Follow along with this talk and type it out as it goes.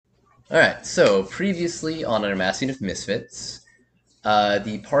Alright, so previously on an amassing of Misfits,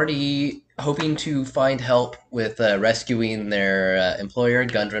 the party, hoping to find help with rescuing their employer,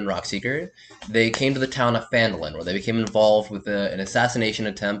 Gundren Rockseeker, they came to the town of Phandalin, where they became involved with an assassination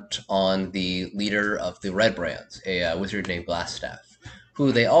attempt on the leader of the Red Brands, a wizard named Glassstaff,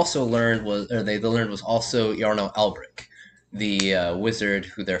 who they learned was also Yarno Albric, the wizard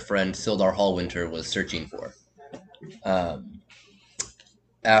who their friend Sildar Hallwinter was searching for. Um,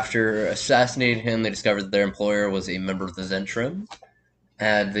 After assassinating him, they discovered that their employer was a member of the Zentrum,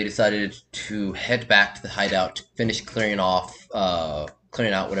 and they decided to head back to the hideout to finish clearing out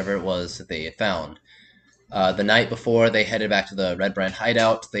whatever it was that they had found. The night before they headed back to the Red Brand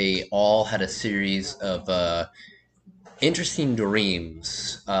hideout, they all had a series of interesting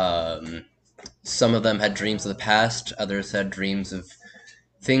dreams. Some of them had dreams of the past, others had dreams of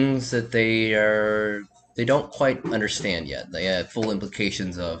things that they don't quite understand yet. They have full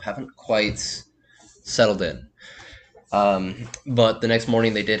implications of haven't quite settled in. But the next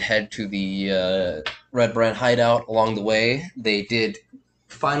morning they did head to the Red Brand hideout. Along the way, they did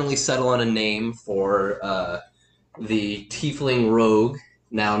finally settle on a name for the tiefling rogue,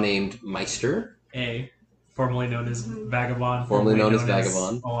 now named Meister. Formerly known as Vagabond. Formerly known as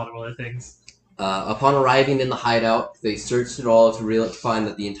Vagabond. A lot of other things. Upon arriving in the hideout, they searched it all to find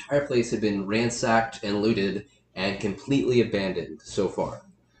that the entire place had been ransacked and looted and completely abandoned so far.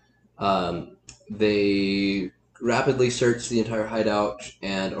 They rapidly searched the entire hideout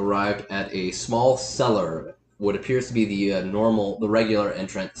and arrived at a small cellar, what appears to be the regular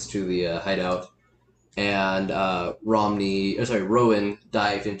entrance to the hideout. And Rowan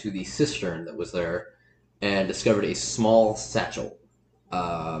dived into the cistern that was there and discovered a small satchel.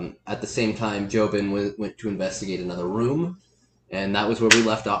 At the same time, Jobin went to investigate another room, and that was where we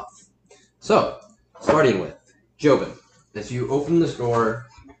left off. So, starting with Jobin, as you open this door,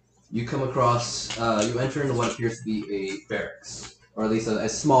 you come across, you enter into what appears to be a barracks, or at least a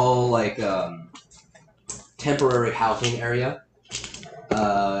small, temporary housing area.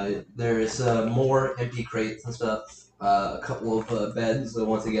 There's more empty crates and stuff, a couple of beds that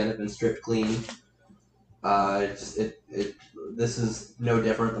once again have been stripped clean. This is no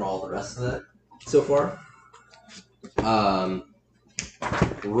different than all the rest of it so far.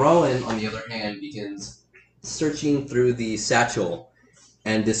 Rowan, on the other hand, begins searching through the satchel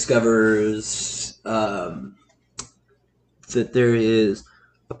and discovers that there is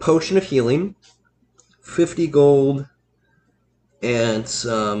a potion of healing, 50 gold, and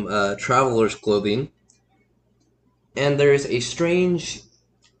some traveler's clothing. And there is a strange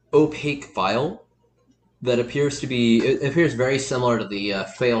opaque vial that appears very similar to the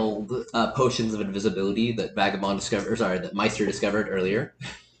failed potions of invisibility that that Meister discovered earlier.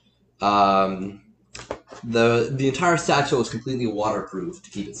 The entire satchel is completely waterproof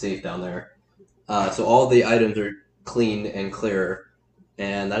to keep it safe down there. So all the items are clean and clear,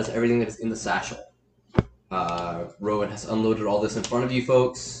 and that is everything that is in the satchel. Rowan has unloaded all this in front of you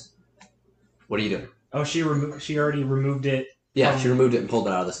folks. What are you doing? Oh, she already removed it. Yeah, she removed it and pulled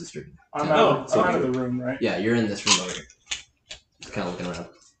it out of the cistern. I'm out of the room, right? Yeah, you're in this room over here. Just kind of looking around.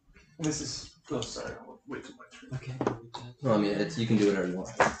 This is... Oh, sorry. Way too much. Okay. No, I mean, you can do whatever you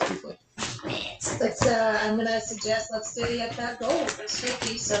want. Briefly. I'm going to suggest let's divvy up that gold. There's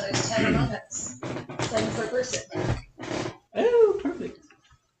 50, so there's 10 among us. 10 per person. Oh, perfect.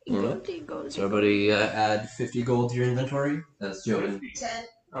 Alright. So everybody add 50 gold to your inventory. That's Jobin. 10.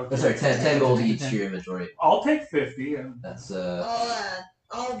 Okay. Sorry, 10 gold each to your inventory. I'll take 50. That's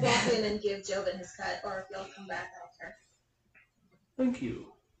I'll walk in and give Jobin his cut, or if you'll come back, I don't care. Thank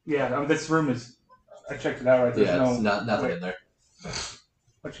you. Yeah, this room is... I checked it out, right? There's it's nothing in there.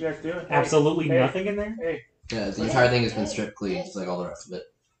 What you guys doing? Absolutely nothing in there? Hey. Yeah, the entire thing has been stripped clean, just like all the rest of it.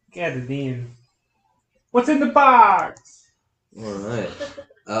 God damn. What's in the box? Alright.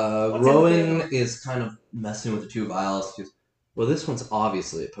 Rowan is kind of messing with the two vials. He goes, well, this one's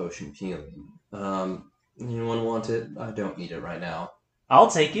obviously a potion of healing. Anyone want it? I don't need it right now. I'll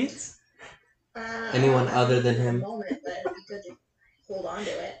take it. Anyone other than him? Moment, but it'd be good to hold on to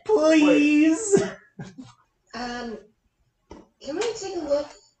it. Please. Can we take a look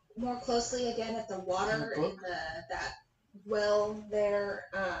more closely again at the water in that well there?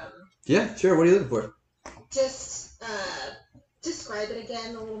 Yeah, sure. What are you looking for? Just describe it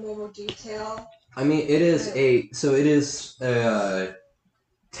again in a little more detail. I mean, it is a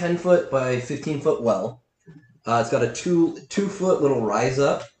 10-foot by 15-foot well. It's got a 2-foot little rise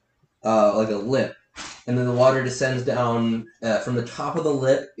up, like a lip, and then the water descends down from the top of the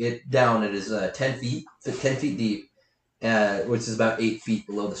lip. It is 10 feet deep, which is about 8 feet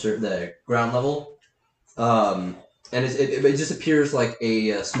below the ground level. and it just appears like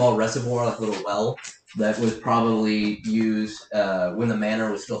a small reservoir, like a little well that was probably used when the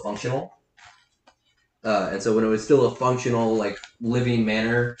manor was still functional. And so when it was still a functional, like living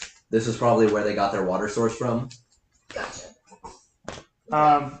manor, this is probably where they got their water source from. Gotcha.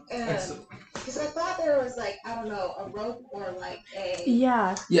 It's- Because I thought there was like, I don't know, a rope or like a.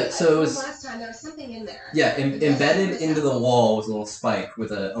 Yeah. Yeah, so it was. Last time there was something in there. Yeah, embedded into the wall was a little spike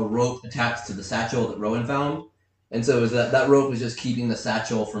with a rope attached to the satchel that Rowan found, and so it was that rope was just keeping the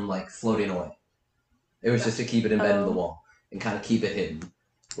satchel from like floating away. It was just to keep it embedded in the wall and kind of keep it hidden.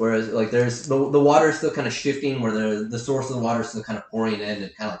 Whereas like there's the water is still kind of shifting, where the source of the water is still kind of pouring in and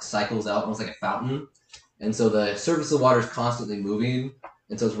it kind of like cycles out almost like a fountain, and so the surface of the water is constantly moving,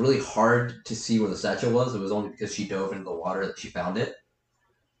 and so it's really hard to see where the satchel was. It was only because she dove into the water that she found it.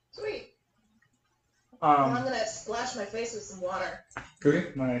 Sweet. I'm Um, gonna splash my face with some water.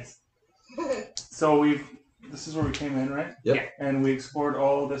 Okay. nice. So this is where we came in, right? Yep. Yeah. And we explored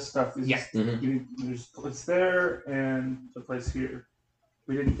all this stuff. Yeah. There's a place there and the place here.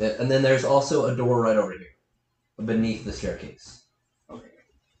 We didn't. And then there's also a door right over here, beneath the staircase. Okay.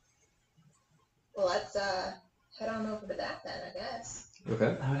 Well, let's head on over to that then, I guess.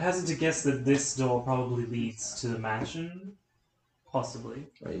 Okay. I would hazard to guess that this door probably leads to the mansion. Possibly.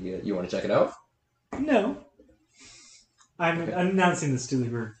 You want to check it out? No. I'm announcing this to the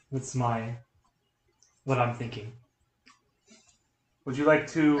group. That's what I'm thinking. Would you like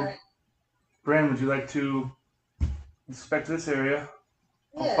to, Alright. Bran? Would you like to inspect this area?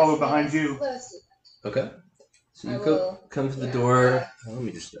 I'll Yes, follow behind yes, you. let us do Okay. So I you will- come to the yeah, door. Let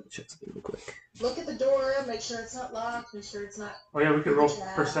me just double check something real quick. that. Look at the door, make sure it's not locked, make sure it's not. Oh yeah, we could roll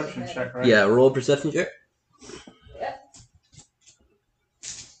Yeah, perception okay. check, right? Yeah, roll a perception check.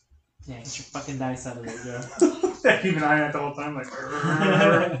 Yeah, get your fucking dice out of there, Joe. Keeping an eye on it the whole time, like.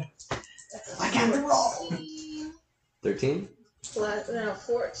 That's I got the roll. 14 13. plus, no,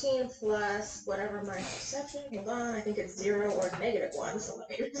 14 plus whatever my perception. Hold on, I think it's 0 or -1, so let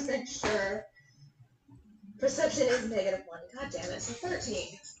me just make sure. Perception is -1. God damn it, so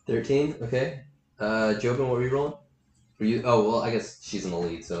 13. 13. Okay. Jobin, what were you rolling? Were you? Oh well, I guess she's in the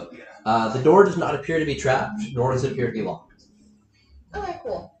lead. So, the door does not appear to be trapped, nor does it appear to be locked. Okay,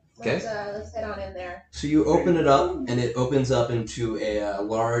 cool. Okay. Let's head on in there. So you open it up, and it opens up into a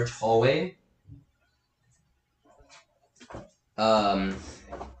large hallway. You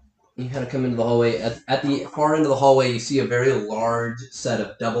kind of come into the hallway. At the far end of the hallway, you see a very large set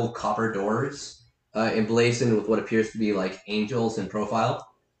of double copper doors, emblazoned with what appears to be like angels in profile.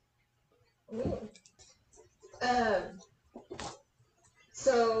 Ooh.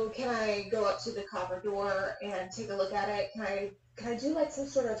 So can I go up to the copper door and take a look at it? Can I do like some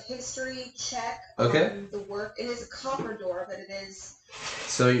sort of history check Okay. on the work? It is a copper door, but it is.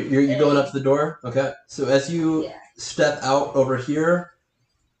 So you're going up to the door? Okay. So as you Yeah. step out over here,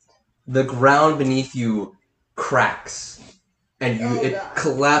 the ground beneath you cracks. And Oh, it God.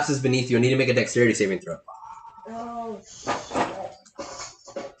 collapses beneath you. I need to make a dexterity saving throw. Oh shit.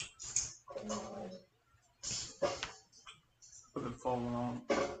 With it falling on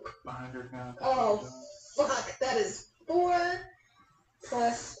behind her now. Oh fuck! That is 4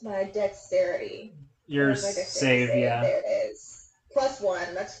 plus my dexterity. Your Where's my dexterity save, yeah. There it is.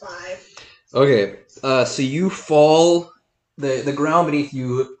 +1. That's 5. Okay. So you fall. The ground beneath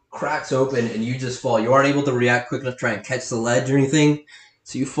you cracks open, and you just fall. You aren't able to react quick enough to try and catch the ledge or anything.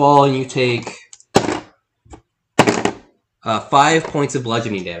 So you fall, and you take 5 points of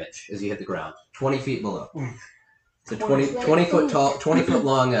bludgeoning damage as you hit the ground, 20 feet below. It's a 20 foot tall, 20 foot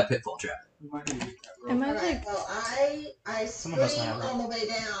long pitfall trap. We might need to use that roll. Am I Alright, like well, I Some of us scream have it. on the way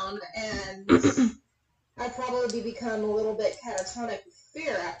down, and I probably become a little bit catatonic with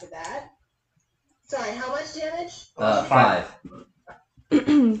fear after that. Sorry, how much damage? 5.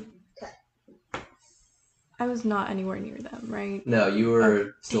 I was not anywhere near them, right? No, you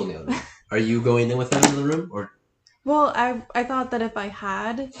were still near them. Are you going in with them in the room, or? Well, I thought that if I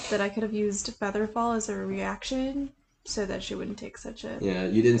had, that I could have used Featherfall as a reaction, so that she wouldn't take such a. Yeah,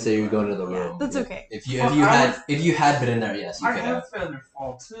 you didn't say you were going to the Yeah, room. that's okay. If you Well, had been in there, yes, you I could have. have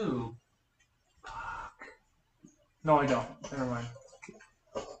Featherfall too. Fuck. No, I don't. Never mind.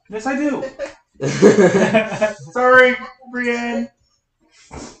 Yes, I do. Sorry, Brienne.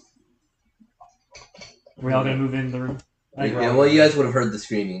 We're all gonna move in the room. Yeah, well, you guys would have heard the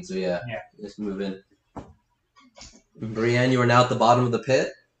screaming, so yeah. Yeah. Just move in. Brienne, you are now at the bottom of the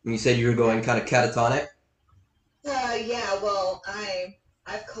pit. And you said you were going kind of catatonic. Yeah, well,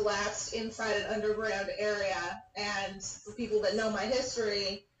 I've collapsed inside an underground area, and for people that know my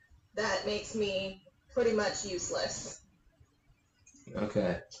history, that makes me pretty much useless.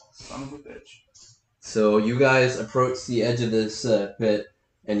 Okay. Son of a bitch. So you guys approach the edge of this pit,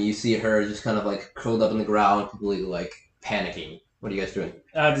 and you see her just kind of like curled up in the ground, completely like panicking. What are you guys doing?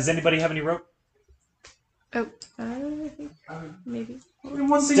 Does anybody have any rope? Oh, I think maybe.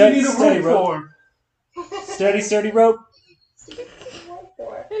 One thing Steady- you need a steady rope rope. for. Sturdy rope.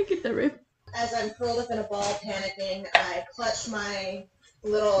 I get that right. As I'm curled up in a ball panicking, I clutch my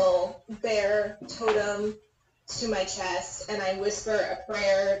little bear totem to my chest and I whisper a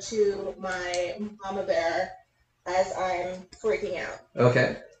prayer to my mama bear as I'm freaking out.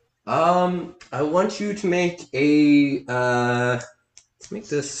 Okay. I want you to make a let's make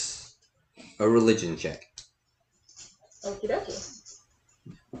this a religion check. Okie dokie.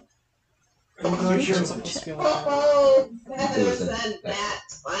 I'm not sure. Oh, that was a nat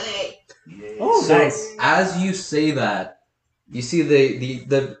 20. Oh, So nice. as you say that, you see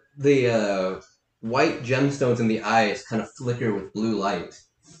the white gemstones in the eyes kind of flicker with blue light,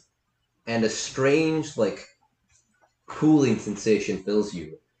 and a strange like cooling sensation fills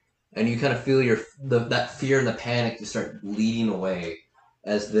you, and you kind of feel that fear and the panic just start bleeding away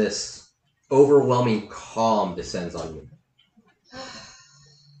as this overwhelming calm descends on you.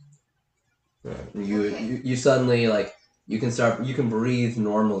 You suddenly like you can breathe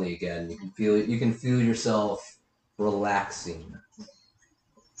normally again. You can feel yourself relaxing.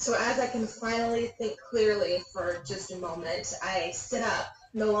 So as I can finally think clearly for just a moment, I sit up,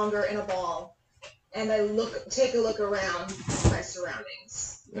 no longer in a ball, and I take a look around my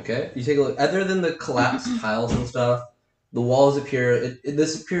surroundings. Okay, you take a look. Other than the collapsed tiles and stuff, the walls appear.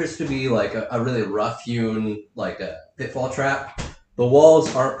 This appears to be like a really rough-hewn like a pitfall trap. The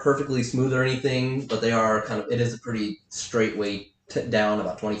walls aren't perfectly smooth or anything, but they are kind of. It is a pretty straight way down,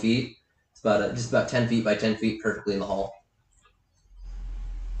 about 20 feet. It's about just about 10 feet by 10 feet, perfectly in the hall.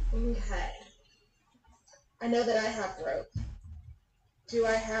 Okay. I know that I have rope. Do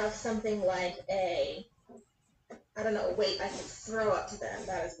I have something like I don't know, weight I can throw up to them?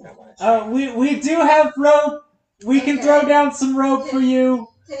 That is what I want to try. We do have rope. We can Okay. throw down some rope for you.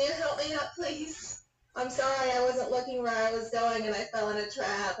 Can you help me up, please? I'm sorry, I wasn't looking where I was going and I fell in a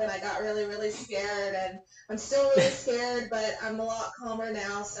trap and I got really, really scared and I'm still really scared, but I'm a lot calmer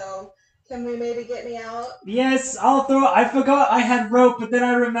now, so can we maybe get me out? Yes, I'll throw. I forgot I had rope, but then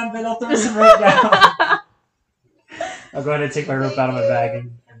I remembered. I'll throw some rope down. I'll go ahead and take my rope out of my bag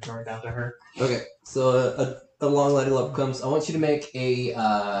and throw it down to her. Okay, so a long level up comes. I want you to make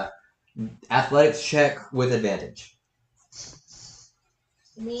a athletics check with advantage.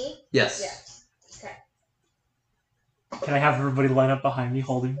 Me? Yes. Yes. Okay. Can I have everybody line up behind me,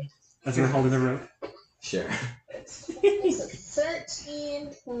 holding me as we're holding the rope? Sure. So 13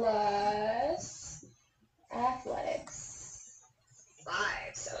 plus athletics. 5,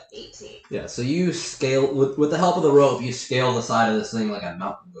 so 18. Yeah. So you scale with the help of the rope. You scale the side of this thing like a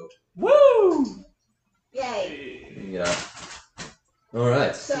mountain goat. Woo! Yay. Yeah. All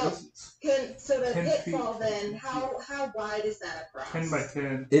right. So the 10 pitfall feet. then, how wide is that across? 10 by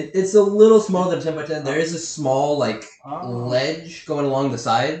 10. It's a little smaller than 10 by 10. There is a small like Oh. ledge going along the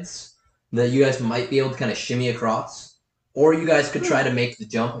sides that you guys might be able to kind of shimmy across, or you guys could try to make the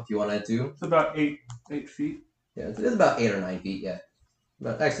jump if you wanted to. It's about 8 feet. Yeah, it's about 8 or 9 feet. Yeah,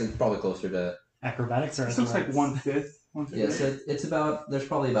 but actually, it's probably closer to. Acrobatics or This looks like athletics? 1/5. Yeah, so it's about. There's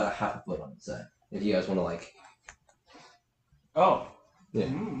probably about a half a foot on the side. If you guys want to like. Oh. Yeah.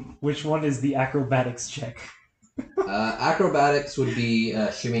 Mm. Which one is the acrobatics check? Acrobatics would be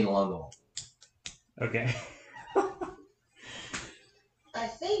shimmying along the wall. Okay. I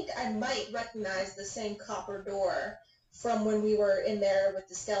think I might recognize the same copper door from when we were in there with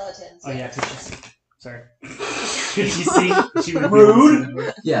the skeletons. Oh yeah, could she see? Sorry. Could she see? She would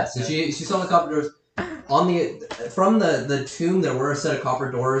Rude. Yeah, so she saw the copper doors. On from the tomb, there were a set of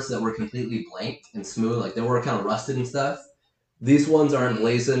copper doors that were completely blank and smooth, like they were kind of rusted and stuff. These ones are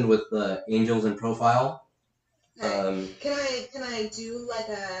emblazoned with the angels in profile. Can I do like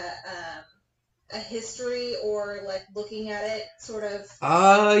a history or like looking at it sort of?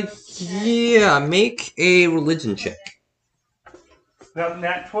 Yeah. Make a religion check. That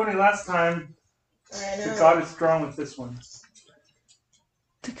nat 20 last time. I know. The god is strong with this one.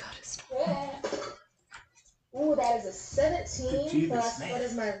 The goddess. Yeah. Ooh, that is a 17 Jesus, plus man. what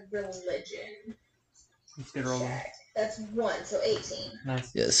is my religion? Let's get rolling. Check. That's 1, so 18.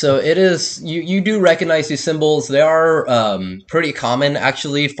 Nice. Yeah, so it is. You do recognize these symbols. They are pretty common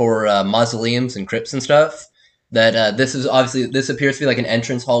actually for mausoleums and crypts and stuff. That this appears to be like an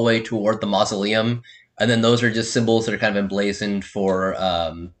entrance hallway toward the mausoleum, and then those are just symbols that are kind of emblazoned for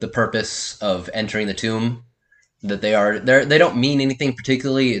the purpose of entering the tomb. That they don't mean anything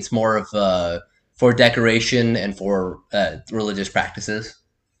particularly. It's more of for decoration and for religious practices.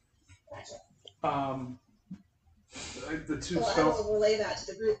 Gotcha. The two Well, I spells. will relay that to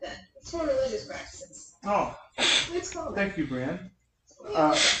the group then. It's for religious practices. Oh, It's called. thank you, Brian.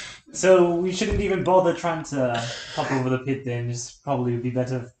 So we shouldn't even bother trying to hop over the pit then. Just probably would be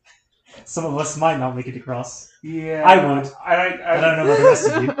better. Some of us might not make it across. Yeah, I would. I I don't know about the rest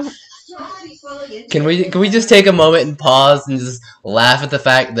of you. You're already falling into Can we just take a moment and pause and just laugh at the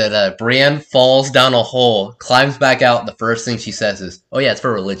fact that Brienne falls down a hole, climbs back out, and the first thing she says is, "Oh yeah, it's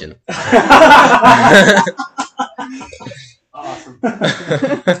for religion." Awesome.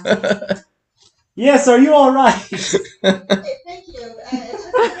 Yes, are you alright? Okay, thank you.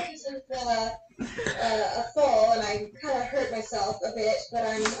 It took a fall, and I kind of hurt myself a bit, but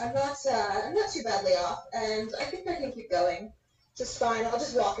I'm not too badly off, and I think I can keep going just fine. I'll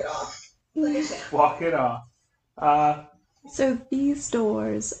just walk it off like a champ. Walk it off. So these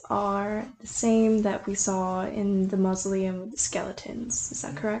doors are the same that we saw in the mausoleum with the skeletons. Is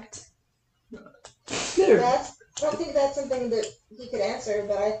that correct? I don't think that's something that he could answer,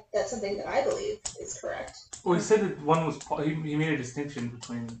 but that's something that I believe is correct. Well, he said that one was. He made a distinction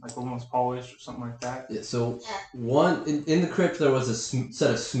between like one was polished or something like that. Yeah, so one in the crypt there was a set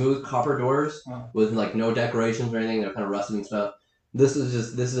of smooth copper doors with like no decorations or anything. They're kind of rusted and stuff. This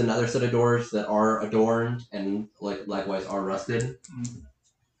is another set of doors that are adorned and likewise are rusted.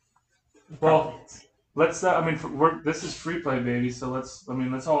 Well, let's. This is free play, baby. So let's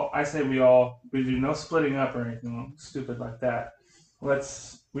all. I say we do no splitting up or anything stupid like that.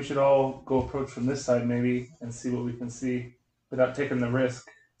 We should all go approach from this side maybe and see what we can see without taking the risk.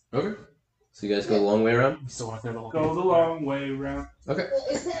 Okay. So you guys go the long way around? We still want to go the whole Go the long way around. Okay. Well,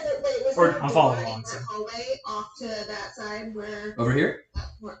 was Or- there a I'm door following in along, that so. hallway off to that side where? Over here?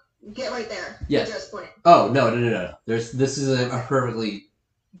 Get right there. Yeah. Just pointing. Oh no. This is a perfectly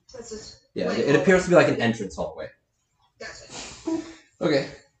That's just. it appears to be like an entrance hallway. Gotcha. Okay.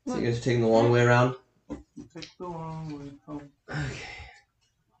 So you guys are taking the long way around? Take the long way home. Okay.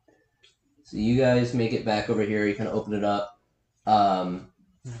 So you guys make it back over here, you kinda open it up.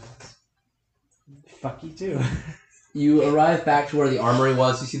 Fuck you too. You arrive back to where the armory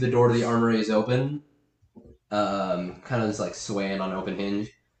was. You see the door to the armory is open. Kind of just like swaying on open hinge.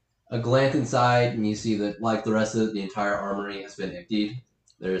 A glance inside, and you see that, like the rest of the entire armory has been emptied.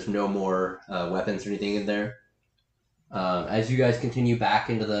 There's no more weapons or anything in there. As you guys continue back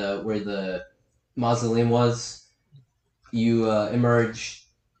into where the mausoleum was, you emerge.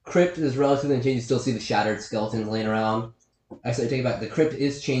 Crypt is relatively unchanged. You still see the shattered skeletons laying around. Actually, I take it back. The crypt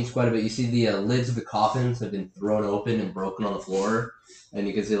is changed quite a bit. You see the lids of the coffins have been thrown open and broken on the floor, and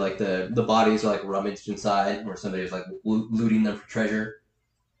you can see like the bodies are like rummaged inside, where somebody was like looting them for treasure.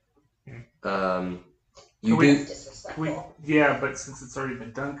 Yeah, but since it's already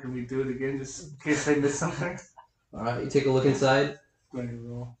been done, can we do it again just in case I missed something? All right, you take a look inside. Go ahead and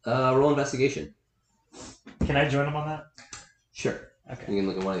roll. Roll investigation. Can I join him on that? Sure. Okay. You can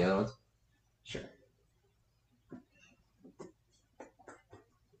look at one of the other ones. Sure.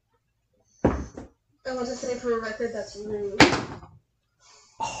 I want to say for a record that's rude.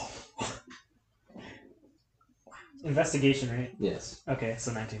 Oh. Investigation, right? Yes. Okay,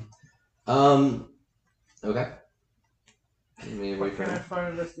 so 19. Okay. Maybe What wait can I for find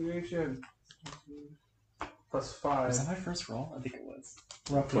investigation? Plus 5. Was that my first roll? I think it was.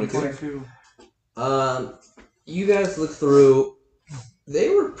 Roughly 22. 22. You guys look through. They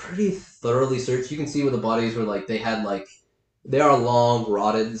were pretty thoroughly searched. You can see where the bodies were like they had like they are long,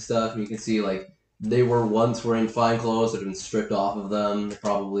 rotted and stuff. And you can see like they were once wearing fine clothes that have been stripped off of them.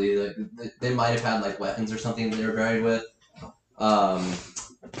 Probably like, they might have had like weapons or something that they were buried with.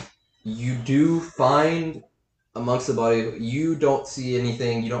 You do find amongst the body. You don't see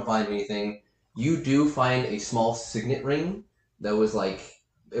anything. You don't find anything. You do find a small signet ring that was like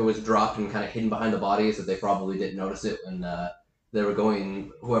it was dropped and kind of hidden behind the bodies, that they probably didn't notice it when they were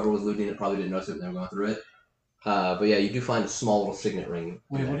going. Whoever was looting it probably didn't notice it when they were going through it. But yeah, you do find a small little signet ring.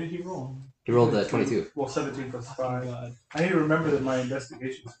 Wait, what did he roll? He rolled the 22. Well, 17 plus 5. God. I need to remember that my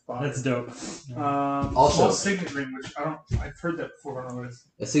investigation is 5. That's dope. Also- small signet ring, which I've heard that before. I don't know what it is.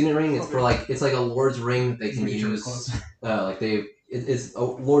 A signet ring is for like it's like a lord's ring that they can Make sure use. it's close. It's a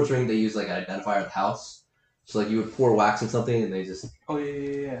lord's ring they use like an identifier of the house. So like you would pour wax on something and they just Oh,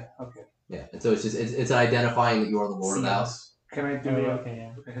 yeah. Okay. yeah. And so it's just it's identifying that you are the lord of the house. Can I do Okay,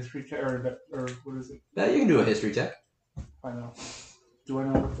 yeah. a history check or what is it? Yeah, you can do a history check. I know. Do I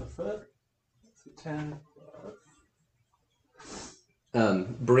know what the fuck? It's a 10.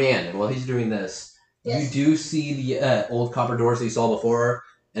 Brienne, and while he's doing this, Yes. you do see the old copper doors that you saw before,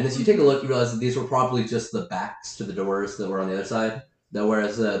 and as you take a look, you realize that these were probably just the backs to the doors that were on the other side. That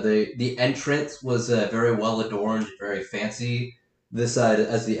whereas the entrance was very well adorned, very fancy. This side,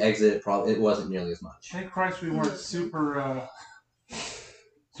 as the exit, it wasn't nearly as much. Thank Christ we weren't super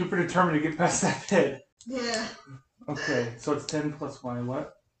determined to get past that pit. Yeah. Okay, so it's 10 plus my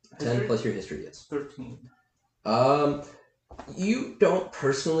what? 10 plus your history, yes. 13. You don't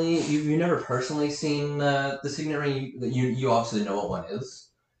personally, you've never personally seen the signet ring. You obviously know what one is.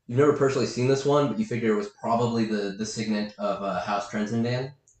 You've never personally seen this one, but you figure it was probably the signet of House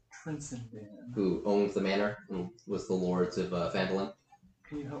Trensendan, who owns the manor and was the lords of Phandalin.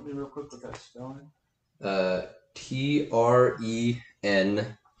 Can you help me real quick with that spelling?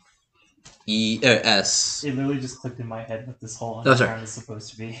 T-R-E-N-E-S. It literally just clicked in my head what this whole Oh, sorry. underground is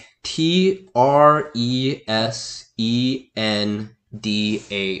supposed to be.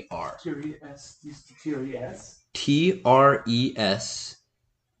 T-R-E-S-E-N-D-A-R. T-R-E-S? T-R-E-S-E-N-D-R-A-R.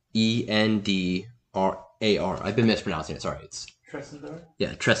 I've been mispronouncing it. Sorry, it's Tressendar?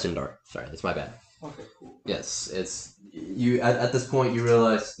 yeah, Tressendar. Sorry, that's my bad. Okay, cool. Yes, it's you. At this point, you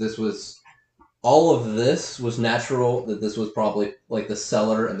realize this was all of this was natural. That this was probably like the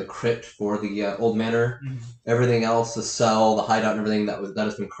cellar and the crypt for the old manor. Mm-hmm. Everything else, the cell, the hideout, and everything that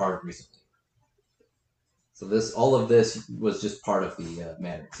has been carved recently. So all of this was just part of the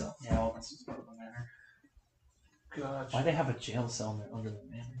manor itself. Yeah, all this is part of the manor. Gotcha. Why they have a jail cell under the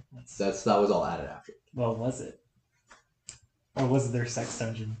manor? That was all added after. Well, was it? Or was it their sex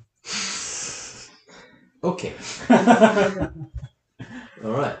dungeon? Okay.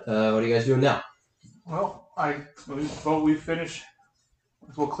 All right. What are you guys doing now? Well, we finish.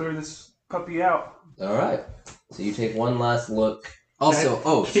 We'll clear this puppy out. All right. So you take one last look.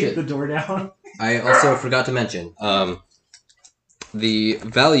 Also, Kick the door down. I also forgot to mention the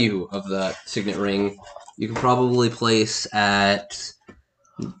value of that signet ring. You can probably place at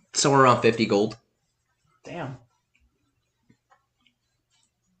somewhere around 50 gold. Damn.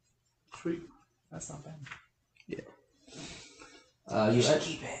 Sweet. That's not bad. Yeah. You should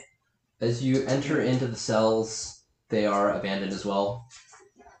keep it. As you enter into the cells, they are abandoned as well.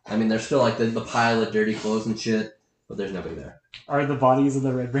 I mean, there's still like the pile of dirty clothes and shit, but there's nobody there. Are the bodies of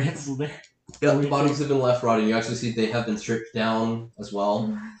the red brands still there? Yeah, the bodies have been left rotting. You actually see they have been stripped down as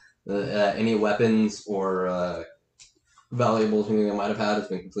well. Any weapons or valuables anything they might have had has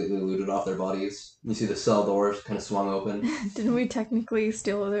been completely looted off their bodies. You see the cell doors kind of swung open. Didn't we technically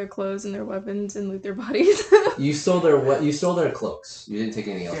steal their clothes and their weapons and loot their bodies? You stole their cloaks. You didn't take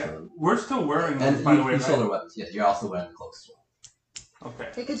anything else from them. We're still wearing them, And by the way, you stole right? their weapons. Yeah, you're also wearing the cloaks as well. Okay.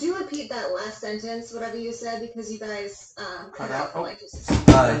 Hey, could you repeat that last sentence, whatever you said, because you guys cut out for like just a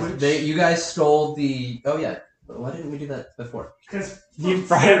second. You guys stole the. Oh yeah. Why didn't we do that before? Because You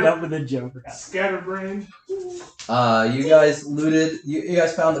brought it up with a joke. Scatterbrained. You guys looted. You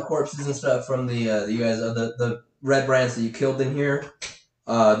guys found the corpses and stuff from the red brands that you killed in here.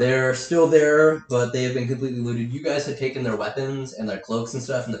 They're still there, but they have been completely looted. You guys had taken their weapons and their cloaks and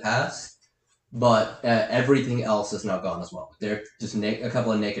stuff in the past, but everything else is now gone as well. They're just a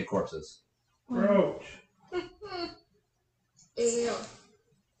couple of naked corpses. Roach. Ew.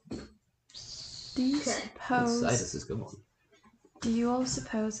 Do you Okay. suppose? This is a good one. Do you all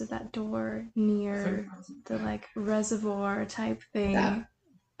suppose that door near the like reservoir type thing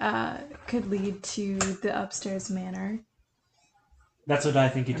could lead to the upstairs manor? That's what I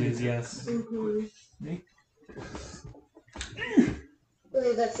think it is, yes. Mm-hmm. Me? I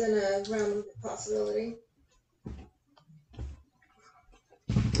believe that's in a realm of possibility.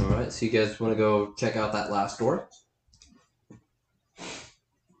 All right. So you guys want to go check out that last door?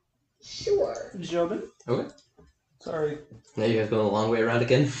 Sure. Gentlemen. Okay. Sorry. Now you guys going the long way around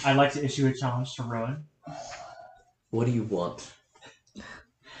again. I'd like to issue a challenge to Rowan. What do you want?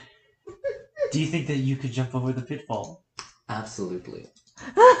 Do you think that you could jump over the pitfall? Absolutely.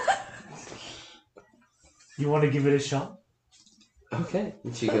 You want to give it a shot? Okay.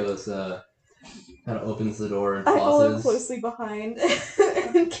 And she goes, kind of opens the door and I follow pauses. closely behind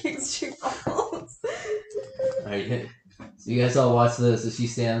and kicks she falls. Alright, so you guys all watch this as she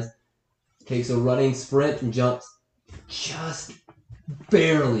stands, takes a running sprint and jumps, just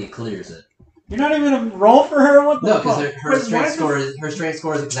barely clears it. You're not even gonna roll for her? What the No, fuck? because her Wait, strength why strength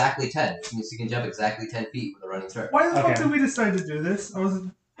score is exactly 10, which means she can jump exactly 10 feet with a running start. Why the fuck Okay. did we decide to do this?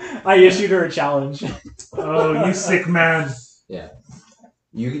 I issued her a challenge. Oh, you sick man. Yeah,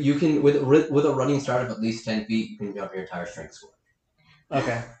 you can with a running start of at least 10 feet, you can jump your entire strength score.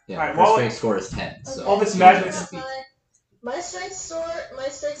 Okay. Yeah, Alright, her well- strength score is 10. So All this you can magic- jump 10 feet. My strength score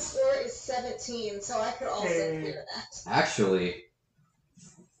is 17, so I could also Hey. clear that. Actually,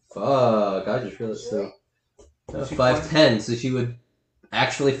 fuck, I just realized so. She 5'10", so she would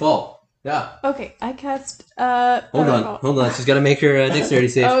actually fall. Yeah. Okay, I cast. Hold on. She's got to make her dexterity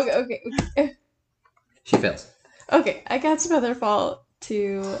save. Oh, okay. She fails. Okay, I cast Featherfall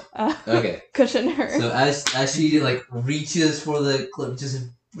to Okay. cushion her. So as she like reaches for the clip, just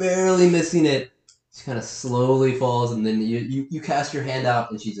barely missing it, she kind of slowly falls, and then you cast your hand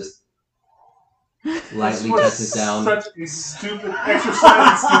out, and she just lightly was touches down. Such a stupid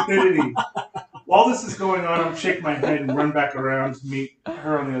exercise in stupidity. While this is going on, I'm shaking my head and run back around to meet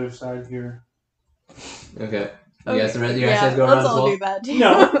her on the other side here. Okay. You Okay, guys, you guys yeah, go let's around as all well? do that.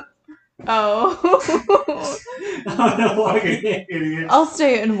 No. Oh. Oh, no, fucking Idiot. I'll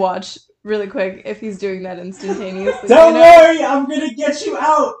stay and watch really quick if he's doing that instantaneously. Don't you know? worry, I'm gonna get you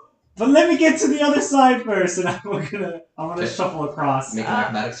out. But let me get to the other side first, and I'm gonna Okay. shuffle across. Make an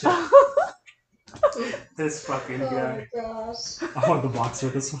acrobatics check. This fucking Oh guy. my gosh. I want the box for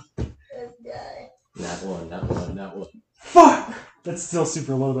this one. This guy. That one. Fuck! That's still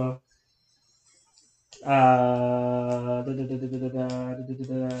super low though.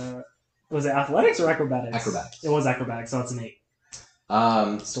 Was it athletics or acrobatics? Acrobatics. It was acrobatics, so it's an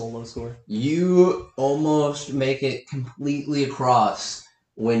 8. Still a low score. You almost make it completely across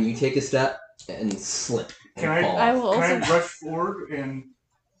when you take a step and slip and Can fall. I will Can I also. rush forward and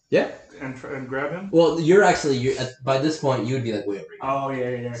Yeah. try and grab him? Well, you're by this point you would be like way over here. Oh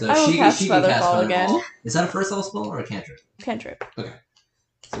yeah. So I will she cast can cast Featherfall Featherfall again. Is that a first level spell or a cantrip? Cantrip.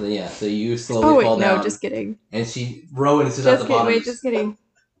 So then, yeah, so you slowly Oh wait, fall down, no, just kidding. and Rowan is just at the bottom. Wait, just kidding.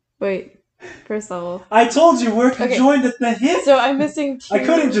 Wait, first level. I told you we're Okay. conjoined at the hip. So I'm missing 2. I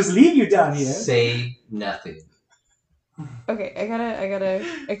couldn't just leave you down here. Say nothing. Okay, I gotta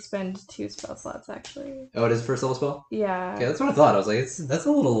expend 2 spell slots actually. Oh, it is a first level spell? Yeah. Okay, that's what I thought. I was like, that's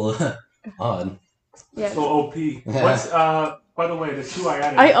a little odd. Yeah. So OP. What's by the way, the 2 I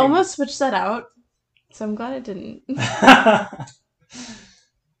added. I almost switched that out, so I'm glad I didn't.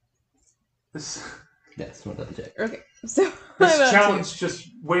 This Yes, one double check. Okay, so this I'm at challenge just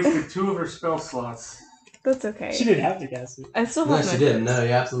wasted 2 of her spell slots. 2. That's okay. She didn't have to cast it. I still No, have she my didn't. hits. No,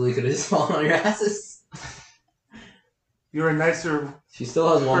 you absolutely could have just fallen on your asses. You're a nicer. She still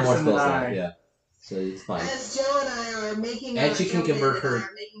has one more Person spell than slot, I. yeah. So it's fine. As Joe and I are making And our she can jump convert in her and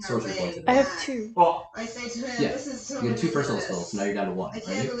are making our sorcery way points in I have back, 2. Well, I say to him, Yeah, this is so You had 2 first level ridiculous. spells, so now you're down to 1, I right?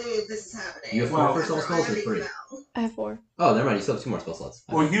 can't believe this is happening. You have 4 Well, first level spells or 3? I have 4. Oh, never mind, you still have 2 more spell slots.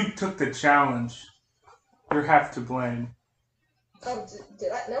 well, you took the challenge. You're half to blame. Oh,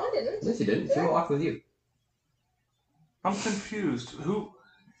 did I? No, I didn't. Yes, you didn't. She walked with you. I'm confused. Who?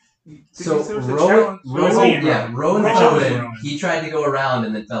 Did So you say there was a Rowan, challenge? Rowan Rowan. Rowan, he tried to go around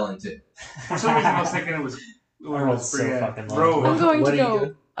and then fell into. For some reason, I was thinking it was. rolled so fucking low. Rowan. I'm going What to are you go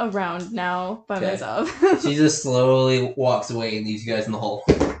doing? around now by Okay. myself. She just slowly walks away and leaves you guys in the hole.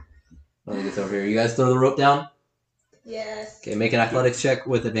 I think it's over here. You guys throw the rope down. Yes. Okay, make an athletics check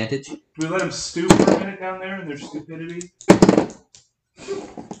with advantage. We let them stew for a minute down there in their stupidity.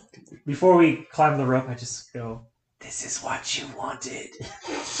 Before we climb the rope, I just go, this is what you wanted.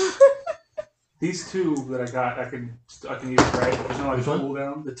 These 2 that I got, I can use, right? There's no like Which one?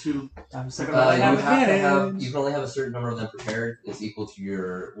 cooldown. The 2. I'm just You like, You I have have to have. advantage. You can only have a certain number of them prepared. It's equal to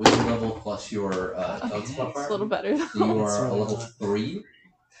your wisdom level plus your intelligence It's a modifier. little better So though. you It's are a really level not. 3,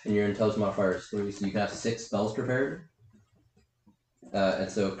 and your intelligence modifier is 3. So you can have 6 spells prepared.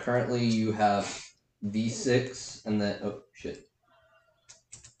 And so currently you have D6, and then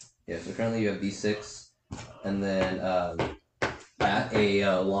Yeah, so currently you have D6, and then at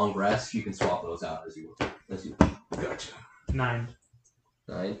a long rest you can swap those out as you. Gotcha. 9.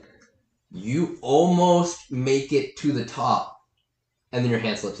 9. You almost make it to the top, and then your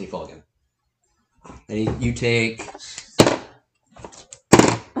hand slips and you fall again. And you take.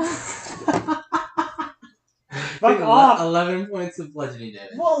 Fuck off! 11 points of bludgeoning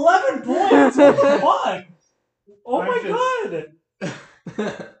damage. Well, 11 points! What the fuck? Oh I'm my god!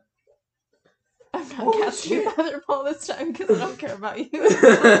 I'm not Holy casting shit. Featherfall this time because I don't care about you.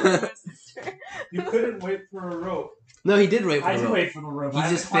 You couldn't wait for a rope. No, he did wait for I the did rope. wait for the rope. He I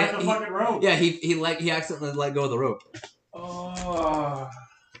just just climbed the fa- fucking rope. Yeah, he accidentally let go of the rope. Oh.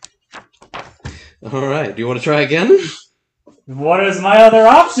 All right, do you want to try again? What is my other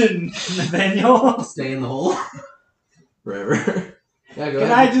option, Nathaniel? Stay in the hole forever. Yeah, go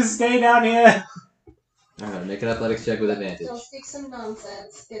Can ahead. I just stay down here? All right, make an athletics check with advantage. Don't speak some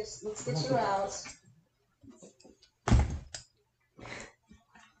nonsense. Let's get you out.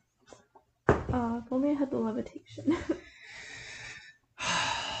 If only I had the levitation.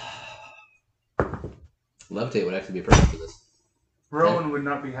 Levitate would actually be perfect for this. Rowan would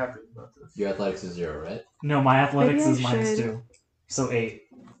not be happy about this. Your athletics is 0, right? No, my athletics Maybe I is minus should. 2. So 8.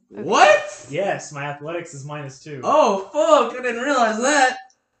 Okay. What? Yes, my athletics is minus 2. Oh, fuck! I didn't realize that.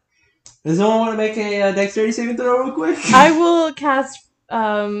 Does someone want to make a dexterity saving throw real quick? I will cast.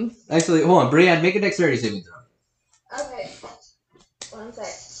 Actually, hold on, Brianne, make a dexterity saving throw. One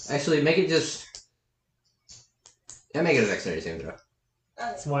sec. Actually, make it just. Yeah, make it a dexterity saving throw. Okay.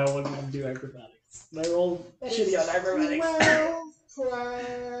 That's why I wouldn't want to do acrobatics. I rolled That shitty is on acrobatics. 12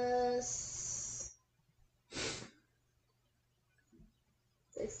 plus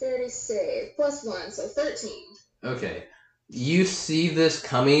dexterity save plus 1, so 13. Okay. You see this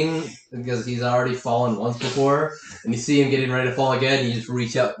coming because he's already fallen once before, and you see him getting ready to fall again. You just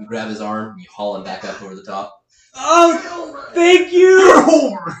reach out and grab his arm, and you haul him back up over the top. Oh, thank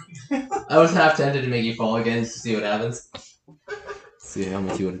you! I was half tempted to make you fall again just to see what happens. See how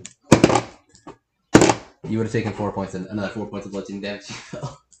much you would. You would have taken 4 points and another 4 points of bludgeoning damage. You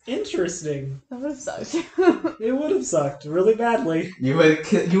fell. Interesting. That would have sucked. It would have sucked really badly. You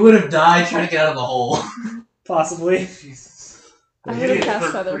would have died trying to get out of the hole. Possibly. Jesus. I You would have get cast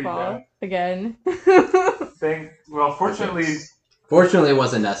hurt pretty Featherfall bad. again. Well, fortunately, Fortunately, it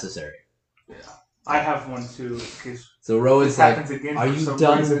wasn't necessary. I have one too. In case So Rowan's this like, happens again "Are for you some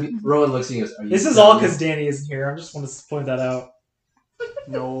done?" reason. Rowan looks at you. And goes, "Are you This is done? all because Danny isn't here. I just want to point that out.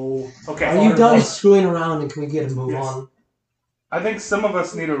 No. Okay. Are you done screwing around? And can we get a move Yes. on?" I think some of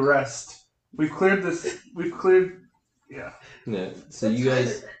us need a rest. We've cleared this. We've cleared. Yeah. Yeah. So you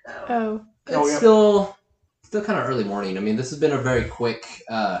guys, Oh. it's Oh, yeah. still kind of early morning. I mean, this has been a very quick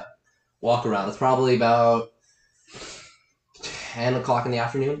walk around. It's probably about 10 o'clock in the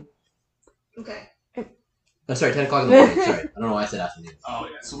afternoon. Okay. Oh, sorry, 10 o'clock in the morning. Sorry, I don't know why I said afternoon. Oh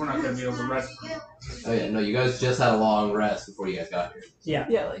yeah. So we're not gonna be able to rest. Oh yeah, no, you guys just had a long rest before you guys got here. Yeah.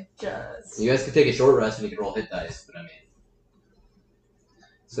 Yeah, like just. You guys could take a short rest and you could roll hit dice, but I mean.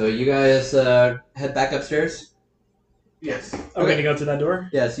 So you guys head back upstairs? Yes. I'm going to go through that door.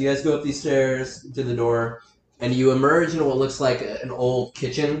 Yeah, so you guys go up these stairs to the door, and you emerge in what looks like an old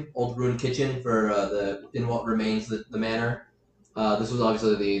kitchen, old ruined kitchen for in what remains the manor. This was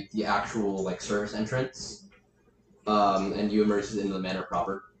obviously the actual like service entrance, and you emerge into the manor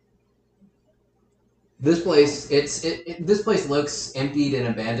proper. This place, this place looks emptied and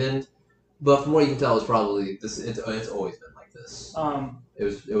abandoned, but from what you can tell, it's probably this. It's always been like this.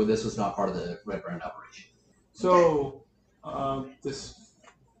 This was not part of the Red Brand operation. So, this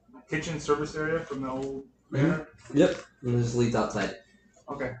kitchen service area from the old manor. Yep. And this leads outside.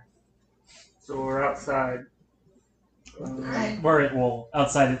 Okay. So we're outside. We're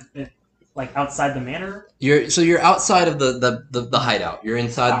outside like outside the manor. You're outside of the hideout. You're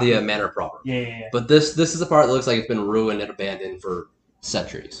inside the manor proper. Yeah. But this is the part that looks like it's been ruined and abandoned for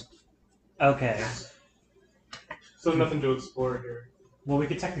centuries. Okay. So nothing to explore here. Well, we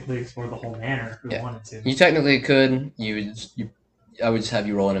could technically explore the whole manor if we Yeah. wanted to. You technically could. I would just have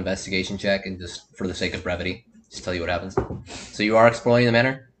you roll an investigation check, and just for the sake of brevity, just tell you what happens. So you are exploring the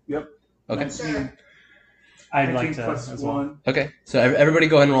manor. Yep. Okay. Sure. I'd like 19 to plus as well. 1. Okay. So everybody,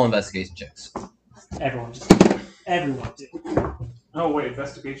 go ahead and roll investigation checks. Everyone do. Oh wait,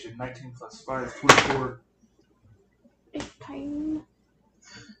 investigation. 19 plus 5, 24. 18.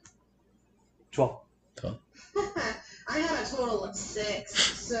 12. I had a total of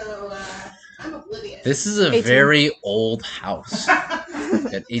 6, so I'm oblivious. This is a 18. very old house.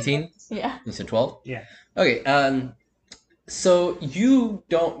 At 18? Yeah. You said 12? Yeah. Okay, so you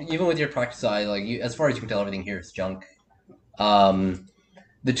don't, even with your practice eye, like, as far as you can tell, everything here is junk.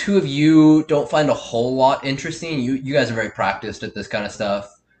 The two of you don't find a whole lot interesting. You guys are very practiced at this kind of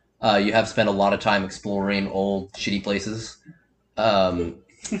stuff. You have spent a lot of time exploring old, shitty places.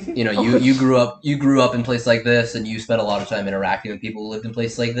 You grew up in places like this, and you spent a lot of time interacting with people who lived in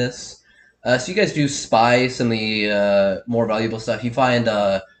places like this. So you guys do spy some of the more valuable stuff. You find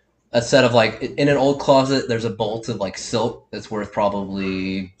a set of, like, in an old closet, there's a bolt of, like, silk that's worth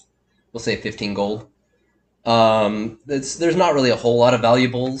probably, we'll say 15 gold. There's not really a whole lot of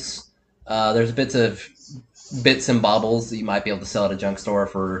valuables. There's bits and baubles that you might be able to sell at a junk store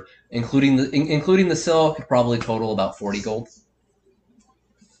for, including the silk, could probably total about 40 gold.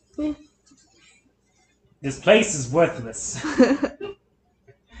 This place is worthless.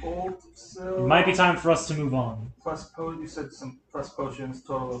 Old, so It might be time for us to move on. You said some plus potions,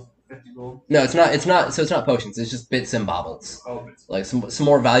 total of 50 gold. No, it's not. So it's not potions. It's just bits and baubles, Oh, it's like some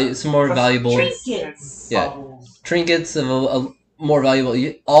more valuable Trinkets. Yeah. Bubbles. trinkets of a more valuable.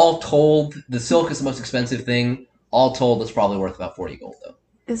 All told, the silk is the most expensive thing. All told, it's probably worth about 40 gold though.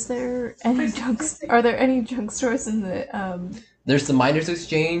 Is there any Are there any junk stores in the There's the Miners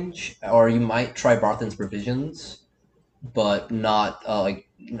Exchange, or you might try Barthen's Provisions, but not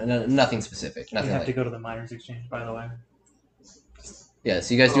nothing specific. We Nothing have like. to go to the miners' exchange, by the way. Yeah,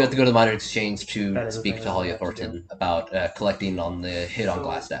 so you guys do have to go to the Miners Exchange That to is a speak thing to that we Halia have to Thornton about collecting on the hit on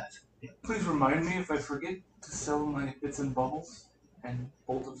Glassstaff. Please remind me if I forget to sell my bits and bubbles and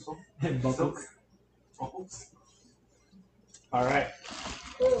bolt of silk. And bubbles. Bubbles. All right.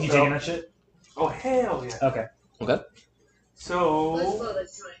 Cool. You So- taking that shit? Oh hell yeah! Okay. Okay. So Let's blow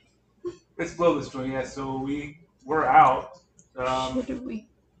this joint. let's blow this joint. Yeah. So we're out. Should we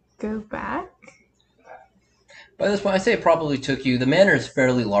go back? By this point, I'd say it probably took you. The manor is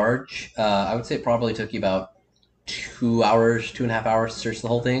fairly large. I would say it probably took you about 2 hours, 2.5 hours to search the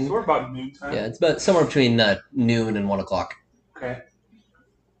whole So thing. we're about noon time. Yeah, it's about somewhere between noon and 1 o'clock. Okay.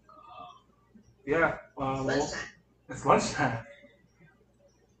 Yeah. Well, Lunchtime. it's lunchtime.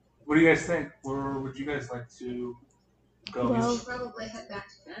 What do you guys think? Where would you guys like to go? We Well- should probably head back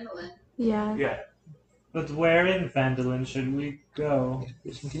to Vandalin. Yeah. Yeah. But where in Vandalin should we go?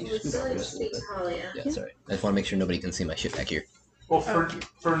 We still need to speak to Talia. Yeah, sorry. I just want to make sure nobody can see my shit back here. Well,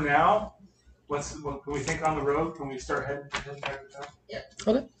 for now, what can we think on the road? Can we start heading back to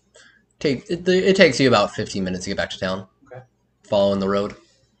town? It takes you about 15 minutes to get back to town. Okay. Following the road.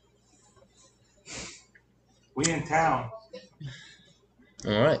 We in town.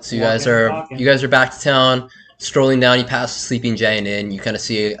 All right, so you Walking guys and are talking. back to town. Strolling down, you pass the Sleeping Giant Inn. You kind of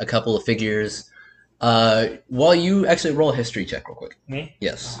see a couple of figures. While you actually roll a history check real quick. Me?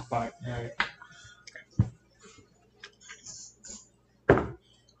 Yes. Oh, fuck. All right.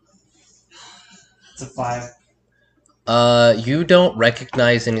 It's a 5. You don't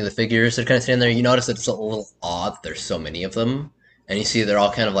recognize any of the figures that are kind of standing there. You notice that it's a little odd that there's so many of them. And you see they're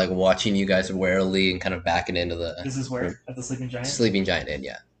all kind of like watching you guys warily and kind of backing into the This is where? At the Sleeping Giant? Sleeping Giant Inn,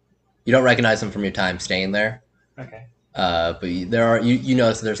 yeah. You don't recognize them from your time staying there. Okay. But you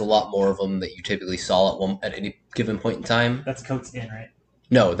notice that there's a lot more of them that you typically saw at any given point in time. That's Coates Inn, right?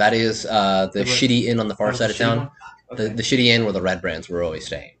 No, that is the The red- shitty inn on the far Oh, side of shitty town. one? Okay. The shitty inn where the Red Brands were always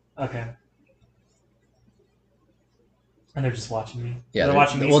staying. Okay. And they're just watching me. Yeah, they're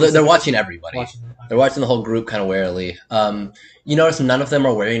watching me. Well, they're specifically? watching everybody. Watching me. Okay. They're watching the whole group kind of warily. You notice none of them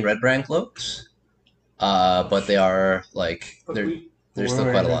are wearing Red Brand clothes, but they are like But there's still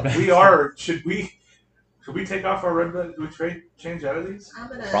quite a lot of them. we are. Should we take off our red band? Do we change out of these? I'm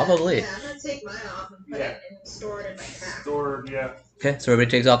gonna Probably. Yeah, I'm gonna take mine off and put Yeah. it and store it in my pack. Or yeah. Okay, so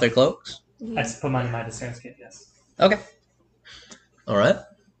everybody takes off their cloaks. I just put mine in my disguise kit, yes. Okay. All right.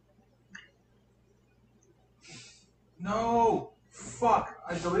 No. Fuck.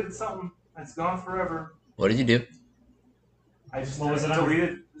 I deleted something. It's gone forever. What did you do? I just What was it on?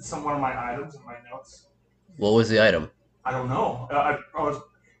 deleted one of my items in my notes. What was the item? I don't know. I was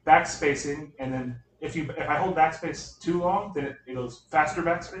backspacing, and then if I hold backspace too long, then it goes faster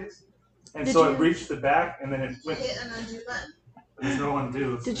backspace, and Did so you- it reached the back, and then it went. Hit an undo button. There's no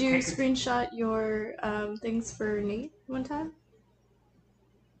undo. Did you Can't- screenshot your things for Nate one time?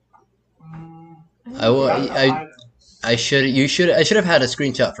 Mm, I will. not the items. I should have had a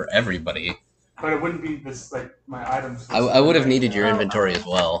screenshot for everybody. But it wouldn't be this like my items. I would have needed your Oh. inventory as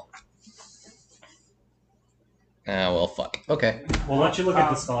well. Ah, well, fuck. Okay. Well, why don't you look at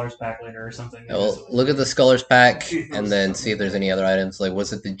the Scholars Pack later or something? Well, look at the Scholar's Pack and then see if there's any other items. Like,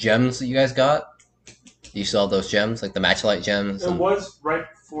 was it the gems that you guys got? You saw those gems, like the matchlite gems? It and- was right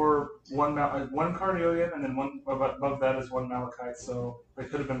for one carnelian, and then one above that is one malachite. So it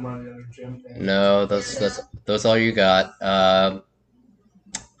could have been one of the other gem things. No, those all you got.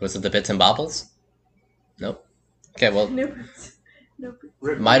 Was it the bits and bobbles? Nope. Okay, well, Nope. Nope.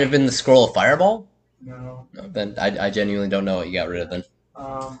 Rip- might have been the scroll of fireball. No. No, then I genuinely don't know what you got rid of then.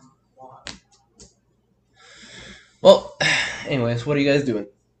 What? Well, anyways, what are you guys doing?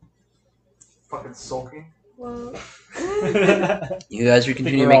 Fucking sulking. Well, You guys are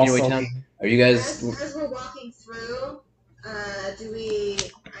continuing making your way to town. Are you guys? As we're walking through, I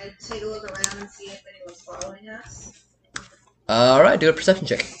take a look around and see if anyone's following us. All right, do a perception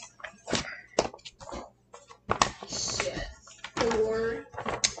check. Shit. 4.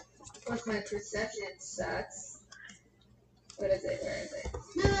 Plus my perception sucks. What is it? Where is it?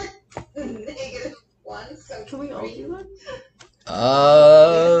 -1. So can we all 3. do that? Uh,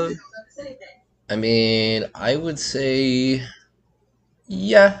 I don't notice anything. I mean, I would say,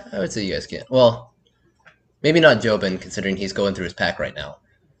 yeah, I would say you guys can. Well, maybe not Jobin, considering he's going through his pack right now.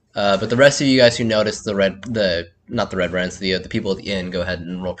 But the rest of you guys who noticed not the red brands, the people at the inn, go ahead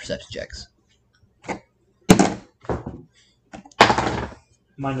and roll perception checks.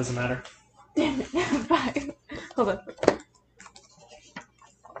 Mine doesn't matter. Damn it. 5. Hold on.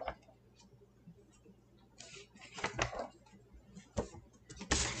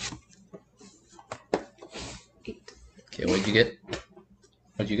 Okay, what'd you get?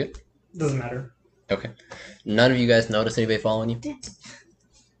 What'd you get? Doesn't matter. Okay. None of you guys notice anybody following you?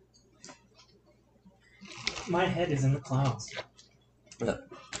 My head is in the clouds.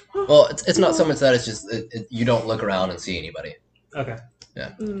 Well, it's not so much that, it's just you don't look around and see anybody. Okay.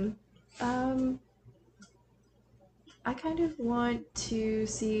 Mm. I kind of want to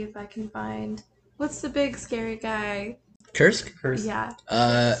see if I can find what's the big scary guy? Kursk? Curse. Yeah.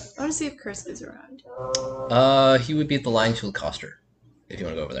 Uh, I want to see if Kursk is around. he would be at the Lion Shield Coster, if you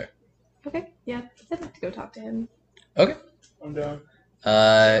want to go over there. Okay, yeah, I'd like to go talk to him. Okay. I'm down.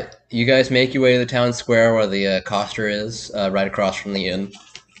 You guys make your way to the town square where the Coster is, right across from the inn.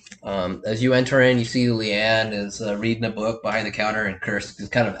 As you enter in, you see Leanne is reading a book behind the counter, and Kursk is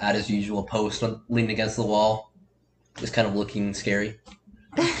kind of at his usual post, leaning against the wall, just kind of looking scary.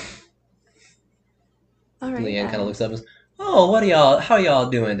 All right. Leanne kind of looks up and says, "Oh, how y'all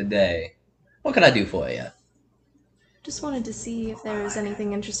doing today? What can I do for you?" Just wanted to see if there was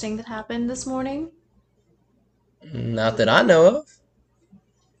anything interesting that happened this morning. Not that I know of.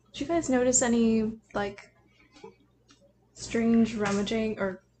 Did you guys notice any like strange rummaging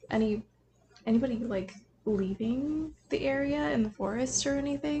or anybody like leaving the area in the forest or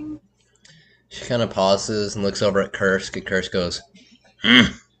anything? She kind of pauses and looks over at Kursk, and Kursk goes,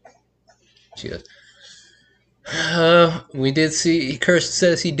 "Hmm." She goes, we did see, Kursk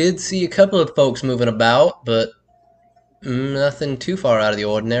says he did see a couple of folks moving about, but nothing too far out of the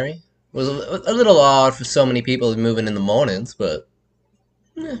ordinary. It was a little odd for so many people moving in the mornings, but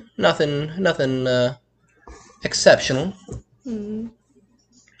nothing exceptional." Hmm.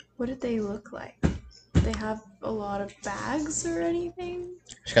 What did they look like? Did they have a lot of bags or anything?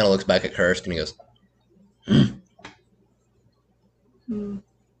 She kind of looks back at Kursk and he goes, Hmm.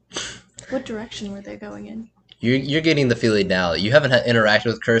 What direction were they going in? You're getting the feeling now. You haven't interacted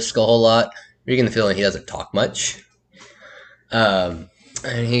with Kursk a whole lot. You're getting the feeling he doesn't talk much. And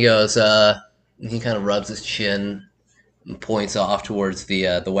he goes, he kind of rubs his chin and points off towards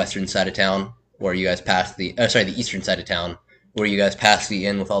the western side of town where you guys passed the eastern side of town where you guys passed the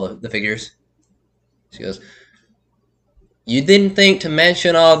inn with all the figures. She goes, "You didn't think to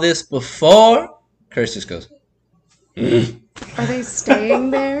mention all this before?" Kursk just goes, Are they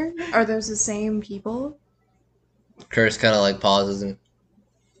staying there? Are those the same people? Kursk kind of like pauses and,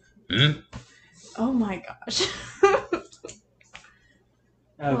 Oh my gosh.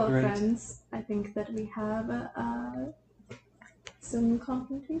 Oh, Well, great. friends, I think that we have some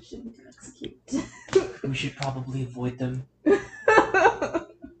confrontation to execute. We should probably avoid them.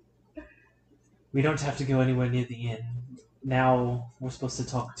 We don't have to go anywhere near the inn. Now we're supposed to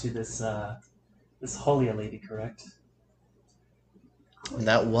talk to this Holia lady, correct?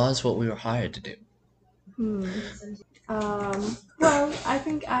 That was what we were hired to do. Well, I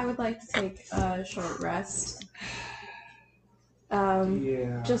think I would like to take a short rest.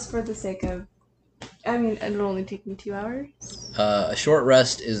 Yeah. Just for the sake of, I mean, it'll only take me 2 hours, A short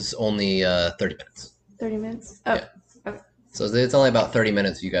rest is only 30 minutes. 30 minutes. Oh, Yeah. So it's only about 30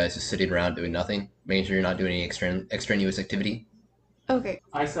 minutes of you guys just sitting around doing nothing, making sure you're not doing any extraneous activity. okay.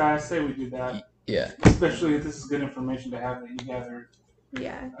 I say we do that, Yeah. especially if this is good information to have that you gathered.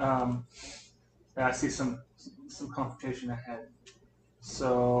 Yeah. I see some confrontation ahead.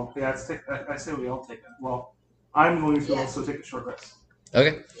 So yeah, I say we all take it. Well, I'm going to also take a short rest.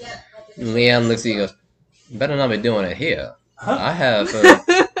 Okay. Yeah. Leanne looks at you and goes, "You better not be doing it here. Huh? I have,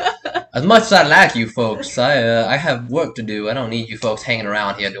 as much as I like you folks, I have work to do. I don't need you folks hanging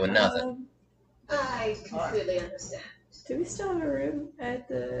around here doing nothing." I completely understand. Do we still have a room at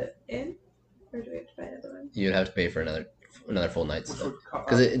the inn? Or do we have to buy another one? You'd have to pay for another full night's Which stay. would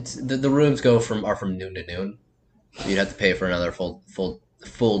Because it's the rooms are from noon to noon. So you'd have to pay for another full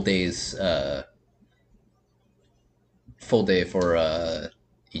day's full day for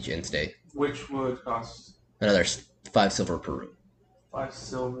each inn stay. which would cost Another 5 silver per room. 5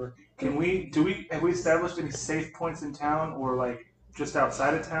 silver. Have we established any safe points in town or like just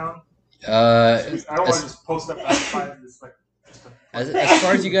outside of town? I don't want to just post up outside of this like just a as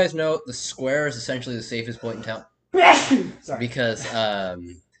far as you guys know, the square is essentially the safest point in town. Sorry. Because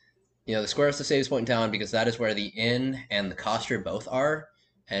the square is the safest point in town because that is where the inn and the coster both are,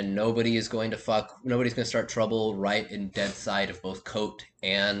 and nobody's going to start trouble right in dead sight of both Coat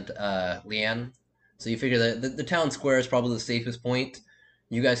and Leanne. So you figure that the town square is probably the safest point.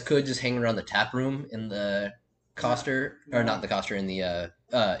 You guys could just hang around the tap room in the coster, or not the coster, in the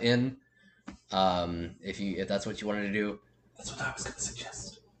inn, if that's what you wanted to do. That's what I was gonna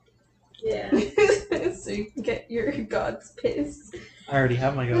suggest. Yeah. So you can get your gods pissed. I already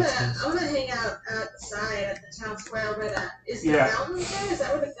have my I'm ghost. gonna hang out outside at the town square where that is. The Yeah. fountain there? Is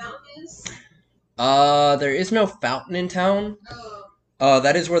that where the fountain is? There is no fountain in town. Oh.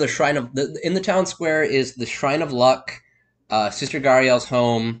 That is where the shrine of in the town square is the Shrine of Luck, Sister Gariel's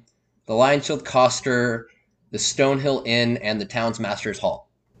home, the Lion Shield Coster, the Stonehill Inn, and the town's Master's Hall.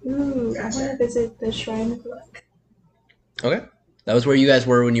 Ooh, I want to visit the Shrine of Luck. Okay, that was where you guys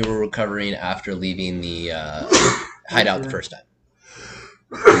were when you were recovering after leaving the hideout the first time.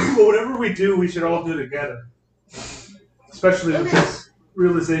 But whatever we do, we should all do together. Especially with this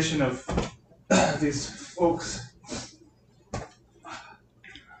realization of these folks.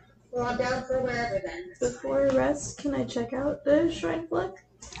 Well, I'm down for wherever then. Before rest, can I check out the Shrine of Luck?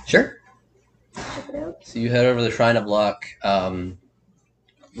 Sure. Check it out. So you head over to the Shrine of Luck.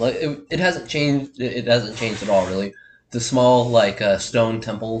 Like it hasn't changed. It hasn't changed at all, really. The small stone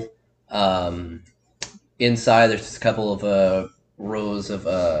temple. Inside, there's just a couple of rows of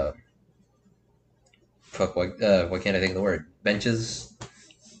fuck. Why can't I think of the word? Benches.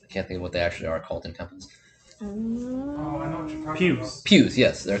 I can't think of what they actually are called in temples. Oh, I know what you're talking Pews. about. Pews,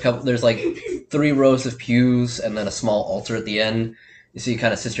 yes. There's like 3 rows of pews and then a small altar at the end. You see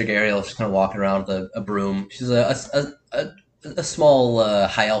kind of Sister Gariel just kind of walking around with a broom. She's a small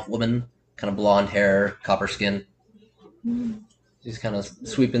high elf woman, kind of blonde hair, copper skin. She's kind of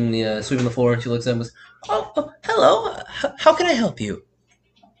sweeping the floor, and she looks at him and goes, "Oh, hello. How can I help you?"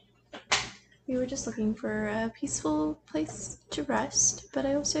 We were just looking for a peaceful place to rest, but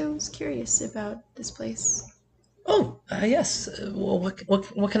I also was curious about this place. Oh, yes. Well,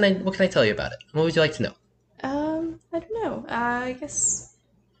 what can I tell you about it? What would you like to know? I don't know. I guess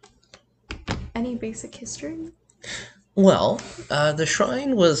any basic history? Well, the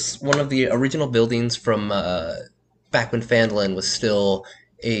shrine was one of the original buildings from back when Phandalin was still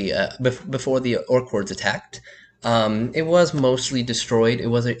before the Orc hordes attacked. It was mostly destroyed.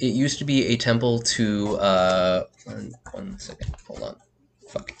 It used to be a temple to one second. Hold on.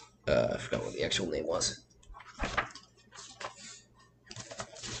 Fuck. I forgot what the actual name was.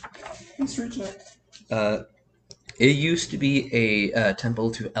 It used to be a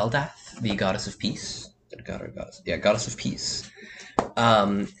temple to Eldath, the goddess of peace. Goddess? Yeah, goddess of peace.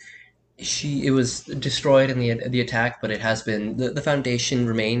 It was destroyed in the attack, but it has been the foundation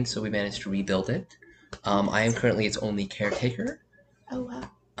remained, so we managed to rebuild it. I am currently its only caretaker. Oh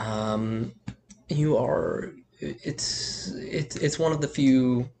wow. You are. It's one of the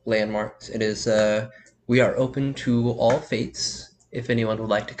few landmarks. It is. We are open to all faiths. If anyone would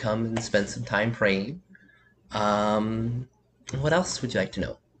like to come and spend some time praying. What else would you like to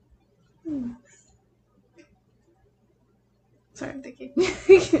know? Sorry, I'm thinking.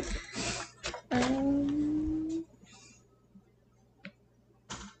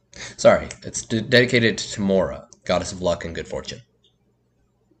 Sorry, it's dedicated to Tamora, goddess of luck and good fortune.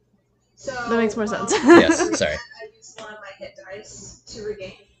 So That makes more sense. Yes, sorry. I used one of my hit dice to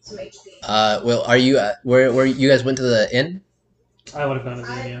regain some HP. Well, are you where you guys went to the inn? I would have gone to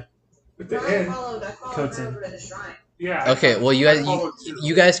the yeah. At the I end, followed Coats her in. over to the shrine. yeah. Okay, well you I guys followed too.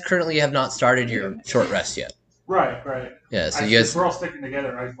 you guys currently have not started your short rest yet. Right. Yeah, so I you guess guys we're all sticking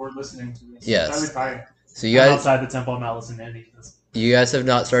together. We're listening to this. Yes. That'd be fine. so you I'm guys outside the temple. I'm not listening to any of this. you guys have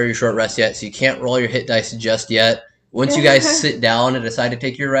not started your short rest yet, so you can't roll your hit dice just yet. Once you guys sit down and decide to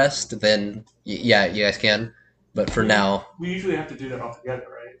take your rest, then yeah, you guys can. But for now, We usually have to do that all together,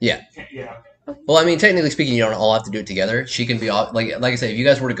 right? Yeah. Yeah. well, I mean, technically speaking, you don't all have to do it together. She can be off, like I said, if you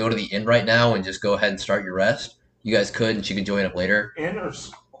guys were to go to the inn right now and just go ahead and start your rest, you guys could, and she could join up later. In or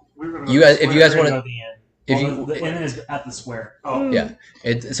we're gonna. You guys, if you guys We're want gonna to, go to the inn. if Well, you, the inn is at the square. Oh, Yeah.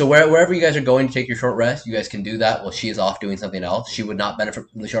 So wherever you guys are going to take your short rest, you guys can do that while she is off doing something else. She would not benefit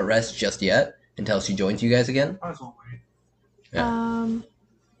from the short rest just yet until she joins you guys again. might as well wait. Yeah.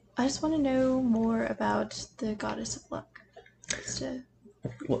 I just want to know more about the goddess of luck. Just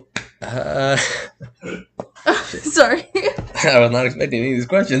sorry. I was not expecting any of these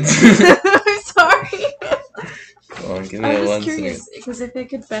questions. I'm sorry. Hold on, give me I'm one just curious second. because if it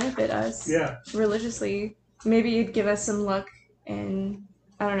could benefit us Yeah. religiously, maybe it'd give us some luck, and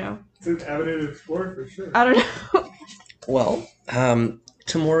I don't know. It's an avenue to explore for sure. I don't know. Well,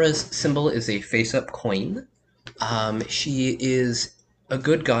 Tamora's symbol is a face-up coin. She is a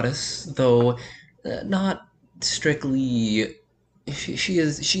good goddess, though not strictly.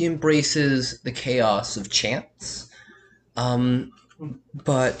 She embraces the chaos of chance.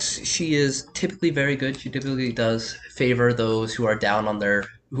 But she is typically very good. She typically does favor those who are down on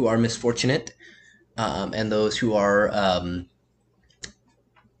who are misfortunate, and those who are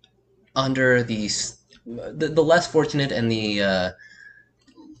under the less fortunate and the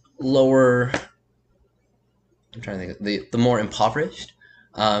lower. I'm trying to think of the more impoverished.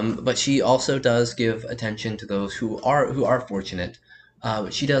 But she also does give attention to those who are fortunate.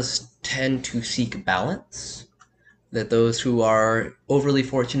 But she does tend to seek balance. That those who are overly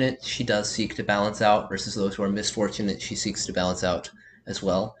fortunate, she does seek to balance out, versus those who are misfortunate, she seeks to balance out as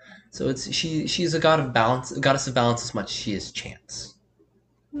well. So she's a goddess of balance as much as she is chance.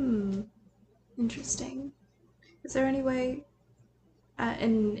 Interesting. Is there any way,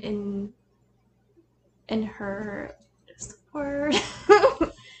 in in her what is the word?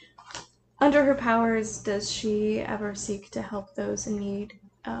 Under her powers, does she ever seek to help those in need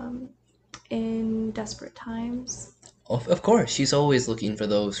in desperate times? Of course, she's always looking for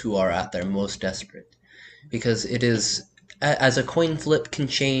those who are at their most desperate, because it is as a coin flip can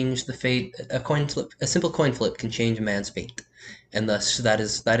change the fate. A simple coin flip can change a man's fate, and thus that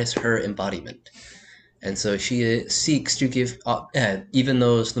is her embodiment. And so she seeks to give even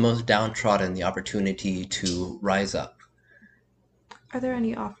those the most downtrodden the opportunity to rise up. Are there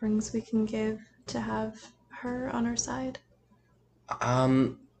any offerings we can give to have her on our side? I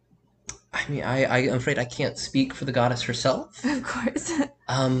mean, I'm afraid I can't speak for the goddess herself. Of course.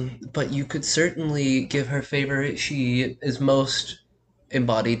 But you could certainly give her favor. She is most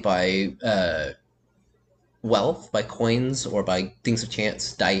embodied by wealth, by coins, or by things of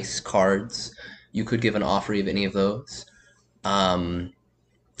chance, dice, cards. You could give an offering of any of those.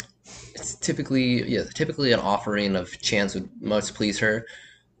 It's typically an offering of chance would most please her,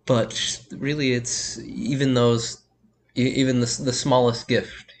 but really, it's even the smallest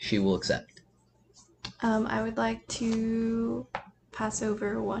gift she will accept. I would like to pass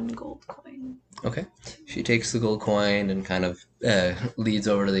over 1 gold coin. Okay. She takes the gold coin and kind of leads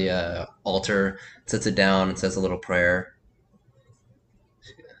over to the altar, sets it down, and says a little prayer.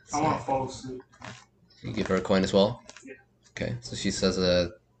 I want to follow suit. You give her a coin as well? Yeah. Okay. So she says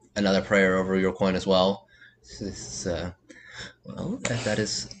another prayer over your coin as well. Well, that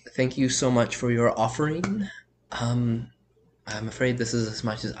is... Thank you so much for your offering. I'm afraid this is as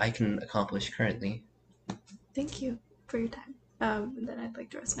much as I can accomplish currently. Thank you for your time. And then I'd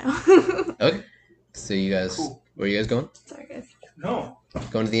like to rest now. Okay. So you guys... Cool. Where are you guys going? Sorry, guys. No.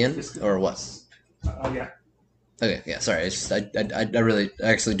 Going to the inn? Or what? Yeah. Okay, yeah, sorry. It's just, I really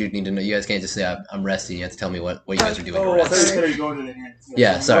actually do need to know. You guys can't just say I'm resting. You have to tell me what you guys are doing to Oh, I thought you rest. said you're going to the inn.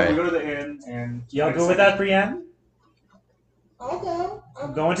 Yeah, so sorry. We go to the inn and... Y'all go with that, Brienne? I'll go.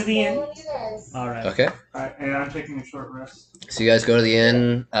 I'm going to the inn. Following you guys. Alright. Okay. Alright, and I'm taking a short rest. So you guys go to the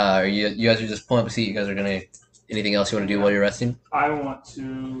inn. You guys are just pulling up a seat. You guys are gonna... Anything else you want to do while you're resting? I want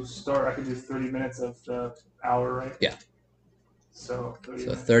to start. I could do 30 minutes of the hour, right? Yeah. So 30 So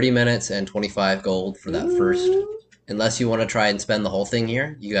minutes. 30 minutes and 25 gold for that first. Unless you want to try and spend the whole thing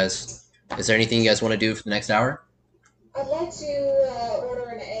here. You guys... Is there anything you guys want to do for the next hour? I'd like to order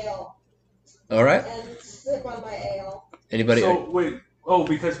an ale Alright. and sip on my ale. Anybody... So, wait. Oh,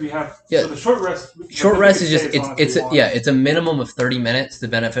 because we have... Yeah. So the short rest... Short we rest can is just... stay as long as we want. It's a minimum of 30 minutes to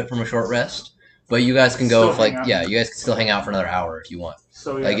benefit from a short rest. But you guys can go Still if, like... hang out. Yeah, you guys can still hang out for another hour if you want.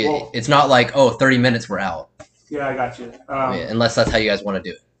 So, yeah. Like, well, it's not like, 30 minutes, we're out. yeah, I got you. Unless that's how you guys want to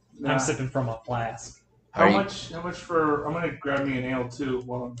do it. nah. I'm sipping from a flask. How Are you- much for... I'm going to grab me an ale, too,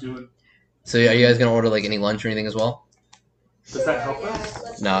 while I'm doing... So are you guys going to order, like, any lunch or anything as well? Does that help us?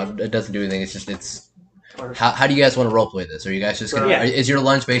 let's No, do it doesn't do anything. It's just, it's... Or, How do you guys want to roleplay this? Are you guys just going to... Yeah. Is your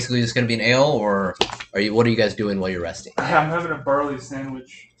lunch basically just going to be an ale, or what are you guys doing while you're resting? I'm having a barley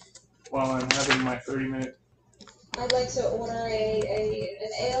sandwich while I'm having my 30-minute... I'd like to order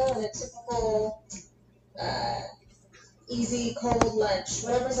an ale and a typical easy cold lunch,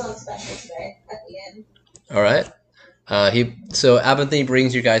 whatever's on special today at the end. All right. So Abernathy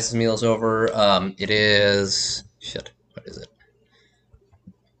brings you guys' meals over. It is... Shit. What is it?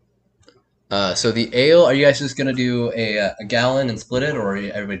 So the ale, are you guys just going to do a gallon and split it, or are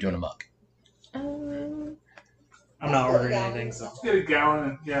everybody doing a mug? Um, I'm not ordering anything, so. Let's get a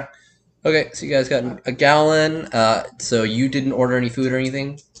gallon and... Yeah. Okay, so you guys got a gallon. So you didn't order any food or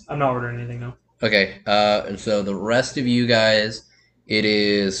anything? I'm not ordering anything, no. Okay, and so the rest of you guys, it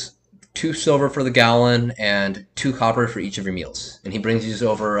is 2 silver for the gallon and 2 copper for each of your meals. And he brings you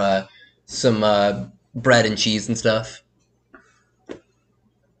over some bread and cheese and stuff.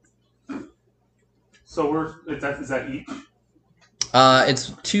 So is that each?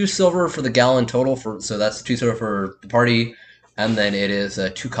 It's 2 silver for the gallon total, so that's 2 silver for the party, and then it is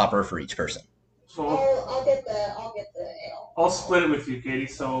 2 copper for each person. So I'll get the ale. I'll split it with you, Katie.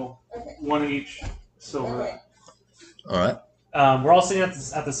 So Okay. 1 each silver. Okay. All right. We're all sitting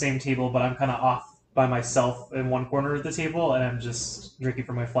at the same table, but I'm kind of off by myself in one corner of the table, and I'm just drinking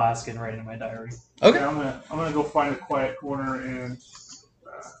from my flask and writing in my diary. Okay. Yeah, I'm gonna go find a quiet corner and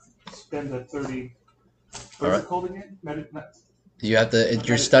spend the 30. What is Alright. it called again? You have to.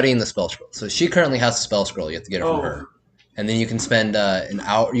 You're studying the spell scroll. So she currently has a spell scroll. You have to get it from her, and then you can spend an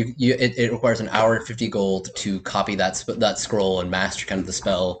hour. It requires an hour and 50 gold to copy that scroll and master kind of the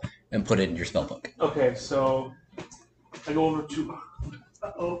spell and put it in your spell book. Okay, so I go over to.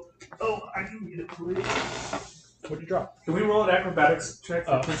 Oh, I can get it, please. What'd you drop? Can we roll an acrobatics check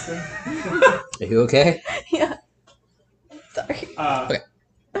for Oh. Kristen? Are you okay? yeah. Sorry.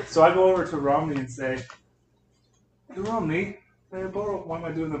 So I go over to Romney and say, You're on me. Hey, borrow. Why am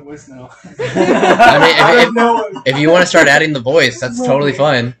I doing the voice now? I mean, No. if you want to start adding the voice, that's totally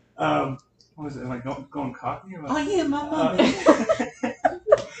fine. What was it? Am I going cocky? Oh yeah, my mommy.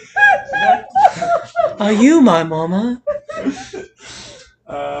 Are you my mama?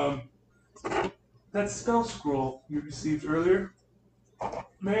 That spell scroll you received earlier.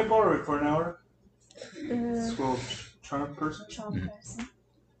 May I borrow it for an hour? Scroll charm person. Charm person.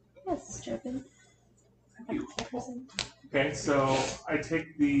 Yes, Jevin. Thank you. Okay, so I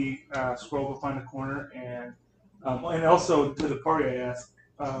take the scroll behind the corner, and also to the party I ask,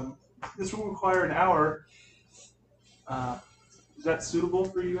 this will require an hour. Is that suitable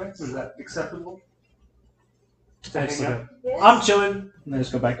for you guys? Is that acceptable? To hang out? Yes. I'm chilling. And then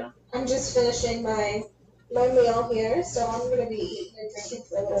just go back down. I'm just finishing my meal here, so I'm gonna be eating and drinking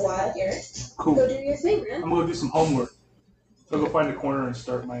for a little while here. Cool. Go do your thing, man. I'm gonna do some homework. So I'll go find a corner and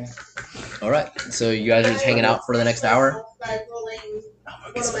start my. Alright, so you guys are just hanging out for the next hour? By rolling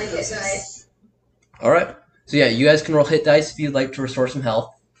one of my hit dice. Alright, so yeah, you guys can roll hit dice if you'd like to restore some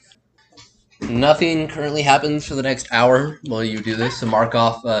health. Nothing currently happens for the next hour while you do this, so mark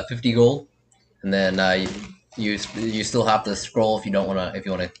off 50 gold. And then you still have the scroll if you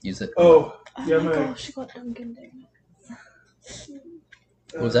wanna use it. Oh, Oh yeah, my man. gosh, she got Duncan there.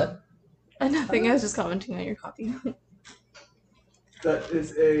 What was that? Nothing, I was just commenting on your copy. That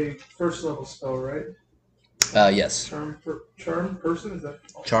is a first level spell, right? Yes. Charm person, is that?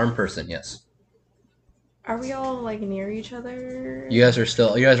 Charm person, yes. Are we all like near each other? You guys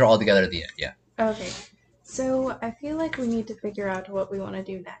are all together at the end, yeah. Okay. So I feel like we need to figure out what we want to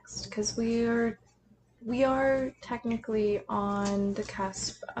do next, because we are technically on the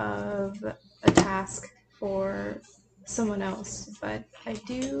cusp of a task for someone else, but I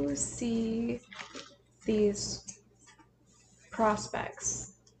do see these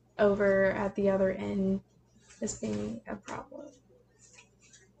prospects over at the other end as being a problem.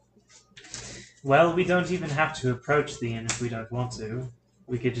 Well, we don't even have to approach the inn if we don't want to.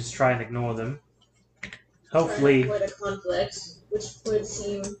 We could just try and ignore them. Hopefully. Try to avoid a conflict, which would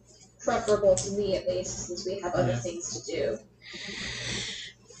seem preferable to me at least, since we have other things to do.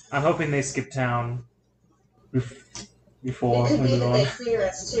 I'm hoping they skip town before It could we be move that on. they clear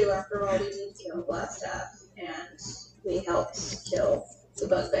us too. After all, we did kill Blastaff, and we helped kill the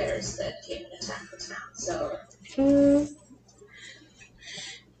bugbears that came and attacked the town. So.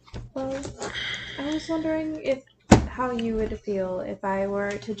 Well, I was wondering how you would feel if I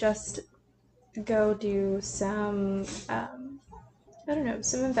were to just go do some, some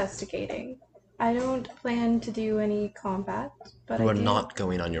investigating. I don't plan to do any combat, but You are I do. not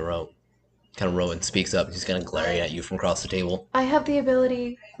going on your own. Kind of Rowan speaks up. He's kind of glaring at you from across the table. I have the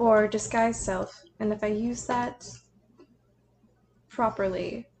ability for disguise self, and if I use that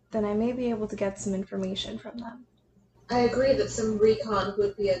properly, then I may be able to get some information from them. I agree that some recon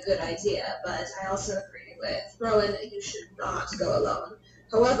would be a good idea, but I also agree with Rowan that you should not go alone.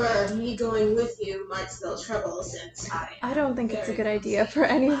 However, me going with you might spell trouble since I don't think it's a good idea for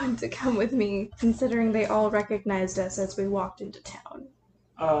anyone to come with me, considering they all recognized us as we walked into town.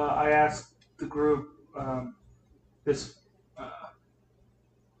 I asked the group this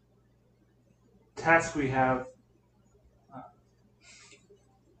task we have.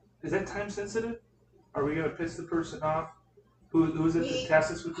 Is that time sensitive? Are we gonna piss the person off? Who's it that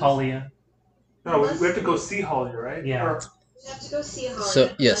tasked us with this? Halia. No, we have to go see Halia, right? Yeah. Or, We have to go see Halia.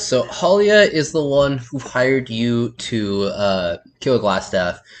 So yes, so Halia is the one who hired you to kill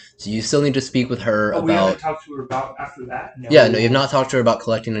Glassstaff. So you still need to speak with her we haven't about. talked to her about after that. No. Yeah, no, you've not talked to her about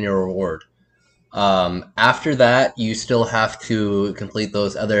collecting on your reward. After that, you still have to complete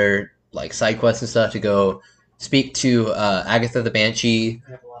those other like side quests and stuff to go speak to Agatha the Banshee.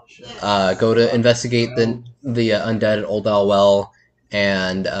 We have a lot of shit. Go to investigate the undead at Old Owl Well,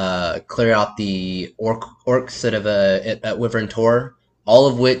 and clear out the orcs at Wyvern Tor, all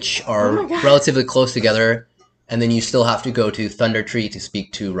of which are Oh my God. relatively close together. And then you still have to go to Thunder Tree to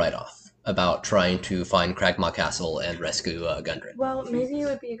speak to Rydoff about trying to find Cragmaw Castle and rescue Gundren. Well, maybe it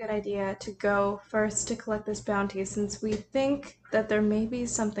would be a good idea to go first to collect this bounty, since we think that there may be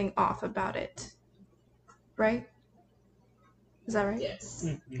something off about it. Right? Is that right? Yes.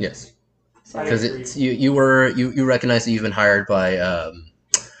 Yes, So, because it's you recognize that you've been hired by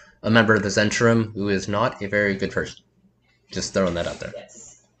a member of the Zentrum who is not a very good person. Just throwing that out there. Yes.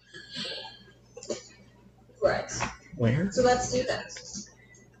 Right. Where? So let's do that.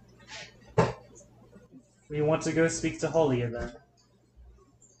 We want to go speak to Halia then.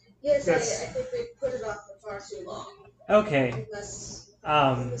 Yes, Yes. I think we put it off for far too long. Okay. Let's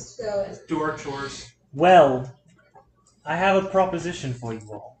go and Do our chores. Well, I have a proposition for you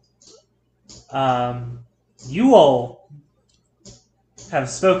all. You all have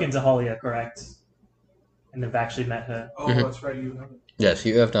spoken to Holia, correct? And have actually met her. Oh, Mhm. that's right. You haven't. Yes,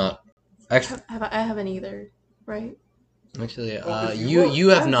 you have not. Actually, I haven't either, right? actually, Well, 'cause you you look. you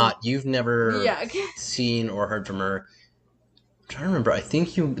have I was- not. You've never Yeah. seen or heard from her. I'm trying to remember. I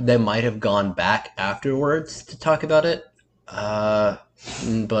think they might have gone back afterwards to talk about it.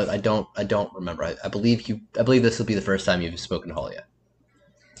 But I don't remember. I believe this will be the first time you've spoken to Holia.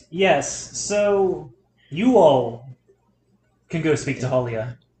 Yes, so you all can go speak to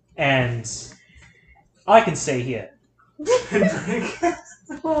Holia, and I can stay here.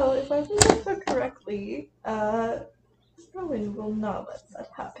 Well, if I remember correctly, Rowan will not let that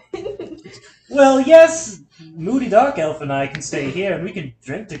happen. Well, yes, Moody Dark Elf and I can stay here, and we can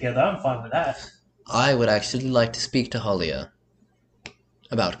drink together. I'm fine with that. I would actually like to speak to Holia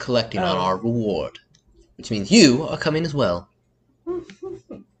about collecting on Oh. our reward, which means you are coming as well.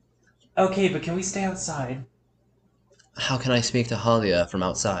 Okay, but can we stay outside? How can I speak to Holia from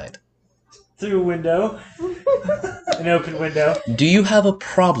outside? Through a window. An open window. Do you have a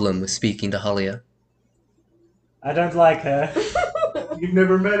problem with speaking to Holia? I don't like her. You've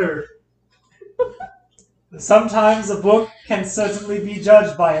never met her. Sometimes a book can certainly be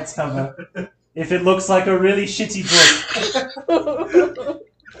judged by its cover. If it looks like a really shitty book.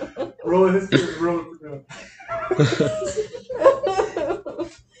 Roll a history. Roll a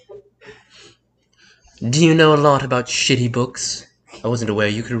Do you know a lot about shitty books? I wasn't aware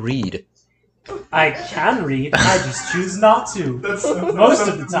you could read. I can read, I just choose not to. That's Most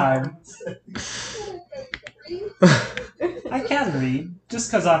of the time. I can read. Just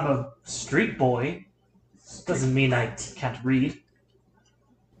because I'm a street boy doesn't mean I can't read.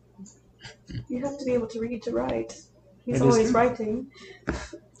 You have to be able to read to write. It He's is always true. writing.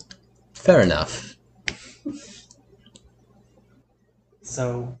 Fair enough.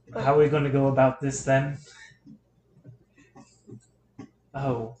 So, how are we going to go about this then?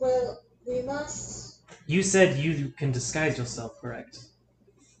 Oh, Well, we must. you said you can disguise yourself, correct?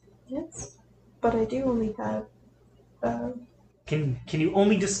 Yes. But I do only have, Can you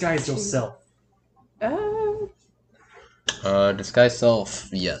only disguise yourself? Disguise self.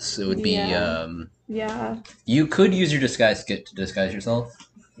 Yes, it would be. Yeah. Yeah. You could use your disguise kit to disguise yourself.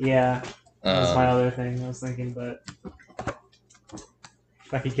 Yeah, that was my Um, other thing I was thinking, but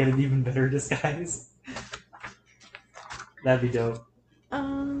if I could get an even better disguise, that'd be dope.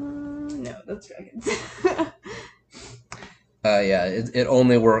 No, that's dragons. yeah, it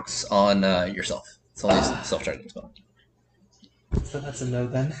only works on yourself. It's only self-charging spell. So that's a no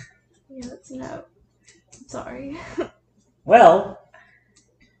then. Yeah, that's no. I'm sorry. Well,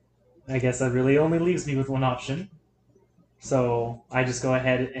 I guess that really only leaves me with one option. So I just go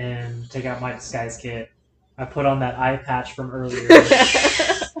ahead and take out my disguise kit. I put on that eye patch from earlier.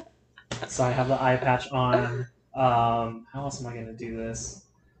 So I have the eye patch on. How else am I going to do this?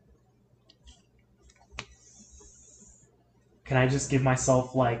 Can I just give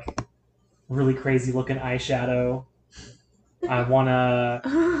myself like really crazy looking eyeshadow? I want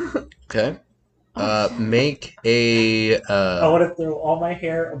to. Okay. Make a. I want to throw all my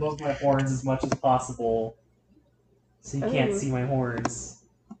hair above my horns as much as possible, so you can't Ooh. see my horns.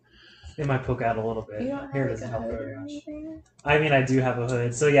 They might poke out a little bit. You don't have Hair like, doesn't a help hood very or much. anything? I mean, I do have a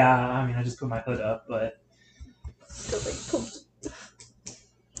hood, so yeah. I mean, I just put my hood up, but So,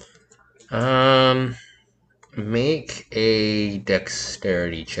 like, Make a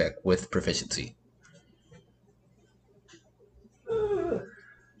dexterity check with proficiency.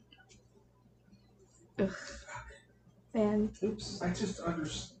 and Oops. I just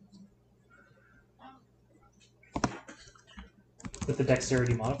understood. with the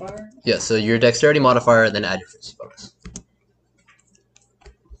dexterity modifier. Yeah, so your dexterity modifier, then add your proficiency bonus.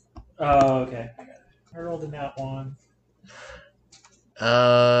 Oh, okay. I got it. I rolled a nat one.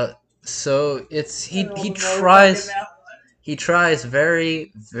 So it's I rolled he another tries fucking he tries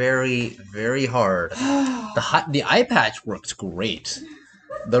very very hard. nat one. The eye patch works great.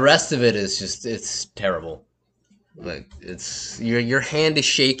 The rest of it is just it's terrible. Like it's your hand is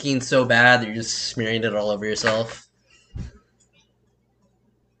shaking so bad that you're just smearing it all over yourself.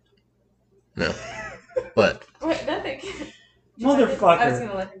 No. What? wait, nothing. Motherfucker. I was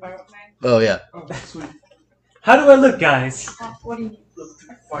gonna let him borrow mine. Oh yeah. Oh, sweet. How do I look, guys? What do you need?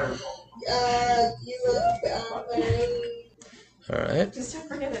 Fireball. You look very. All right. Just don't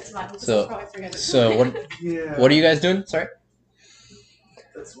forget it's mine. So- I'll probably forget it. So what Yeah. what are you guys doing? Sorry.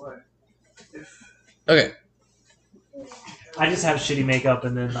 That's why. If Okay. I just have shitty makeup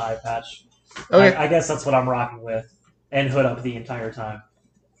and then the eye patch. Okay. I guess that's what I'm rocking with, and hood up the entire time.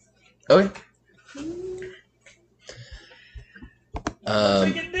 Okay. What we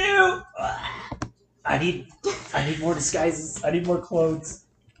Um, can do? I need more disguises. I need more clothes.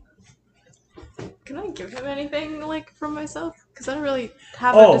 Can I give him anything, like, from myself? Because I don't really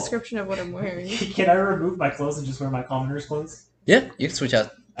have a description of what I'm wearing. Can I remove my clothes and just wear my commoner's clothes? Yeah, you can switch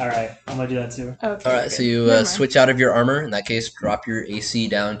out. Alright, I'm gonna do that too. Okay. All right, so you switch out of your armor. In that case, drop your AC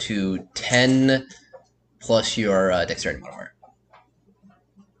down to 10 plus your dexterity modifier.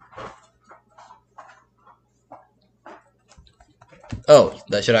 Oh,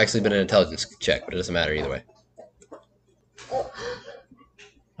 that should have actually been an intelligence check, but it doesn't matter either way.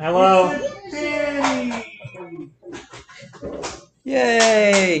 Hello. Danny!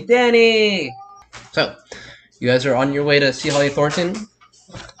 Yay, Danny! So, you guys are on your way to see Holly Thornton.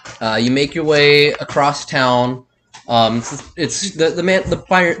 You make your way across town. It's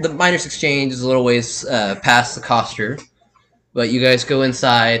the miners' exchange is a little ways past the coster, but you guys go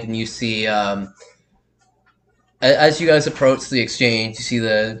inside and you see. As you guys approach the exchange, you see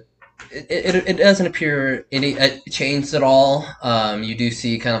it doesn't appear any changed at all. You do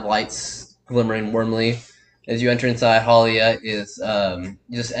see kind of lights glimmering warmly. As you enter inside, Holly is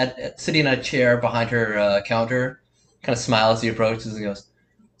just sitting in a chair behind her counter. Kind of smiles as he approaches and goes,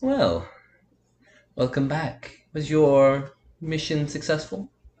 "Well, welcome back. Was your mission successful?"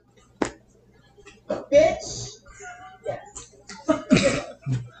 Bitch.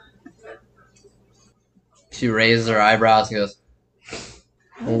 She raises her eyebrows and goes,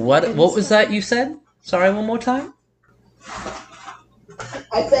 What was that you said? Sorry, one more time?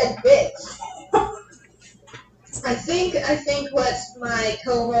 I said bitch. I think what my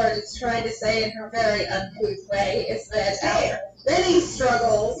cohort is trying to say in her very uncouth way is that after many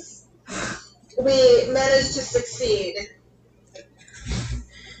struggles, we managed to succeed.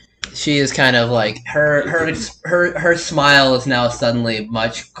 She is kind of like her smile is now suddenly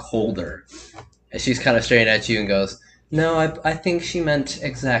much colder. And she's kind of staring at you and goes, "No, I think she meant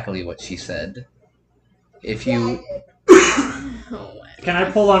exactly what she said. If you..." Can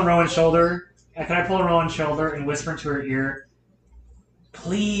I pull on Rowan's shoulder? Can I pull on Rowan's shoulder and whisper into her ear,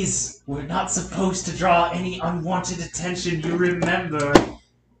 "Please, we're not supposed to draw any unwanted attention. You remember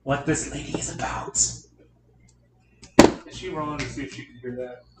what this lady is about." Is she rolling to see if she can hear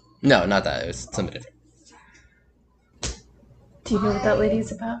that? No, not that. It was something different. Do you know what that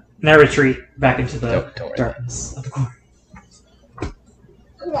lady's about? And I retreat back into the Don't worry. darkness of the corner.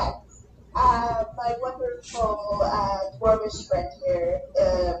 Correct. My wonderful dwarvish friend here,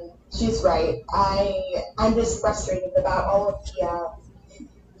 she's right. I'm just frustrated about all of the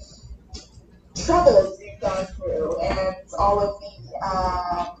troubles we've gone through and all of the,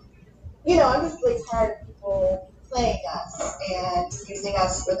 I'm just really tired of people playing us and using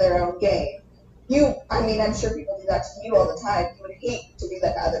us for their own gain. I'm sure people do that to you all the time. You would hate to do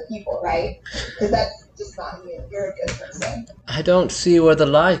that to other people, right? Because that's just not you. You're a good person. I don't see where the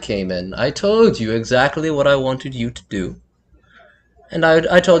lie came in. I told you exactly what I wanted you to do. And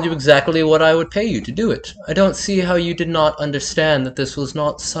I told you exactly what I would pay you to do it. I don't see how you did not understand that this was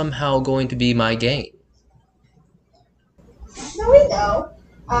not somehow going to be my gain. No, we know.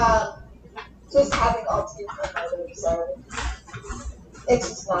 Just having ulterior motives it's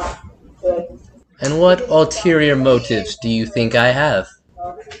just not good. And what ulterior motives do you think I have?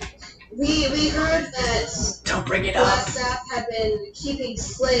 We heard that Don't bring it up. staff had been keeping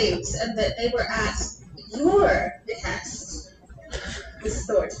slaves and that they were at your behest. This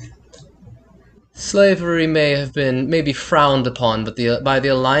Thornton. Slavery may have been maybe frowned upon by the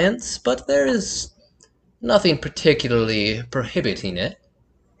Alliance, but there is nothing particularly prohibiting it.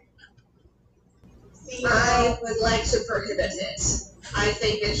 I would like to prohibit it. I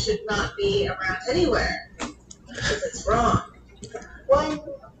think it should not be around anywhere because it's wrong.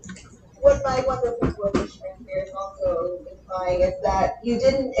 What my wonderful dwarvish friend here is also implying is that you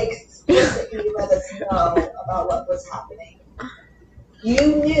didn't explicitly let us know about what was happening.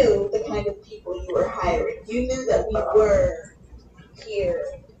 You knew the kind of people you were hiring. You knew that we were here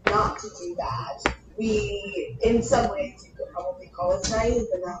not to do that. We, in some ways, you could probably call us naive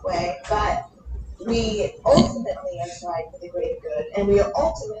in that way, but we ultimately are trying for the greater good, and we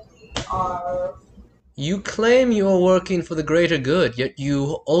ultimately are... You claim you are working for the greater good, yet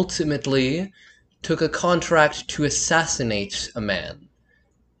you ultimately took a contract to assassinate a man.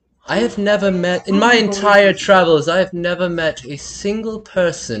 I have never met, in my entire travels, I have never met a single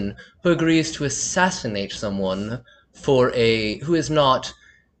person who agrees to assassinate someone who is not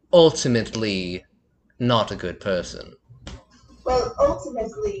ultimately not a good person. Well,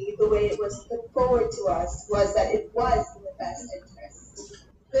 ultimately, the way it was put forward to us was that it was in the best interest.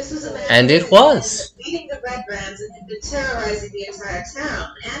 This was a man And it was. leading the Red Brands and had been terrorizing the entire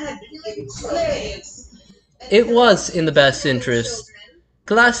town and had been keeping slaves. It was in the best interest.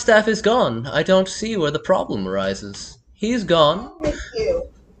 Glassstaff is gone. I don't see where the problem arises. He's gone. With you.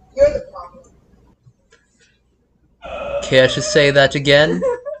 You're the problem. Care to say that again?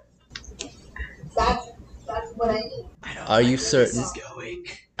 That's what I need. Are you certain? This is going.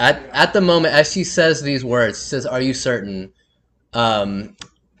 At the moment, as she says these words, she says, "Are you certain?"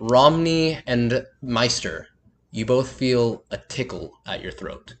 Romney and Meister, you both feel a tickle at your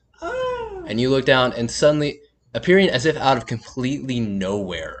throat, and you look down, and suddenly, appearing as if out of completely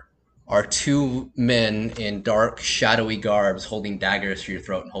nowhere, are two men in dark, shadowy garbs holding daggers to your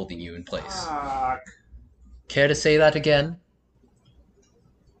throat and holding you in place. Fuck. Care to say that again?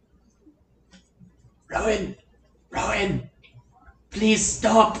 Rowan, please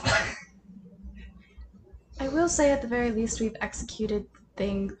stop. I will say at the very least we've executed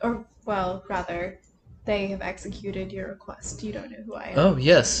things, or well, rather, they have executed your request. You don't know who I am. Oh,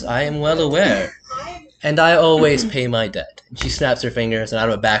 yes, I am well aware. And I always pay my debt. And she snaps her fingers, and out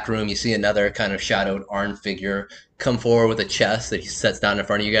of a back room, you see another kind of shadowed armed figure come forward with a chest that he sets down in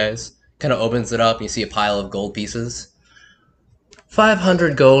front of you guys. Kind of opens it up, and you see a pile of gold pieces.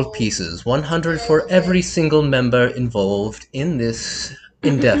 500 gold pieces, 100 for every single member involved in this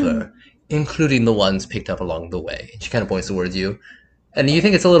endeavor, including the ones picked up along the way. She kind of points towards you. And you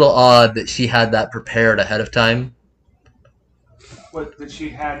think it's a little odd that she had that prepared ahead of time? What that she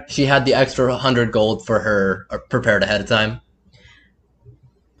had? She had the extra 100 gold for her prepared ahead of time.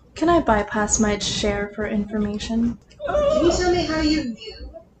 Can I bypass my share for information? Can you tell me how you knew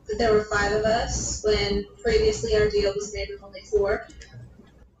that there were 5 of us when previously our deal was made with only 4?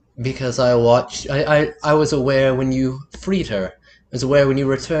 Because I watched, I was aware when you freed her. I was aware when you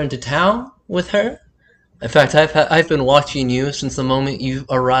returned to town with her. In fact, I've been watching you since the moment you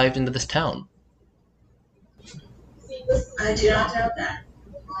arrived into this town. I do not doubt that.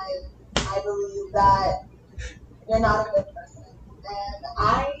 I believe that you're not a good person.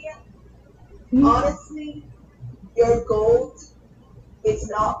 And honestly, your gold is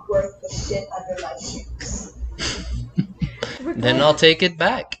not worth the shit under my shoes. Then I'll take it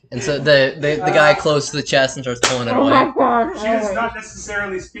back. And so the guy closes the chest and starts pulling it away. She does not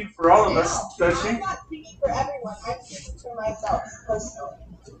necessarily speak for all of us, does she? I'm not speaking for everyone. I'm speaking for myself personally.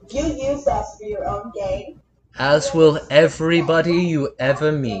 You used us for your own gain. As will everybody you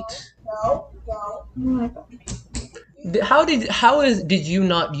ever meet. No. Oh my god. Did you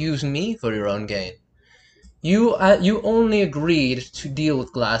not use me for your own gain? You only agreed to deal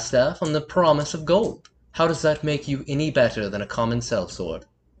with Glassstaff on the promise of gold. How does that make you any better than a common sellsword?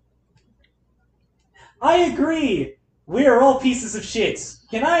 I agree. We are all pieces of shit.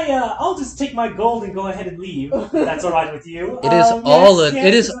 Can I? I'll just take my gold and go ahead and leave. That's all right with you. It is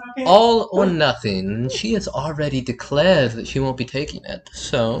yes, okay. all or nothing. She has already declared that she won't be taking it.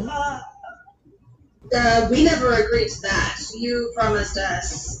 So We never agreed to that. You promised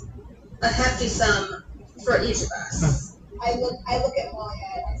us a hefty sum for each of us. I look at Moya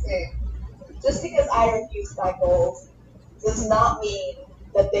and I say, just because I refused my gold does not mean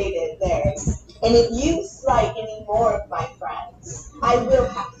that they did theirs. And if you slight any more of my friends, I will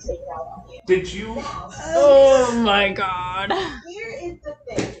have to take it out on you. Did you? Oh my god. Here is the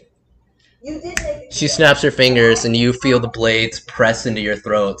thing. You did make it. she snaps her fingers, and you feel the blades press into your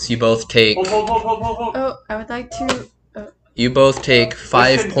throats. You both take Hold. Oh, I would like to.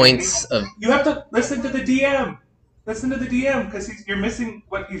 five Listen, points of. You have to listen to the DM. Listen to the DM because you're missing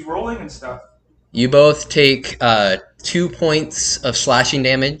what he's rolling and stuff. You both take 2 points of slashing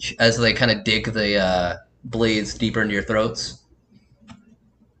damage as they kind of dig the blades deeper into your throats.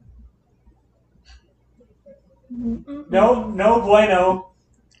 No, bueno.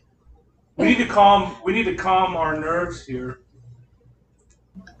 We need to calm our nerves here.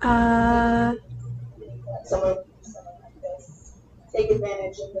 Someone like this take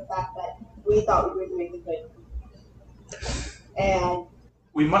advantage of the fact that we thought we were doing the good. And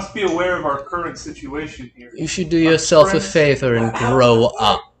We must be aware of our current situation here. You should do yourself a favor and grow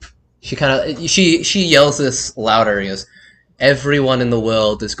up. She yells this louder. He goes, everyone in the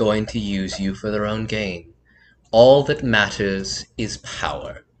world is going to use you for their own gain. All that matters is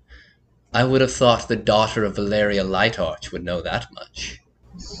power. I would have thought the daughter of Valeria Lightarch would know that much.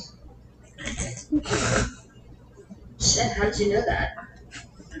 shit, how did you know that?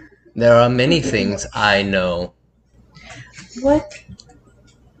 There are many things I know.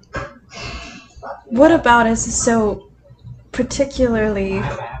 What about us is so particularly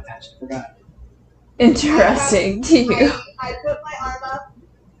interesting to you? I put my arm up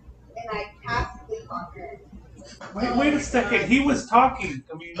and I cast sleep on her. Wait a second. He was talking.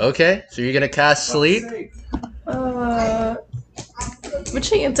 I mean, Okay, so you're gonna cast sleep? Would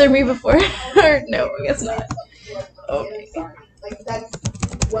she answer me before? Or no, I guess not. Okay. Like that's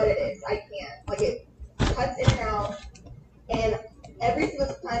what it is. I can't. Like, it cuts in and out, and every single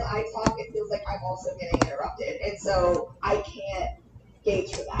time I talk, it feels like I'm also getting interrupted, and so I can't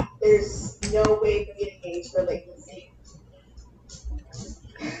gauge for that. There's no way for me to gauge for latency.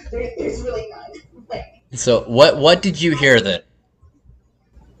 There's really none. Like, So what did you hear then?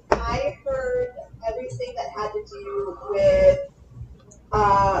 I heard everything that had to do with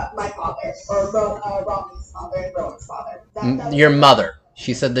my father, or Romney's father and Rowan's father. That Your mother.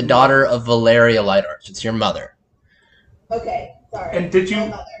 She said the daughter of Valeria Lightarch. It's your mother. Okay, sorry. And did you? My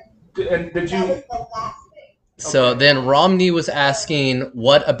mother. And did That you? was the last thing. So Okay. then Romney was asking,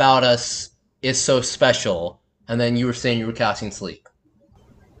 what about us is so special? And then you were saying you were casting sleep.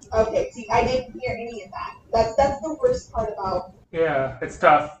 Okay, see, I didn't hear any of that. That's the worst part about. Yeah, it's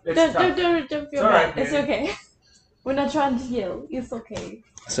tough. It's Don't tough. feel It's alright, bad. It's man. okay. We're not trying to yell. It's okay.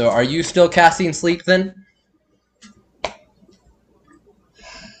 So are you still casting sleep then?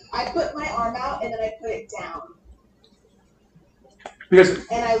 I put my arm out and then I put it down. Because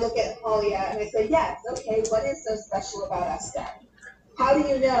And I look at Hollia and I say, yes, okay, what is so special about us then? How do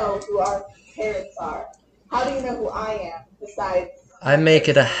you know who our parents are? How do you know who I am besides? I make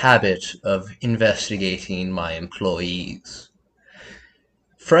it a habit of investigating my employees.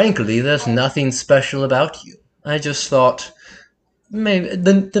 Frankly, there's nothing special about you. I just thought maybe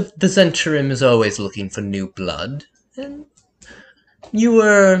the Zentrum is always looking for new blood, and you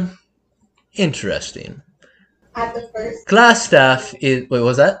were interesting. At the first. Glassstaff is. Wait, what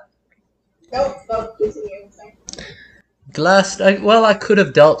was that? Nope, continue. Sorry. Well, I could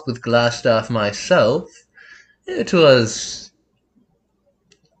have dealt with Glassstaff myself. It was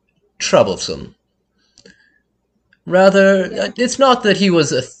troublesome. Rather, it's not that he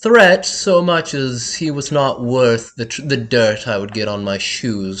was a threat so much as he was not worth the dirt I would get on my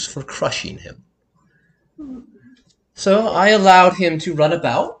shoes for crushing him. So I allowed him to run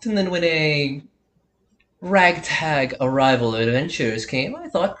about, and then when a ragtag arrival of adventurers came, I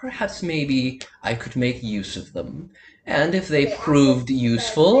thought perhaps maybe I could make use of them. And if they proved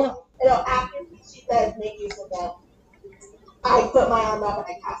useful... After she said make use of them, I put my arm up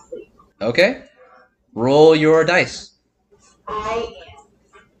and I cast sleep. Okay. Roll your dice. I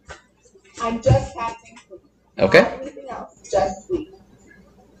am. I'm just casting sleep. Okay. Not anything else, just sleep.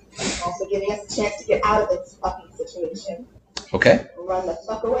 I'm also giving us a chance to get out of this fucking situation. Okay. Run the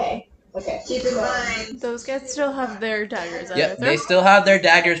fuck away. Okay. Keep in mind. Those guys still have their daggers at Yep, their they throat. still have their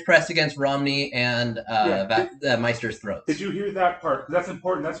daggers pressed against Romney and Meister's throats. did you hear that part? 'Cause that's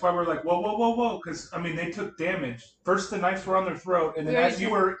important. That's why we're like, whoa, whoa, whoa, whoa. Because I mean, they took damage. First, the knives were on their throat, and then Very as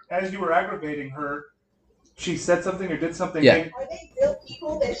you were aggravating her, she said something or did something. Yeah. Are they real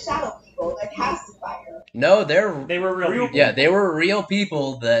people? They're shadow people. They're casted by her. No, They were real people. Yeah, they were real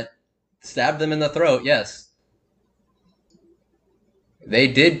people that stabbed them in the throat, yes. They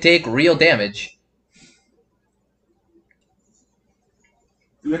did take real damage.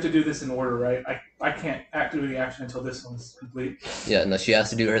 You have to do this in order, right? I can't do the action until this one's complete. Yeah, no, she has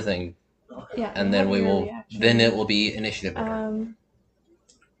to do her thing. Okay. Yeah. And then have we your will reaction. then it will be initiative order.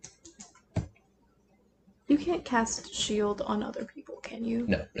 You can't cast shield on other people, can you?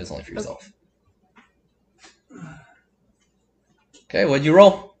 No, it's only for yourself. Okay, what'd you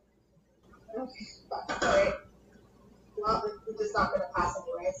roll? Alright. Well, it's just not gonna pass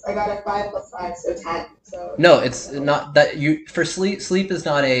anyways. I got a 5 plus 5, so 10. So No, it's not that you for sleep is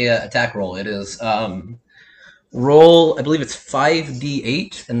not a attack roll. It is roll, I believe it's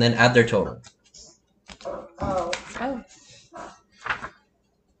 5d8 and then add their total. Oh. Oh.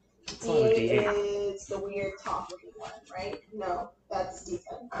 It's not a D8 D8. is the weird top looking one, right? No, that's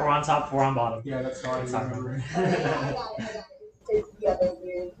D10. 4 on top, 4 on bottom. Yeah, that's all I That's not remember. Okay, I got it. It's the other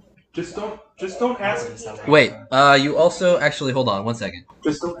weird. Just don't ask. Wait, you also actually hold on 1 second.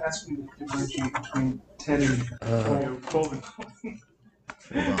 Just don't ask me to differentiate between 10 and 12 and 12.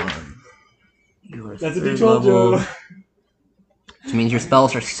 Hold on. You are That's a third D12 level. joke. Which means your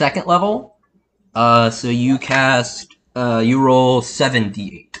spells are second level. So you cast you roll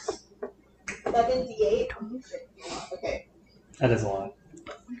 7d8. 7d8? Okay. That is a lot.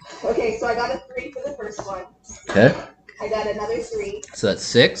 Okay, so I got a 3 for the first one. Okay. I got another 3 So that's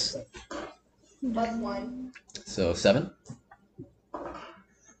 6. plus 1. So 7.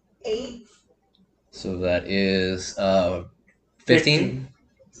 8. So that is 15.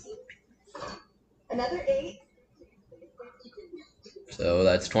 Another 8. So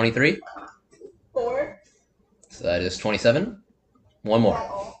that's 23. 4. So that is 27. One more. That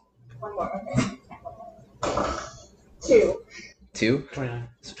all. One more, okay. 2. 2. 29.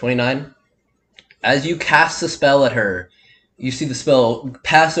 So 29. As you cast the spell at her, you see the spell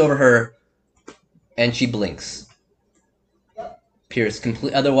pass over her, and she blinks. Yep. appears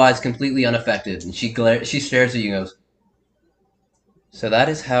otherwise completely unaffected, and she stares at you and goes, "So that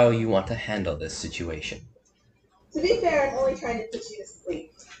is how you want to handle this situation." To be fair, I'm only trying to put you to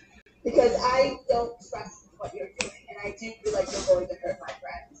sleep because I don't trust what you're doing, and I do feel like you're going to hurt my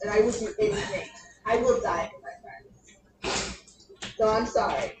friends, and I will do anything. I will die for my friends. So I'm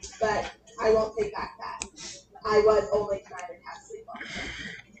sorry, but I won't take back that. I was only trying to cast sleep on her.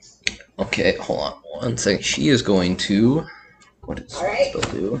 Okay, hold on one second. She is going to. What does All right.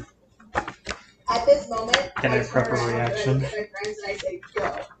 spell do? At this moment, Can I prep a turn around reaction? and I look at my friends and I say,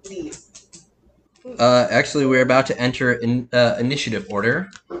 "Go, leave." Actually, we're about to enter initiative order.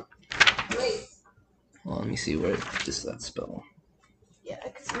 Wait. Well, let me see where does that spell. Yeah,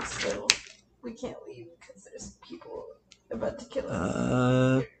 because we can't leave because there's people about to kill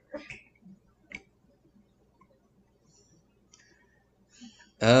us.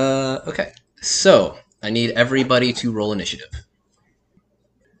 Okay. So I need everybody to roll initiative.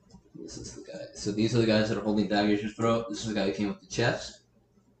 This is the guy. So these are the guys that are holding daggers to your throat. This is the guy who came with the chest.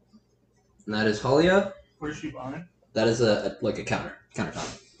 And that is Halia. Where's she behind? That is a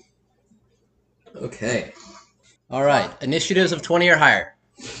countertop. Okay. All right. Initiatives of 20 or higher.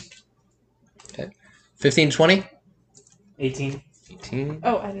 Okay. 15 to 20. 18. 18.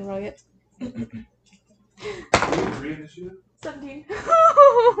 Oh, I didn't roll yet. 3 initiative? 17. Do you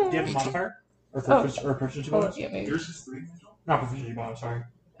have a modifier? Or proficiency Oh, bonus? yeah, maybe. Yours is 3. Not proficiency bonus, sorry.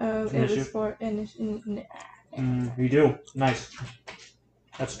 It was Initiative? for You do. Nice.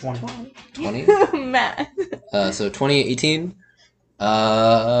 That's 20. 20. 20. Math. So 20, 18.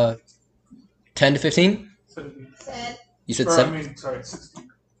 10 to 15. 17. 10. You said Or, 7. I mean, sorry, 16.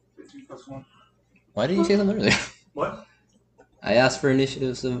 15 plus 1. Why didn't you say something earlier? What? I asked for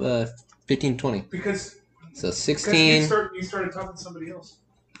initiatives of 15 to 20. Because So you 16. started talking to somebody else.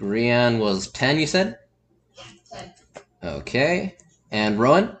 Rian was 10, you said? 10. Okay. And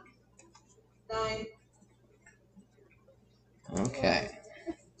Rowan? 9. Okay.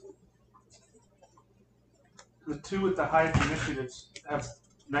 The 2 with the highest initiatives have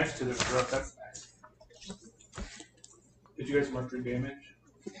knives to their throat. That's nice. Did you guys mark your damage?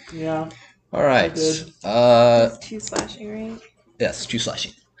 Yeah. All right. It's 2 slashing, right? Yes, 2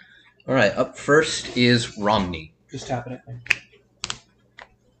 slashing. All right. Up first is Romney. Just tap it, I think.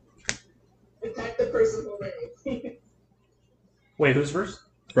 Attack the person holding it. Wait, who's first?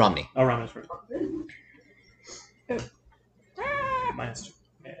 Romney. Oh, Rama's first. Ah! Minus 2.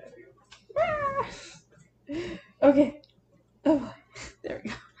 Yeah, there you Okay. Oh, there we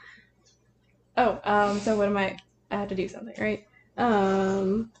go. Oh, so what am I have to do something, right?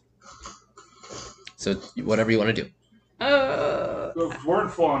 So whatever you want to do. We're in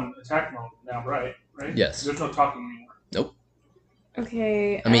full on attack mode now, right? Right? Yes. There's no talking anymore. Nope.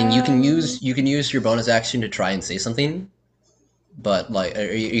 Okay. I mean, you can use your bonus action to try and say something, but like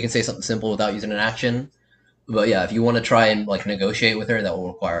or you can say something simple without using an action. But yeah, if you want to try and like negotiate with her, that will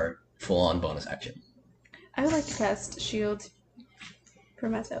require full-on bonus action. I would like to cast shield for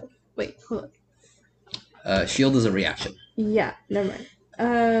myself. Wait, hold on. Shield is a reaction. Yeah, never mind.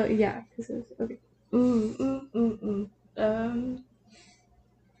 Yeah, because it's okay.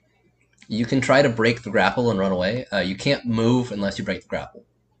 You can try to break the grapple and run away. You can't move unless you break the grapple.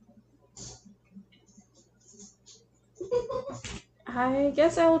 I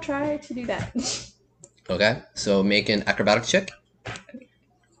guess I will try to do that. Okay, so make an acrobatics check.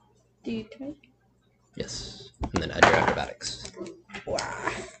 D20. Yes, and then add your acrobatics.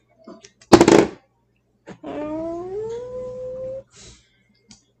 Wow.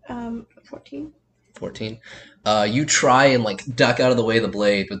 14. 14. You try and like duck out of the way of the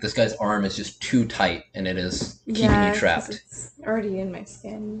blade, but this guy's arm is just too tight, and it is keeping Yeah, you 'cause trapped. it's already in my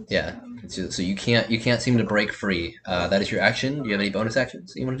skin. Yeah, so you can't seem to break free. That is your action. Do you have any bonus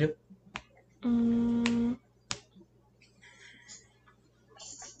actions that you want to do?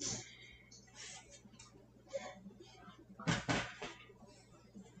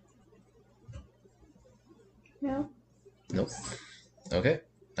 No. Nope. Okay. In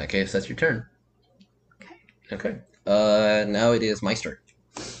that case, that's your turn. Okay. Now it is Meister.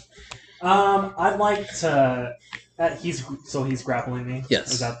 I'd like to. He's grappling me.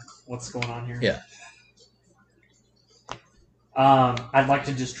 Yes. Is that what's going on here? Yeah. I'd like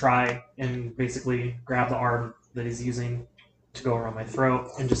to just try and basically grab the arm that he's using to go around my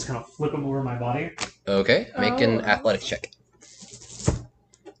throat and just kind of flip him over my body. Okay. Make an athletics check.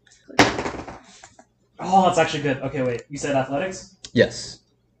 Oh, that's actually good. Okay, wait. You said athletics? Yes.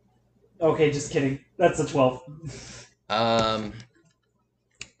 Okay, just kidding. That's a 12.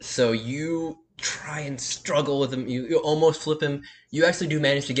 So you try and struggle with him. You almost flip him. You actually do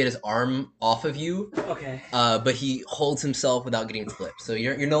manage to get his arm off of you, Okay. but he holds himself without getting flipped. So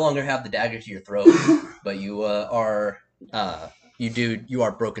you no longer have the dagger to your throat, but you you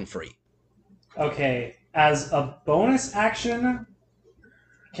are broken free. Okay. As a bonus action,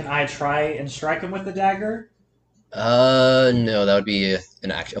 can I try and strike him with the dagger? No, that would be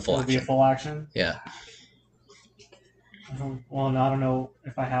an action, a full It would be a action. full action. Yeah. I don't know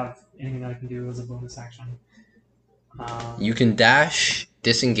if I have anything that I can do as a bonus action. You can dash,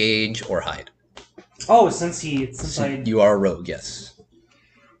 disengage, or hide. Oh, since You are a rogue, yes.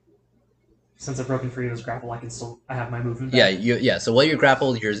 Since I've broken free of his grapple, I have my movement back. Yeah. So while you're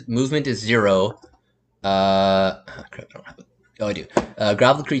grappled, your movement is 0. Crap, I don't have it. Oh, I do.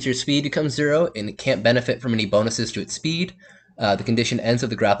 Grappled creature's speed becomes 0, and it can't benefit from any bonuses to its speed. The condition ends if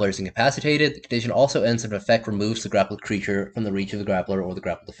the grappler is incapacitated. The condition also ends if an effect removes the grappled creature from the reach of the grappler or the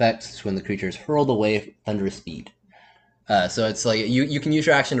grappled effects when the creature is hurled away under his speed. So it's like you can use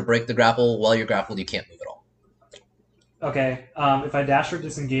your action to break the grapple. While you're grappled, you can't move at all. Okay. If I dash or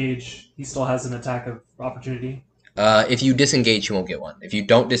disengage, he still has an attack of opportunity. If you disengage, he won't get one. If you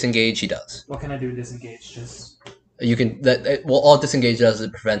don't disengage, he does. What can I do to disengage? You can. All disengage does is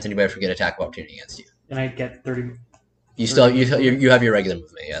it prevents anybody from getting attack of opportunity against you. And I get 30. You have your regular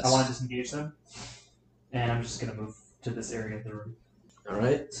movement. Yes. I want to disengage them, and I'm just gonna move to this area of the room. All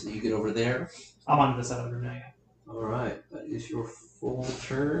right. So you get over there. I'm on this side of the room now. Yeah. All right. That is your full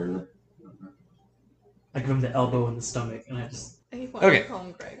turn. I give him the elbow in the stomach, and I just. I want Okay. to call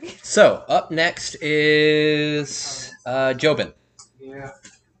him Greg. So up next is Jobin. Yeah.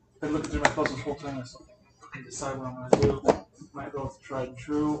 Been looking through my puzzles the whole time, so I can decide what I'm going to do. Might go with tried and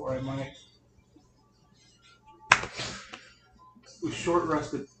true, or I might. We short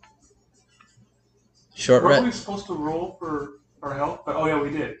rested. Short Weren't rest. we supposed to roll for our health? But, oh yeah, we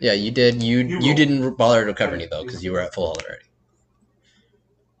did. Yeah, you did. You rolled. didn't bother to recover any though because you were at full health already.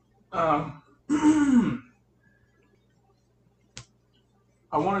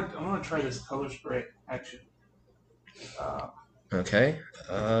 I want to try this color spray action. Okay.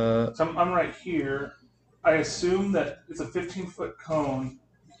 So I'm right here. I assume that it's a 15-foot cone.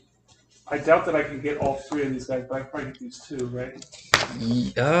 I doubt that I can get all 3 of these guys, but I can probably get these 2, right?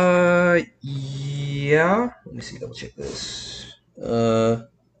 Yeah. Let me see. Double check this.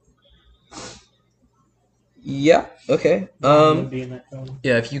 Yeah. Okay. Be in that cone.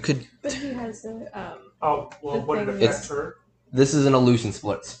 Yeah. If you could. But he has a Oh, well, The what did it thing affect is- her? This is an illusion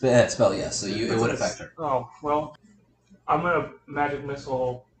spell. Yes. So it would affect her. Oh, well, I'm going to magic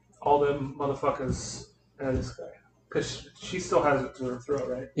missile all them motherfuckers and this guy. Because she still has it to her throat,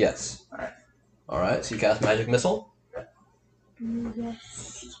 right? Yes. Alright. All right. So you cast magic missile.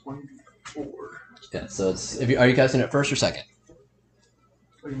 yes. It's 1d4. Yeah. So it's are you casting it first or second?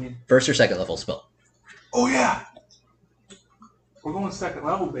 What do you mean? First or second level spell. Oh, yeah! We're going second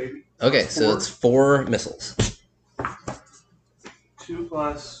level, baby. Okay. So it's 4 missiles. 2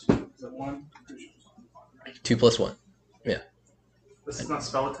 plus, is it 1? 2 plus 1. This is not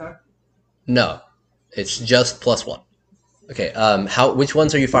spell attack? No, it's just plus 1. Okay. Which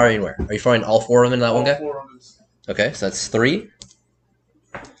ones are you firing where? Are you firing all 4 of them in that one guy? 4 of this. Okay. So that's 3.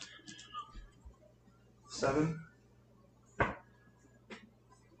 7.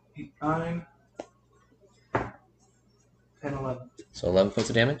 8, 9. 10, 11. So 11 points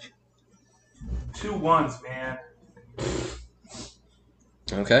of damage. 2 ones, man.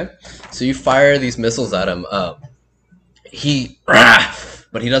 Okay. So you fire these missiles at him. But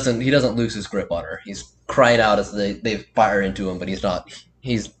he doesn't lose his grip on her. He's crying out as they fire into him, but he's not.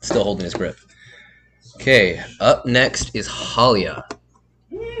 He's still holding his grip. Okay. Up next is Halia.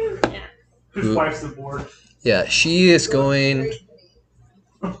 Who wipes the board? Yeah, she is going.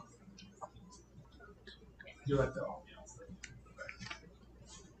 You like that?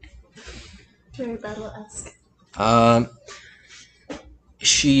 Very battle-esque.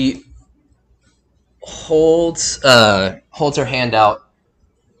 She holds her hand out.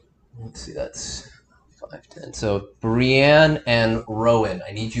 Let's see, that's 5, 10. So Brienne and Rowan,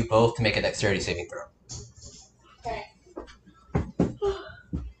 I need you both to make a dexterity saving throw. Okay.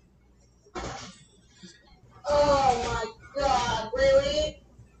 Oh my god, really?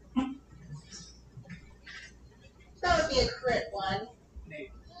 That would be a crit one.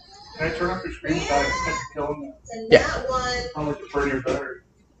 Can I turn off your screen without it killing me? And Yeah. that one, I'm like the prettier better.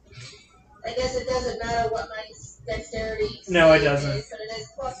 I guess it doesn't matter what my dexterity No, it save doesn't. is, but it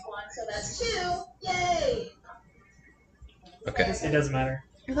is +1, so that's 2. Yay! Okay. It doesn't matter.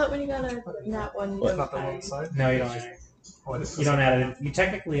 I thought when you got a nat one, you What? don't Not the die. one side. No, you don't. You don't add it. You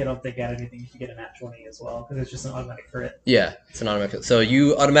technically, I don't think add anything if you get a nat 20 as well, because it's just an automatic crit. Yeah, it's an automatic. So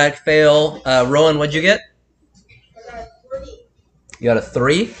you automatic fail. Rowan, what'd you get? I got 3. You got a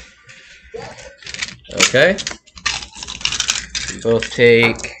 3. Yep. Okay. You both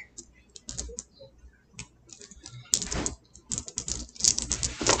take.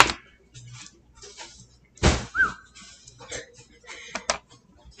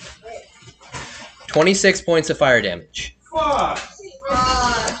 $26 points of fire damage. Fuck!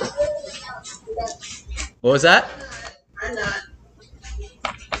 What was that? I'm not.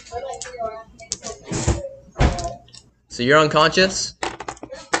 So you're unconscious?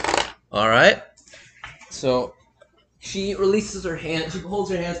 Alright. So she releases her hand, she holds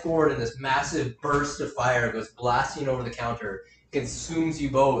her hands forward, and this massive burst of fire goes blasting over the counter, consumes you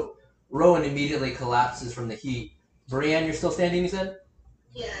both. Rowan immediately collapses from the heat. Brienne, you're still standing, you said?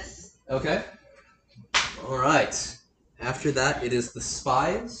 Yes. Okay. Alright. After that, it is the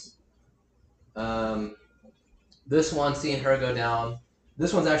spies. This one, seeing her go down,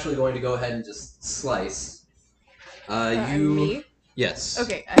 this one's actually going to go ahead and just slice. And me? Yes.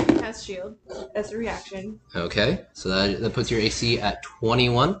 Okay, I can cast shield as a reaction. Okay, so that puts your AC at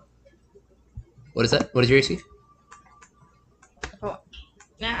 21. What is that? What is your AC?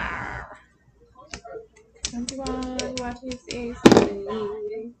 Nah. 21. What is the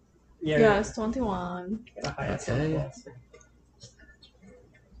AC? Yes, 21. The highest Okay. level.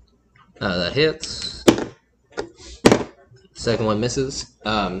 That hits. Second one misses.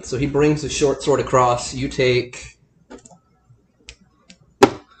 So he brings his short sword across. You take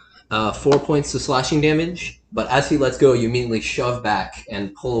 4 points of slashing damage, but as he lets go, you immediately shove back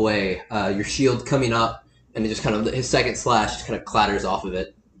and pull away. Your shield coming up, and it just kind of his second slash just kind of clatters off of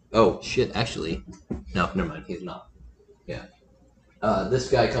it. Oh shit! Actually, no, never mind. He's not. Yeah. This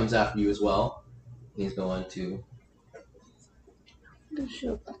guy comes after you as well. He's going to. The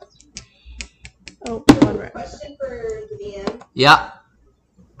shield. Oh, one right. Question for the DM. Yeah.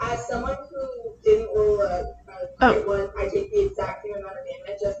 As someone who didn't roll a crit one, I take the exact same amount of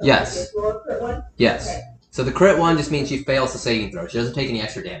damage as someone Yes. who did roll a crit one? Yes. Okay. So the crit one just means she fails the saving throw. She doesn't take any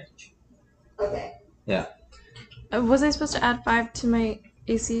extra damage. Okay. Was I supposed to add 5 to my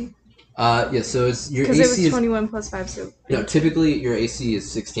AC? Yeah. So it's your Because AC it was 21 plus 5, so. No, typically your AC is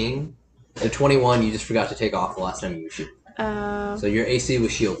 16. At 21, you just forgot to take off the last time you shoot. So your AC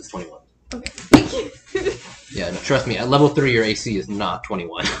with shield is 21. Okay, thank you. Yeah, no, trust me. At level 3, your AC is not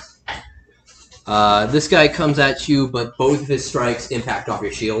 21. This guy comes at you, but both of his strikes impact off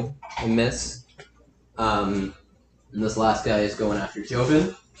your shield and miss. And this last guy is going after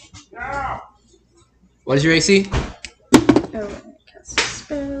Joven. No! What is your AC? Oh, cast a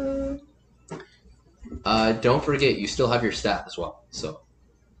spell. Don't forget, you still have your staff as well. So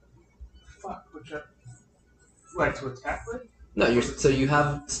Fuck, which I like to attack with? no, so you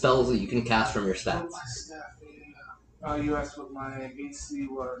have spells that you can cast from your staff. My staff, yeah. You asked what my AC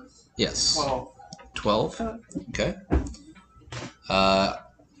was. Yes. 12. 12? Oh. Okay.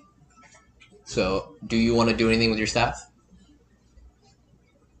 So, do you want to do anything with your staff?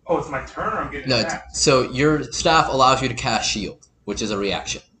 Oh, it's my turn or I'm getting No, attacked? so your staff allows you to cast shield, which is a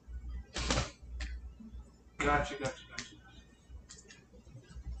reaction. Gotcha.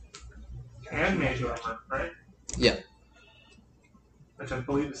 And mage armor, right? Yeah. Which I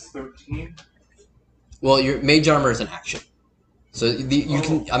believe is 13. Well, your mage armor is an action. So you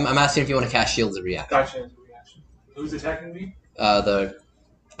can. I'm asking if you want to cast shield as a reaction. Gotcha, as a reaction. Who's attacking me? The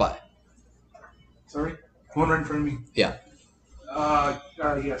spy. Sorry? One right in front of me. Yeah.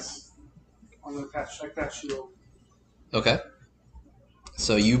 Yes. I'm gonna check that shield. Okay.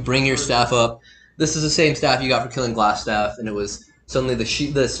 So you bring your staff up. This is the same staff you got for killing Glass Staff, and it was suddenly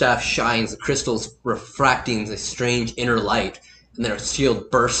the staff shines, the crystals refracting this strange inner light, and then a shield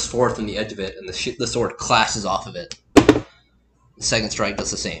bursts forth from the edge of it, and the sword clashes off of it. The second strike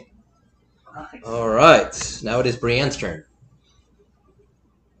does the same. Nice. All right. Now it is Brienne's turn.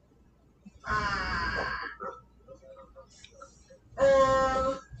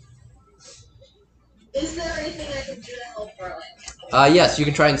 Is there anything I can do to help Rowan? Yes, you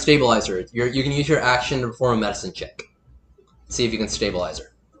can try and stabilize her. You can use your action to perform a medicine check. See if you can stabilize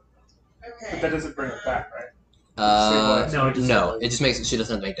her. Okay. But that doesn't bring it back, right? No, It just makes it she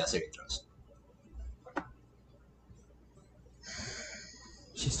doesn't have to make death saving throws.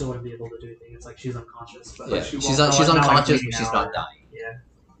 she still wouldn't be able to do anything. It's like she's unconscious. But Yeah, she she's won't- she's not like unconscious, bleeding but she's out not or- dying. Yeah.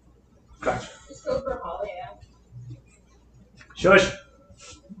 Gotcha. Let's go for Holly, yeah. Shush.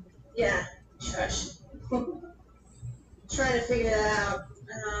 Yeah, shush. Trying to figure that out.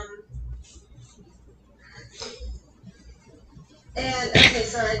 And okay,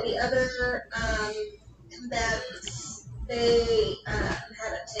 sorry. The other combatants they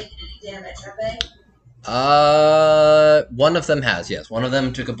haven't taken any damage, have they? One of them has, yes. One of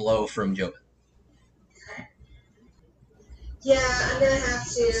them took a blow from Jobin. Yeah, I'm gonna have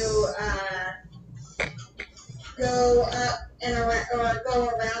to go up and around, or go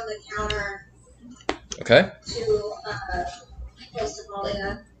around the counter Okay. to close to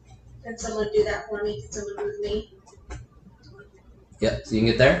Malia. Can someone do that for me? Can someone move me? Yep, so you can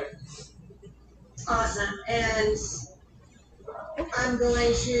get there. Awesome. And I'm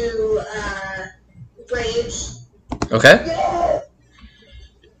going to rage Okay.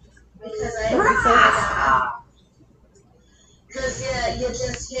 because because you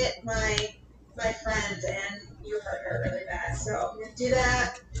just hit my friend and you hurt her really bad. So I'm gonna do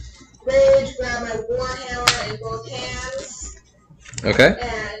that. Rage, grab my warhammer in both hands, Okay.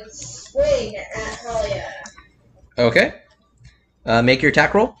 and swing at Talia. Okay. Make your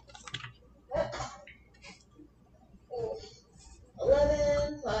attack roll.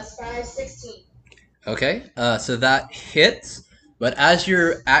 11 plus 5, 16. Okay. So that hits, but as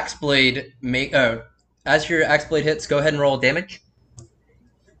your axe blade hits, go ahead and roll damage.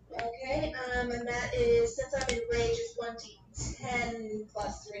 Okay, and that is, since I'm in rage, is 1d10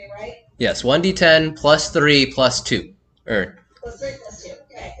 plus 3, right? Yes, 1d10 plus 3 plus 2. Plus 3 plus 2,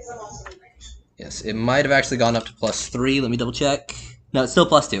 okay, because I'm also in rage. Yes, it might have actually gone up to plus 3. Let me double check. No, it's still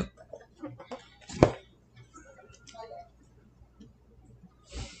plus 2.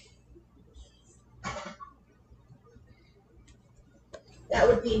 That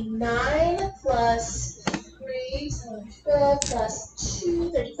would be 9 plus 3, 12 plus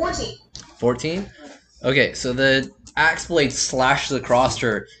 2, 13, 14. 14? Okay, so the axe blade slashes across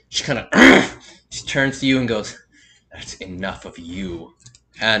her. She kind of she turns to you and goes, "That's enough of you."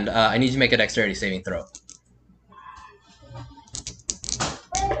 And I need you to make a dexterity saving throw.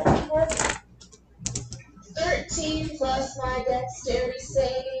 13 plus my dexterity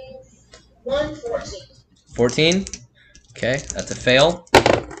save, 114. 14? Okay, that's a fail.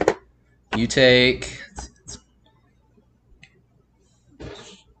 You take...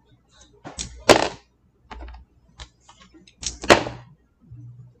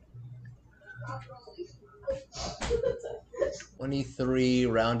 23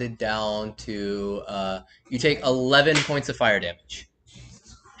 rounded down to you take 11 points of fire damage.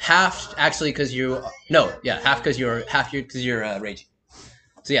 Half actually because half because you're raging.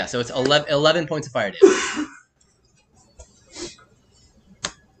 So yeah, so it's 11 points of fire damage.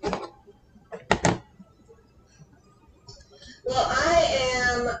 Well, I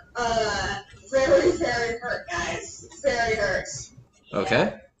am very, very hurt, guys. Very hurt.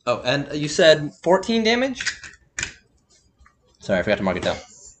 Okay. Oh, and you said 14 damage? Sorry, I forgot to mark it down.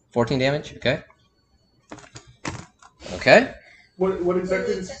 14 damage. Okay. Okay. What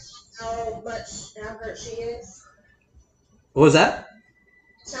exactly Can you is... tell how hurt she is? What was that?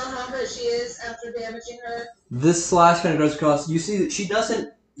 Tell how hurt she is after damaging her. This slash kind of goes across. You see that she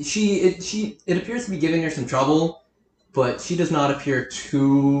doesn't. It appears to be giving her some trouble, but she does not appear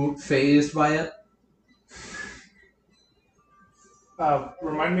too phased by it.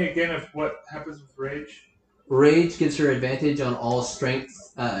 Remind me again of what happens with rage. Rage gives her advantage on all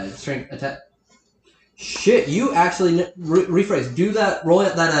strength attack. Shit, you actually rephrase. Do that. Roll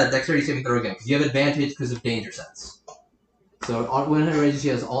that dexterity saving throw again because you have advantage because of danger sense. So when her rages, she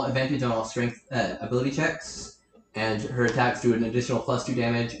has all advantage on all strength ability checks, and her attacks do an additional plus 2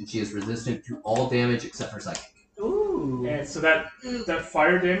 damage, and she is resistant to all damage except for psychic. Ooh. And so that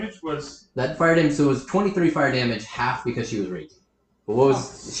fire damage was... That fire damage, so it was 23 fire damage, half because she was raging. But what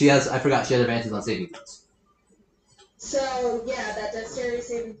was... She has... I forgot, she had advantage on saving throws. So, yeah, that dexterity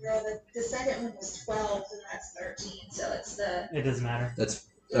saving throw, the second one was 12, and that's 13, so it's the... It doesn't matter. That's...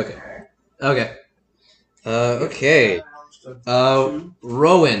 Okay. Okay. Okay.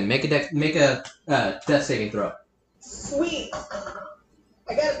 Rowan, make a death saving throw. Sweet!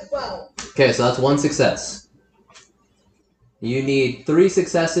 I got a 12. Okay, so that's one success. You need 3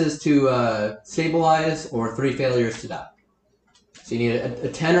 successes to stabilize, or 3 failures to die. So you need a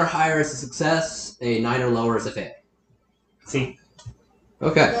 10 or higher as a success, a 9 or lower as a fail. See?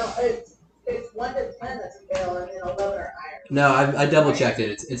 Okay. No, it's 1 to 10 that's a fail, and then 11 or higher. No, I double checked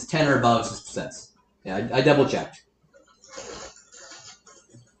it. It's 10 or above as a success. Yeah, I double checked.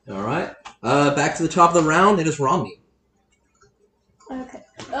 All right. Back to the top of the round. It is Romney. Okay.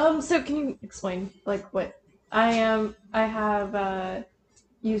 So can you explain, like, what I have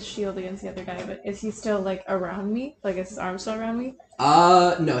used shield against the other guy, but is he still, like, around me? Like, is his arm still around me?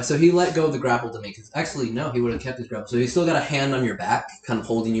 No. So he let go of the grapple to make his... Actually, no. He would have kept his grapple. So he's still got a hand on your back, kind of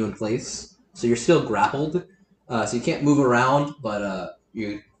holding you in place. So you're still grappled. So you can't move around, but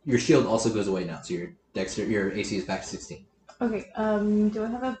you Your shield also goes away now, so your AC is back to 16. Okay, do I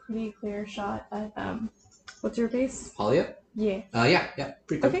have a pretty clear shot at, what's your base? Polya? Yeah. Yeah,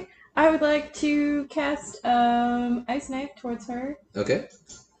 pretty good. Okay, I would like to cast, Ice Knife towards her. Okay.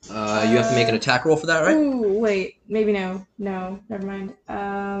 You have to make an attack roll for that, right? Ooh, wait, maybe no. No, never mind.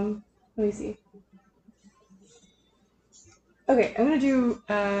 Let me see. Okay, I'm gonna do,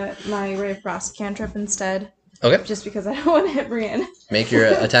 my Ray of Frost cantrip instead. Okay. Just because I don't want to hit Brienne. Make your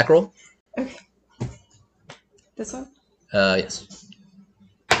attack roll. Okay. This one? Yes.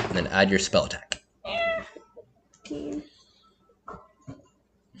 And then add your spell attack. 15.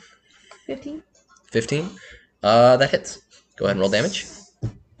 15? 15. That hits. Go ahead and roll damage.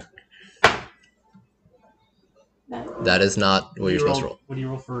 That is not what you're supposed to roll. What do you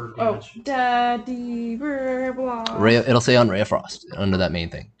roll for Oh, damage? daddy, blah, blah. It'll say on Ray of Frost under that main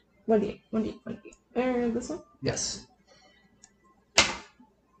thing. 1d8. This one? Yes.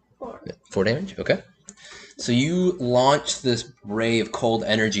 4. 4 damage. Okay. So you launch this ray of cold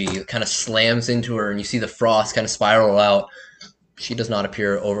energy. It kind of slams into her, and you see the frost kind of spiral out. She does not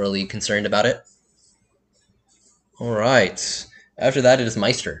appear overly concerned about it. All right. After that, it is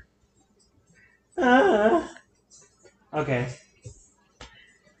Meister. Okay.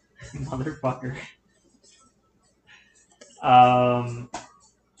 Motherfucker.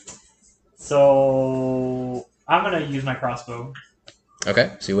 So I'm gonna use my crossbow.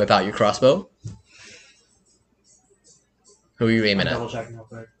 Okay. So you whip out your crossbow. Who are you aiming I'm at? double checking real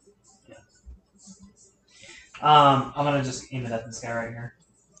quick. Yeah. I'm gonna just aim it at this guy right here.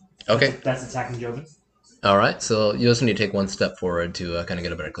 Okay. That's attacking Jobin. All right. So you also need to take one step forward to kind of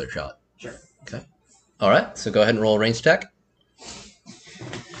get a better clear shot. Sure. Okay. All right. So go ahead and roll a ranged attack.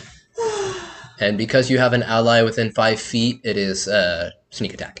 And because you have an ally within 5 feet, it is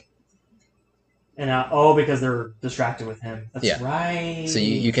sneak attack. And because they're distracted with him. That's Yeah. right. So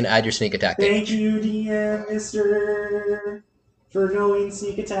you can add your sneak attack Thank damage. you, DM Mister, for knowing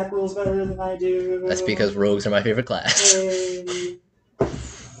sneak attack rules better than I do. That's because rogues are my favorite class. Hey.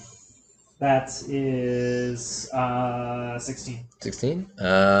 That is 16. 16.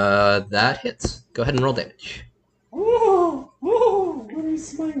 That hits. Go ahead and roll damage. Whoa!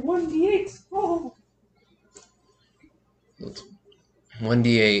 Where's my 1d8? Oh.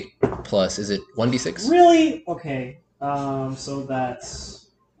 1d8 plus, is it 1d6? Really? Okay. So that's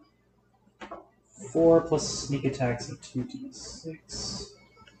 4 plus sneak attacks of 2d6.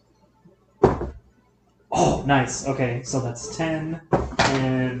 Oh, nice. Okay, so that's 10,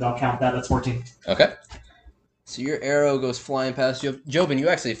 and I'll count that. That's 14. Okay. So your arrow goes flying past you. Jobin, you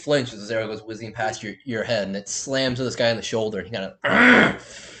actually flinch as this arrow goes whizzing past your head, and it slams to this guy in the shoulder, and he kind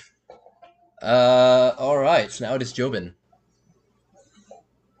of... Alright, so now it is Jobin.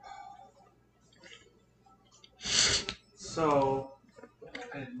 So,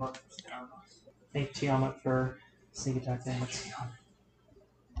 I didn't mark this down. Thank Tiamat for sneak attack damage.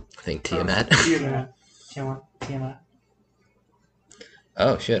 Thank Tiamat. Tiamat.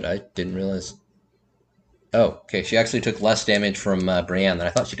 Oh, shit, I didn't realize... Oh, okay, she actually took less damage from Brienne than I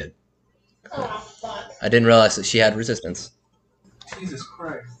thought she did. Oh, fuck. I didn't realize that she had resistance. Jesus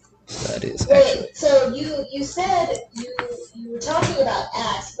Christ. That is actually... Wait, so you said you were talking about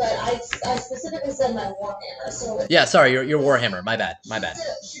axe, but I specifically said my warhammer, so... Yeah, sorry, your Warhammer. My bad. But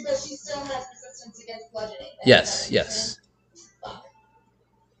she still has resistance against bludgeoning. then, Yes, is that what you're yes. saying? Fuck.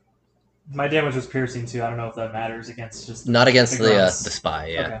 My damage was piercing too. I don't know if that matters against just Not against the grunts. spy,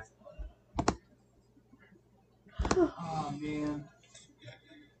 yeah. Okay. Oh, man.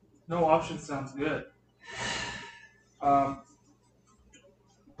 No option sounds good.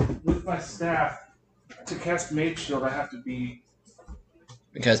 With my staff, to cast Mage Shield, I have to be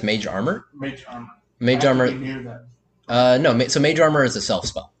Because Mage Armor? Mage Armor. Mage I have to Armor... be near that. No, so Mage Armor is a self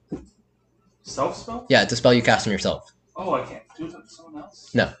spell. Self spell? Yeah, it's a spell you cast on yourself. Oh, I can't do it to someone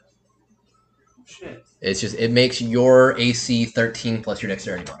else? No. Shit. It's just, it makes your AC 13 plus your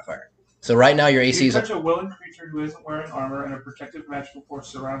dexterity modifier. So right now your AC You is... touch a willing creature who isn't wearing armor and a protective magical force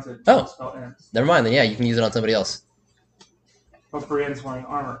surrounds it Oh. until the spell ends. Never mind, then yeah, you can use it on somebody else. But Brienne's wearing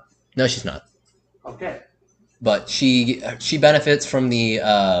armor. No, she's not. Okay. But she benefits from the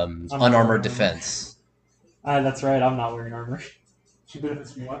unarmored armor. defense. That's right. I'm not wearing armor. She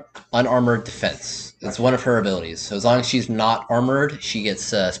benefits from what? Unarmored defense. It's one of her abilities. So as long as she's not armored, she gets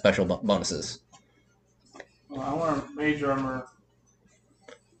special bonuses. Well, I want Mage Armor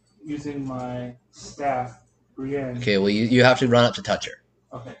using my staff, Brienne. Okay, well you have to run up to touch her.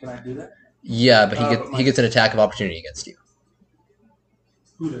 Okay, can I do that? Yeah, but But he gets an attack of opportunity against you.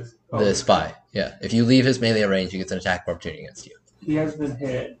 Who does? The spy. Yeah. If you leave his melee range, he gets an attack of opportunity against you. He has been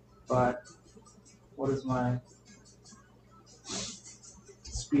hit, but what is my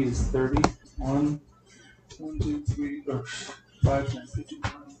speed is 30. 1, 2, 3, or 5, 10, 15,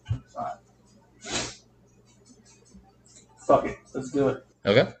 20, 25. Fuck it. Let's do it.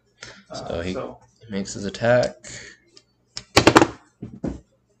 Okay. So he So makes his attack.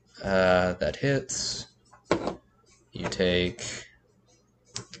 That hits. You take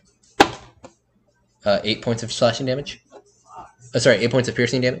 8 points of slashing damage. Sorry, 8 points of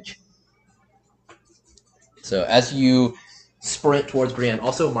piercing damage. So as you sprint towards Brienne,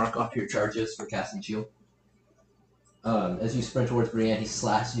 also mark off your charges for casting shield. As you sprint towards Brienne, he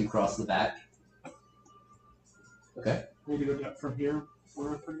slashes you across the back. Okay. I need to go down from here.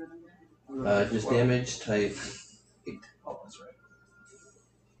 Where I put it in there? Just damage type 8. Oh, that's right.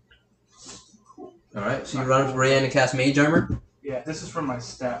 Alright, so you run up to Brienne and cast Mage Armor? Yeah, this is from my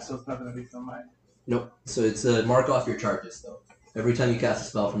staff, so it's not going to be from my... Nope. So it's mark off your charges, though. Every time you cast a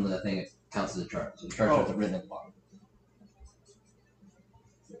spell from the thing, it counts as a charge. So the charge is written at the bottom.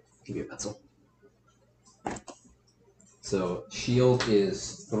 Give you a pencil. So shield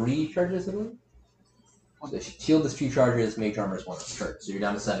is 3 charges, I believe? So shield is 2 charges, Mage Armor is 1 charge. So you're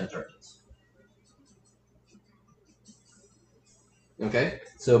down to 7 charges. Okay,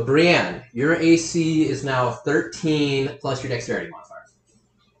 so Brienne, your AC is now 13 plus your Dexterity modifier.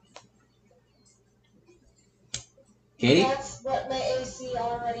 Katie? That's what my AC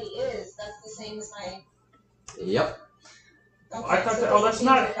already is. That's the same as my. Yep. Okay, I thought so that... Oh, that's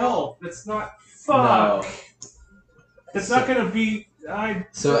not health. That's not... Fuck! No. It's not going to be...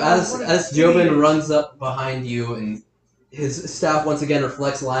 So as Jobin runs up behind you and his staff once again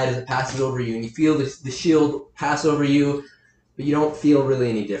reflects light as it passes over you, and you feel the shield pass over you, but you don't feel really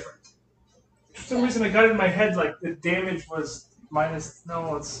any different. For some reason, I got it in my head like the damage was minus...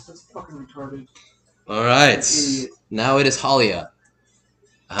 No, it's fucking retarded. Alright. Idiot. Now it is Halia.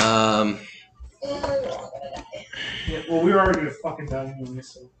 And we're all gonna die. Yeah, well, we were already going to fucking die anyway,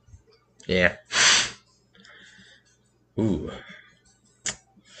 so... Yeah. Ooh.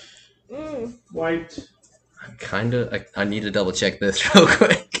 White. I need to double check this real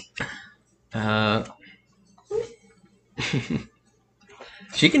quick.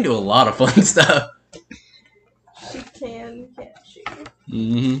 She can do a lot of fun stuff. She can, can't she?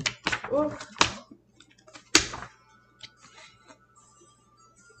 Mm-hmm. Oof.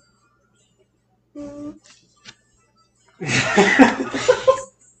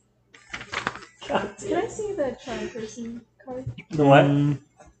 Can I see the charm person card? The what?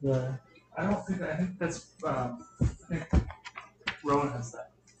 I don't think... I think that's... I think Rowan has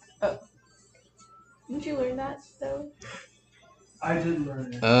that. Didn't you learn that though? I did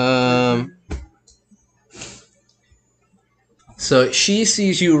learn it. So she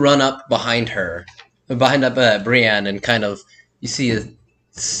sees you run up behind her, Brienne, and kind of you see a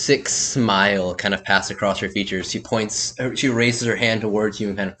sick smile kind of pass across her features. She raises her hand towards you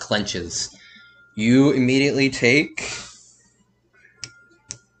and kind of clenches. You immediately take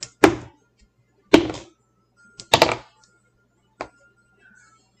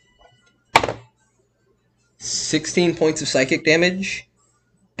 16 points of psychic damage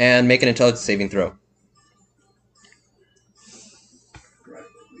and make an intelligence saving throw.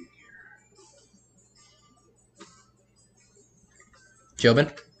 Jobin?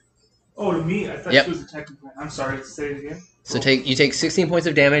 Oh, to me? I thought Yep. she was attacking. I'm sorry, say it again. So you take 16 points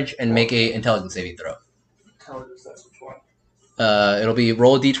of damage and make a intelligence saving throw. Intelligence, that's which one? It'll be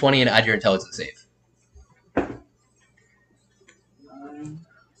roll a d20 and add your intelligence save. 9.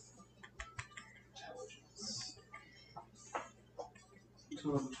 Intelligence.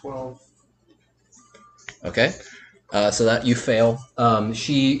 12. Okay. So that you fail.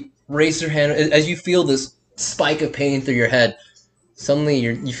 She raised her hand as you feel this spike of pain through your head. Suddenly,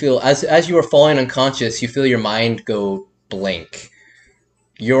 you feel as you are falling unconscious, you feel your mind go blank.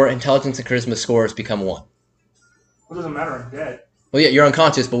 Your intelligence and charisma scores become 1. What doesn't matter? I'm dead. Well, yeah, you're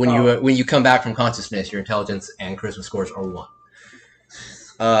unconscious, but when you come back from consciousness, your intelligence and charisma scores are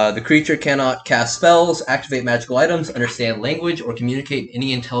 1. The creature cannot cast spells, activate magical items, understand language, or communicate in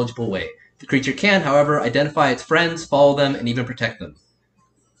any intelligible way. The creature can, however, identify its friends, follow them, and even protect them.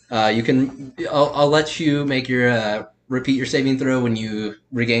 I'll let you make your repeat your saving throw when you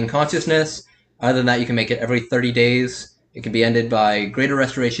regain consciousness. Other than that, you can make it every 30 days. It can be ended by greater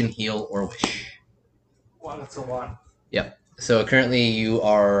restoration, heal, or wish. Wow, that's a lot. Yep. So currently you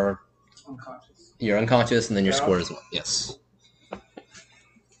are Unconscious. you're unconscious, and then your score is 1. Yes.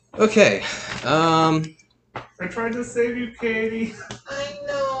 Okay. I tried to save you, Katie. I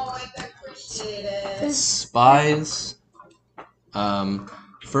know, I appreciate it. Spies.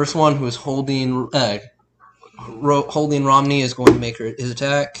 First one who is holding Romney is going to make his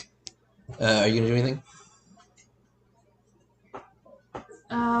attack. Are you going to do anything?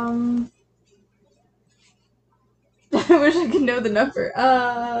 I wish I could know the number.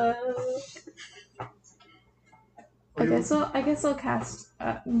 I guess I'll cast.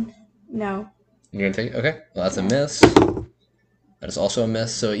 No. You're gonna take it? Okay. Well, that's a miss. That is also a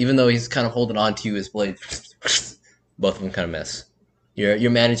miss. So even though he's kind of holding on to you, his blade, both of them kind of miss.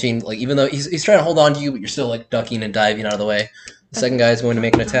 You're managing, like, even though he's trying to hold on to you, but you're still like ducking and diving out of the way. The second guy is going to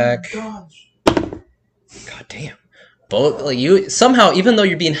make an attack. God damn. Both, like, you somehow, even though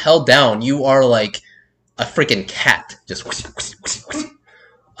you're being held down, you are like a freaking cat. Just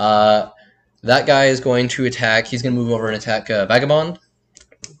that guy is going to attack. He's going to move over and attack Vagabond.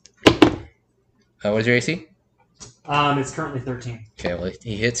 What is your AC? It's currently 13. Okay, well,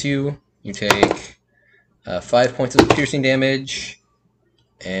 he hits you. You take 5 points of piercing damage,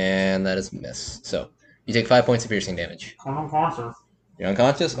 and that is a miss. So you take 5 points of piercing damage. I'm unconscious. You're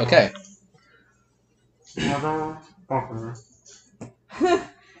unconscious? Okay. Motherfucker.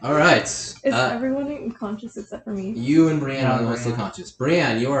 All right. Is everyone unconscious except for me? You and Brienne Yeah, are the still Brienne. conscious.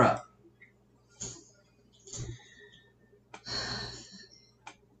 Brienne, you are up.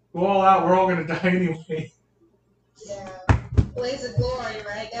 Go all out. We're all gonna die anyway. Yeah. Blaze of glory,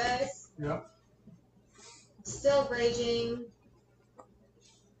 right, guys? Yep. Still raging.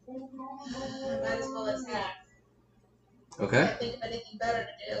 Might as well attack. Okay. Can't think of anything better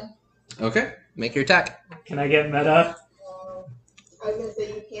to do. Okay. Make your attack. Can I get meta? I was gonna say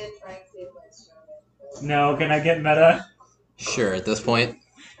you can try and save my strongest. No, can I get meta? Sure, at this point.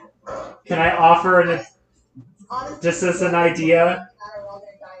 Can I offer an, Honestly, just as an idea, we're all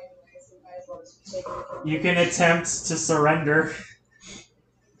gonna die anyway, so you might as well just take it. you can attempt to surrender.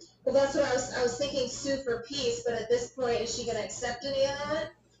 But that's what I was thinking, sue for peace. But at this point, is she gonna accept any of that?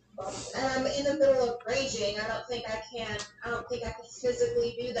 I'm in the middle of raging. I don't think I can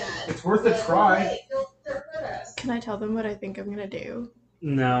physically do that. It's worth a But, try. hey, they'll hurt us. Can I tell them what I think I'm gonna do?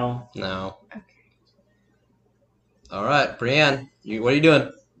 No. No. Okay. All right, Brienne, what are you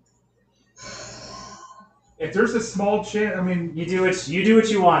doing? If there's a small chance, I mean, You do what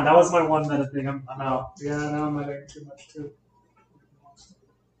you want. That was my one meta thing. I'm out. yeah, now I'm adding too much too.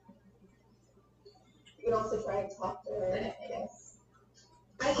 You can also try and talk to her, I guess.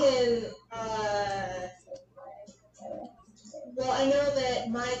 I can, well, I know that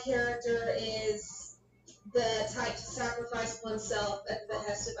my character is the type to sacrifice oneself at the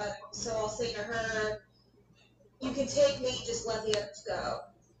behest of others. So I'll say to her, you can take me, just let the others go.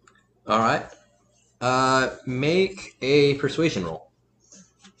 All right. Make a persuasion roll.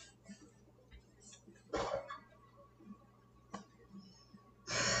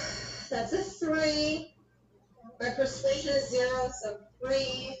 That's a 3. My persuasion is 0, so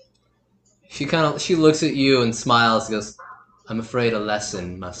 3. She looks at you and smiles and goes, I'm afraid a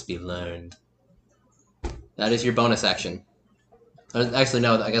lesson must be learned. That is your bonus action. Actually,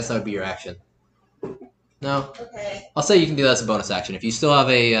 no, I guess that would be your action. No, Okay. I'll say you can do that as a bonus action. If you still have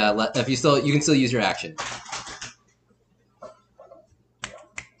a, you can still use your action.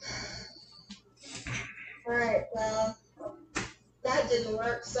 Alright, well, that didn't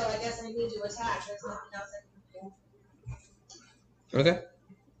work, so I guess I need to attack. There's nothing else I can do. Okay.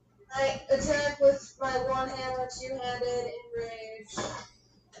 I attack with my one hammer, two-handed, enrage.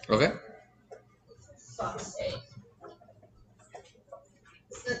 Okay. For fuck's sake.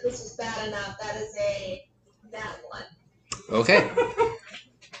 This is bad enough. That is that one. Okay.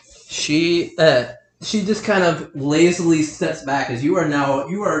 She just kind of lazily steps back as you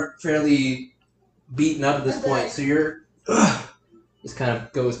are fairly beaten up at this point, so you're just kind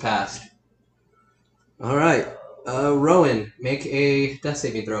of goes past. All right, Rowan, make a death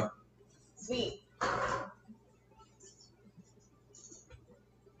saving throw. Sweet.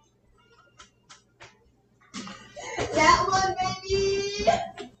 That one, baby.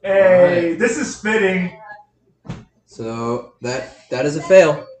 Hey, Alright. this is fitting. So that is a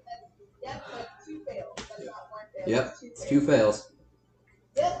fail. Yep, so 2 fails. That's not 1 fail. Yep, It's 2 2 fails.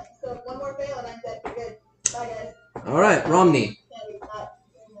 Yep, so 1 more fail and I'm dead. We're good. Bye, guys. All right, Romney. Yeah, we got.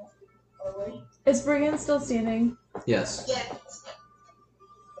 Are we? Is Brienne still standing? Yes. Yeah.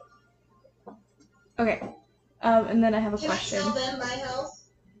 Okay. And then I have a Can question. I tell them my health?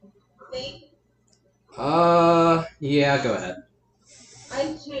 Thing? Yeah, go ahead.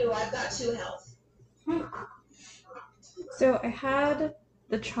 I'm 2. I've got 2 health. So I had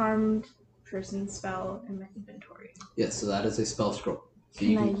the charmed person spell in my inventory. Yes, so that is a spell scroll. So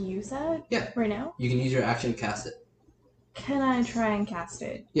Can I use that? Yeah. Right now? you can use your action to cast it. Can I try and cast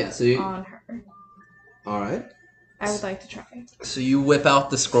it Yeah, so you, on her? all right. I would like to try. So you whip out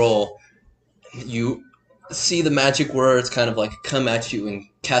the scroll. You see the magic words kind of like come at you and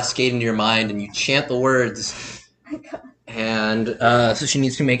cascade into your mind, and you chant the words. My God. And so she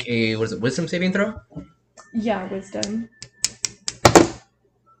needs to make a wisdom saving throw. Yeah, wisdom.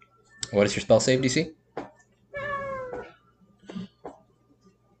 What is your spell save DC?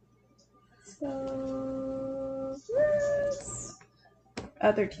 So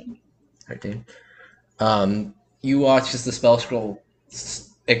 13. 13. You watch as the spell scroll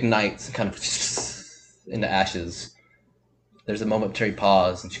ignites and kind of into ashes. There's a momentary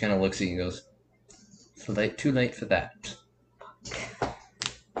pause, and she kind of looks at you and goes, too late for that.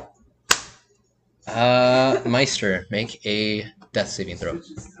 Meister, make a death saving throw.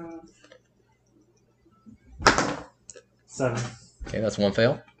 7. Okay, that's one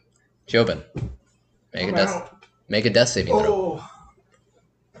fail. Jobin, make I'm a death out. make a death saving throw. Oh.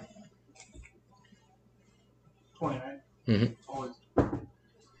 29. Mhm. Always.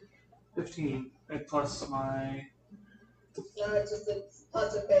 15. And plus my. No, it's just a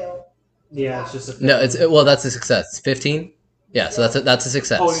plus or fail. Yeah, it's just a No, that's a success. It's 15. Yeah, so that's a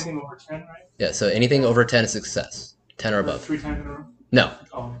success. Oh, anything over 10, right? Yeah, so anything over 10 is success. 10 or Or above. 3 times in a row? No,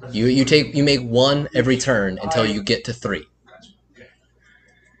 Oh, that's you make one every turn until you get to 3. Gotcha. Okay.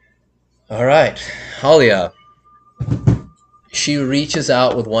 All right, Halia. She reaches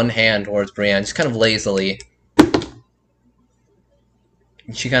out with one hand towards Brienne, just kind of lazily.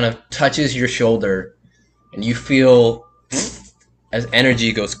 And she kind of touches your shoulder, and you feel as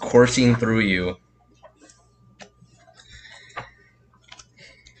energy goes coursing through you.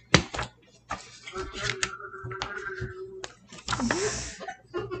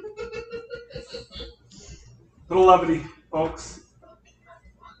 Little levity, folks.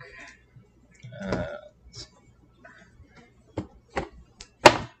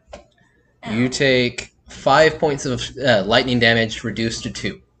 You take 5 points of lightning damage, reduced to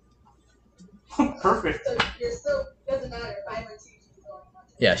 2. Perfect. So you're still, doesn't matter. 5 or 2, she's still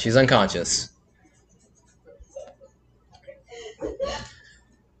unconscious. Yeah, she's unconscious.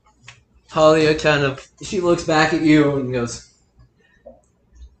 Halia she looks back at you and goes,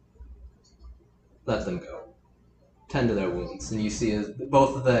 let them go. Tend to their wounds. And you see as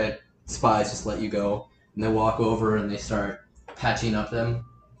both of the spies just let you go, and they walk over and they start patching up them.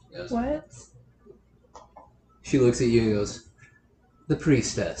 Goes, What? she looks at you and goes, the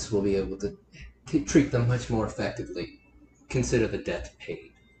priestess will be able to treat them much more effectively. Consider the debt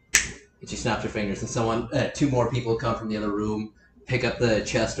paid. And she snaps her fingers, and 2 more people come from the other room, pick up the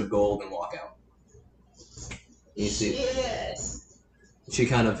chest of gold, and walk out. You see, Yes. she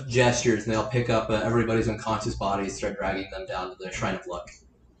kind of gestures, and they'll pick up everybody's unconscious bodies, start dragging them down to the Shrine of Luck.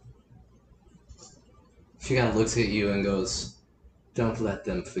 She kind of looks at you and goes, don't let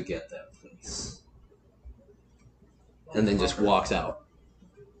them forget that place. And then just walks out.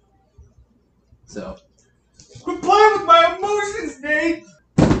 So, Quit playing with my emotions, Nate!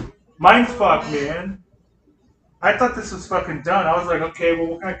 Mindfuck, man. I thought this was fucking done. I was like, okay, well,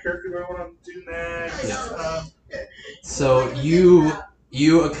 what kind of character do I want to do next? Yeah. So you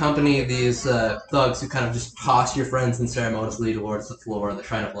accompany these thugs who kind of just toss your friends unceremoniously towards the floor of the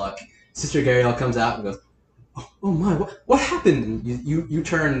Shrine of Luck. Sister Gariel comes out and goes, "Oh my, what happened?" And you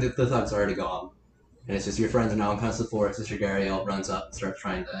turn, the thugs are already gone, and it's just your friends are now unconscious on the floor. Sister Gariel runs up and starts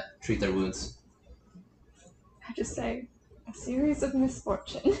trying to treat their wounds. I just say, a series of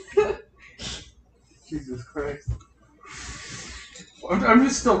misfortune. Jesus Christ. I'm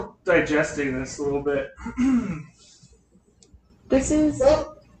just still digesting this a little bit. This is.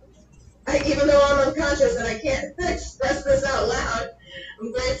 Well, even though I'm unconscious and I can't express this out loud,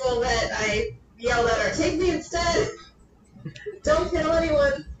 I'm grateful that I yelled at her, take me instead. Don't kill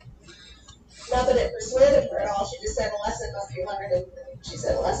anyone. Not that it persuaded her at all. She just said a lesson must be learned, and she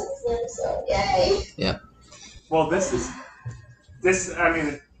said a lesson was learned, so yay. Yeah. Well, I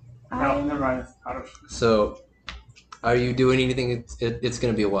mean, no, never mind. So, are you doing anything? It's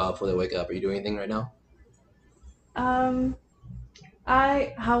going to be a while before they wake up. Are you doing anything right now? How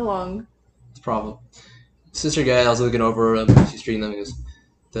long? It's probably. Sister Gael's looking over them. She's treating them. And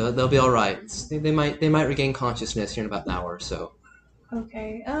goes, they'll be all right. They might regain consciousness here in about an hour or so.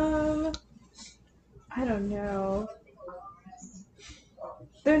 Okay. I don't know.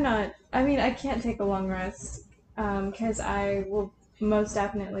 They're not. I mean, I can't take a long rest. Because I will most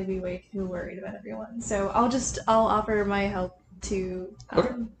definitely be way too worried about everyone. So I'll offer my help to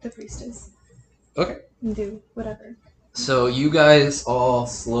the priestess. Okay. And do whatever. So you guys all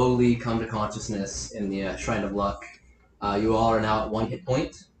slowly come to consciousness in the Shrine of Luck. You all are now at 1 hit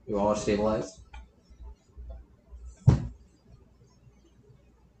point. You all are stabilized.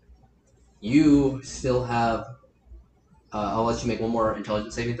 You still have. I'll let you make one more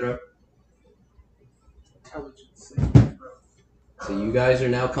intelligence saving throw. Intelligence. So you guys are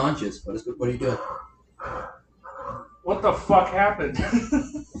now conscious. What are you doing? What the fuck happened?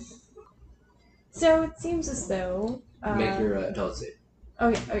 So it seems as though. Make your intelligence save.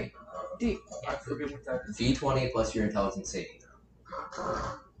 Okay. I forget what that is. D20 plus your intelligence saving throw.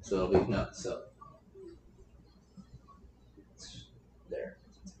 So it'll be no. So there.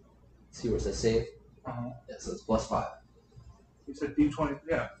 See where it says save? Uh-huh. Yeah. So it's +5. You said D20.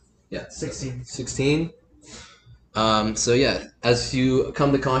 Yeah. Yeah. 16. 16. So yeah, as you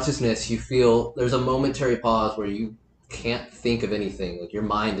come to consciousness, you feel there's a momentary pause where you can't think of anything. Like your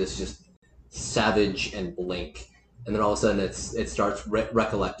mind is just savage and blank, and then all of a sudden it starts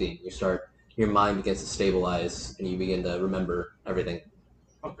recollecting. Your mind begins to stabilize, and you begin to remember everything.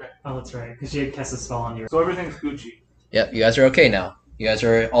 Okay. Oh, that's right, because you had cast a spell on you. So everything's Gucci. Yep, you guys are okay now. You guys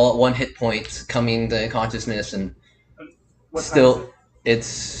are all at 1 hit point, coming to consciousness, and What time still,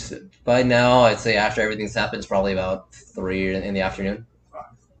 is it? it's by now. I'd say after everything's happened, it's probably about 3 in the afternoon.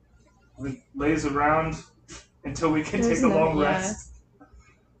 We lays around until we can There's take a no- long yeah. rest. Does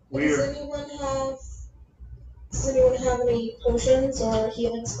Weird. anyone have any potions or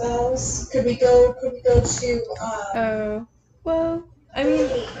healing spells? Could we go to Oh. Well, I mean,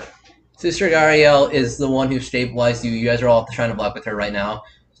 Sister Gariel is the one who stabilized you. You guys are all trying to block with her right now.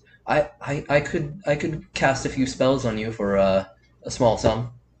 I could cast a few spells on you for a small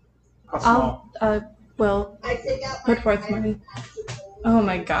sum. How small? well, I take out put forth money. Oh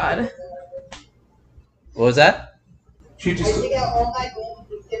my god. What was that? She I just. take out all my gold and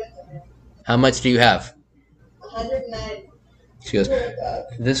just give it to her. How much do you have? 109. She goes, Oh my god.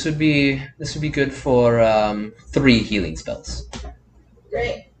 This would be good for 3 healing spells.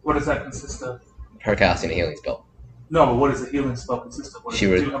 Great. What does that consist of? Her casting a healing spell. No, but what does the healing spell consist of? What does She it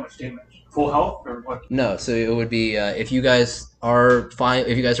would- do? How much damage? Full health or what? No, so it would be if you guys are fine.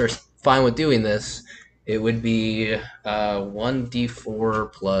 If you guys are fine with doing this, it would be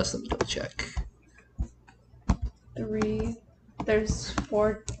 1d4 plus. Let me double check. 3. There's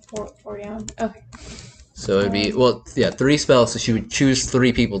four down. Okay. So it'd be 3 spells. So she would choose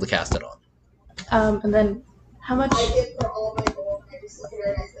 3 people to cast it on. And then how much? I give her all my gold. I just look at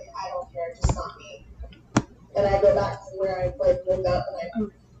her and I say, I don't care, just not me. And I go back to where I woke up and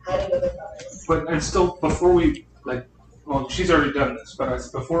I'm hiding with the brothers. But and still, before we well, she's already done this. But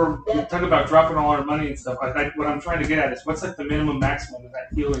before we talk about dropping all our money and stuff, what I'm trying to get at is what's like the minimum maximum of that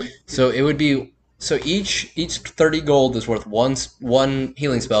healing? So it would be each 30 gold is worth one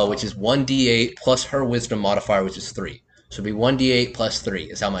healing spell, which is 1d8 plus her wisdom modifier, which is 3. So it'd be 1d8 plus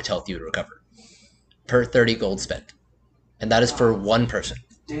 3 is how much health you would recover per 30 gold spent, and that is for one person.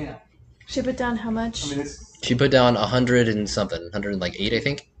 Damn. She put down how much? I mean, it's She put down 100 and something, 108 I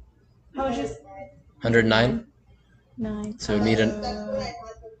think, How much is 109. 9? So we need That's what I had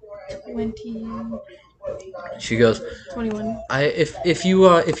before. I 20. what we got. She goes, 21. if you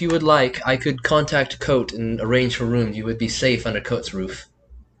would like, I could contact Coat and arrange for room. You would be safe under Coat's roof.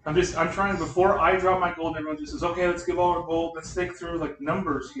 I'm trying before I drop my gold. Everyone just says, okay, let's give all our gold. Let's think through like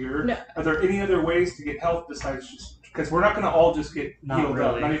numbers here. No. Are there any other ways to get help besides just because we're not going to all just get Not healed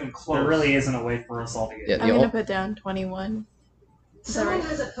up, really. not even close. There really isn't a way for us all to get. Yeah, I'm the gonna ol- put down 21. Is that Someone right?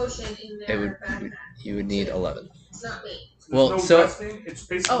 has a potion in it their would backpack. you would need 11. It's not me. There's Well, no so- resting. It's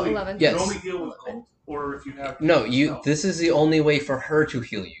basically 11. Yes. you can only heal with gold, or if you have No, you. spell. This is the only way for her to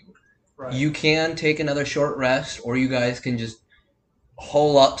heal you. Right. You can take another short rest, or you guys can just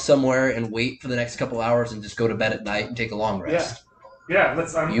hole up somewhere and wait for the next couple hours and just go to bed at night and take a long rest. Yeah,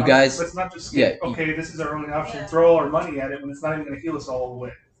 let's not just skip, Yeah, okay, this is our only option. Yeah. Throw all our money at it when it's not even going to heal us all the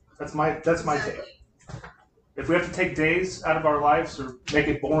way. That's my take. Exactly. If we have to take days out of our lives or make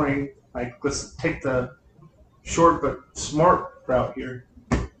it boring, like let's take the short but smart route here.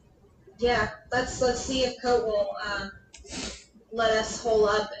 Yeah, let's see if Coat will let us hole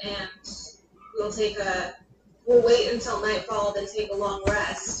up and we'll wait until nightfall to take a long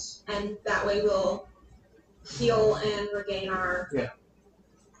rest, and that way we'll heal and regain our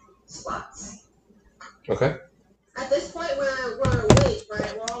slots. Okay. At this point, we're awake,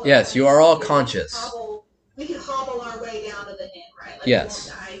 right? We're all Yes, you are all conscious. We can hobble our way down to the inn, right? Like, Yes.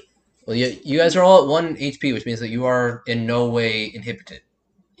 We won't die. Well, you guys are all at 1 HP, which means that you are in no way inhibited.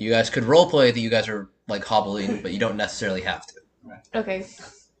 You guys could roleplay that you guys are like hobbling, but you don't necessarily have to. Okay.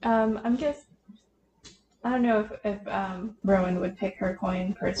 I'm guess. I don't know if Rowan would pick her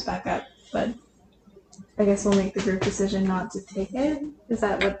coin purse back up, but I guess we'll make the group decision not to take it. Is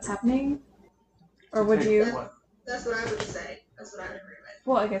that what's happening? Or would you? What? That's what I would say. That's what I would agree with.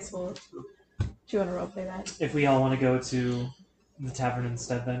 Well, I guess we'll. Do you want to roleplay that? If we all want to go to the tavern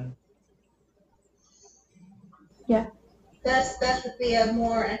instead, then That would be a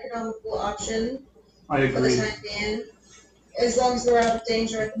more economical option I for the agree. time being. As long as we're out of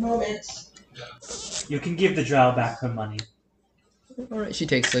danger at the moment. You can give the drow back her money. All right, she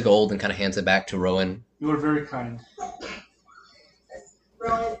takes the gold and kind of hands it back to Rowan. You are very kind.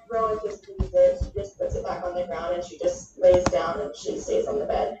 Rowan just leaves it. She just puts it back on the ground and she just lays down and she stays on the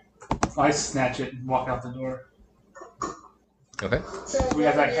bed. I snatch it and walk out the door. Okay. So We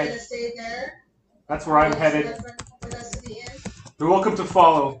have that you're head- gonna stay there. That's where I'm headed. With us to the inn. You're welcome to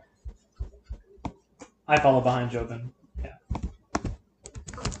follow. I follow behind Jobin.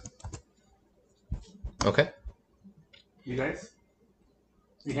 Okay. You guys?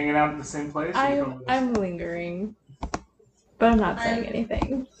 You hanging out at the same place? or you going with us? I'm lingering, but I'm not saying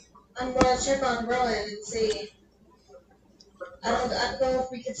anything. I'm gonna check on Rowan and see. I don't know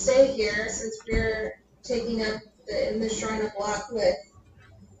if we could stay here since we're taking up in the Shrine of Block with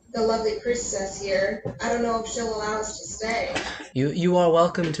the lovely priestess here. I don't know if she'll allow us to stay. You are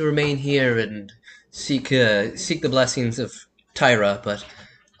welcome to remain here and seek the blessings of Tyra, but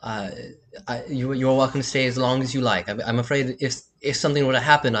you are welcome to stay as long as you like. I'm afraid if something were to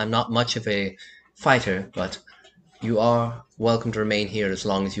happen, I'm not much of a fighter, but you are welcome to remain here as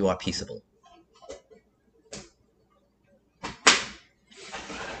long as you are peaceable.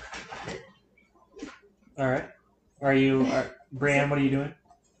 All right. Brienne, what are you doing?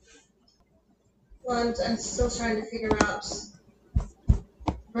 Well, I'm still trying to figure out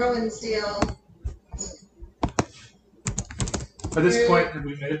Rowan's deal. At this point, have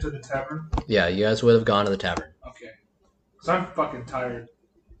we made it to the tavern? Yeah, you guys would have gone to the tavern. Okay. So I'm fucking tired.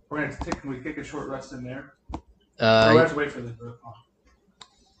 We're gonna can we take a short rest in there? Or we have to wait for the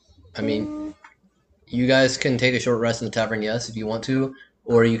I mean, you guys can take a short rest in the tavern, yes, if you want to,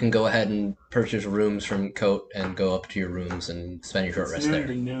 or you can go ahead and purchase rooms from Coat and go up to your rooms and spend your short It's rest noon there.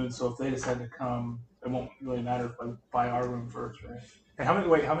 to noon, so if they decide to come, it won't really matter if I buy our room first, right? And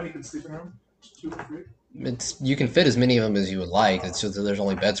how many can sleep in a room? 2 or 3? You can fit as many of them as you would like. It's just that there's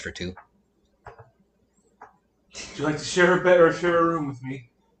only beds for 2. Would you like to share a bed or share a room with me?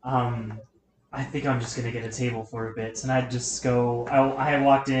 I think I'm just gonna get a table for a bit, and I'd just go. I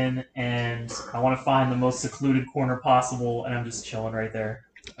walked in, and I want to find the most secluded corner possible, and I'm just chilling right there.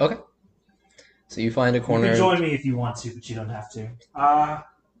 Okay. So you find a You corner. can join me if you want to, but you don't have to.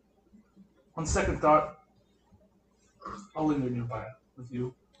 On second thought, I'll linger nearby with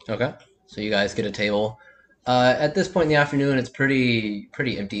you. Okay. So you guys get a table. At this point in the afternoon, it's pretty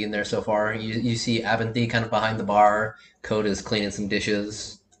empty in there so far. You see Avanthy kind of behind the bar. Coat is cleaning some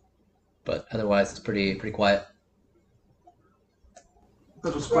dishes, but otherwise it's pretty quiet.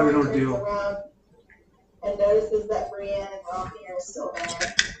 That was quite an Rowan turns ordeal. around and notices that Brienne and Rocky are still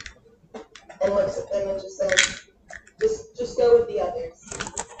there. And looks at them and just says, just go with the others.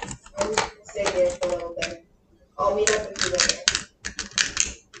 I'm just gonna stay here for a little bit. I'll meet up with you later.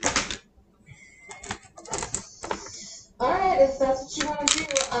 Alright, if that's what you want to do,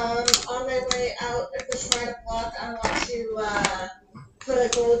 on my way out of the Shrine of Block, I want to put a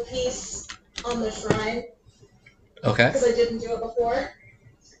gold piece on the shrine, Okay. because I didn't do it before.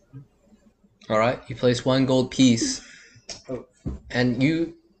 All right. You place 1 gold piece, and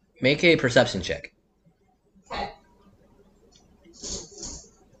you make a perception check. Okay.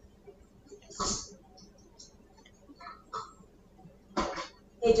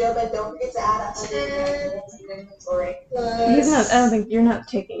 Hey, Joe, but don't forget to add 100 to your inventory. He's not. I don't think you're not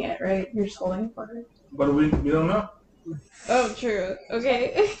taking it, right? You're just holding it for her. But we don't know. Oh, true.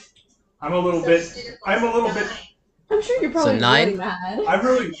 Okay. I'm a little bit. I'm I'm sure you're probably So 9? really mad.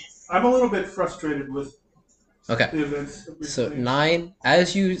 I'm a little bit frustrated with Okay. the events. That we've So seen. 9.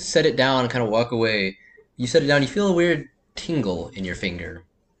 As you set it down and kind of walk away, you set it down. You feel a weird tingle in your finger.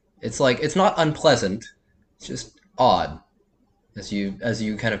 It's like it's not unpleasant. It's just odd. As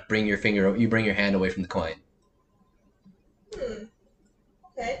you kind of bring your hand away from the coin.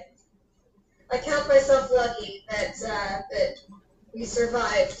 Okay. I count myself lucky that that we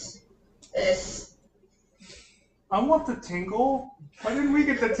survived this. I want the tingle. Why didn't we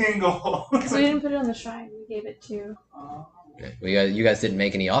get the tingle? Because we didn't put it on the shrine. We gave it to. You guys didn't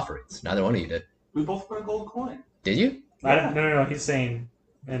make any offerings. Neither one of you did. We both got a gold coin. Did you? No. He's saying.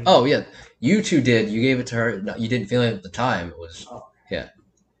 And Oh yeah, you 2 did. You gave it to her. No, you didn't feel it at the time. It was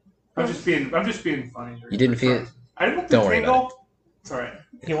I'm just being funny. Here. You didn't feel it? I didn't want the Don't worry tingle. about It's alright.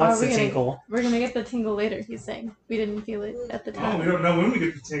 he wants Are we the gonna- tinkle. We're gonna get the tingle later. He's saying we didn't feel it at the Oh, time. we don't know when we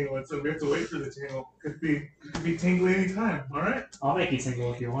get the tingle, so we have to wait for the tingle. It could be tingly anytime. All right. I'll make you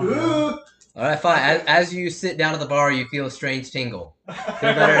tingle if you want. Ooh. all right. Fine. As you sit down at the bar, you feel a strange tingle.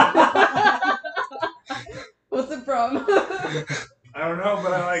 Feel better. What's it from? I don't know,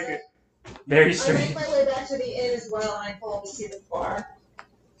 but I like it. Very I make strange. my way back to the inn as well, and I call to see the bar.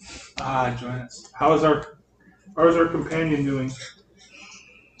 Join us. How's our companion doing?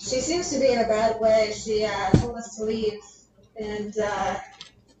 She seems to be in a bad way. She told us to leave and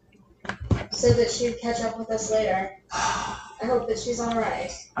said that she'd catch up with us later. I hope that she's all right.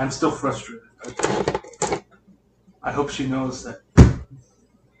 I'm still frustrated. I hope she knows that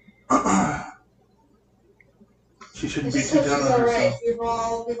she I shouldn't be just too hope down she's on all right.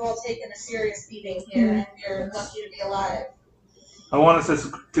 herself. We've all taken a serious beating here, and we're lucky to be alive. I want us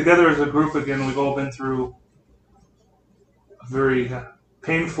together as a group again. We've all been through a very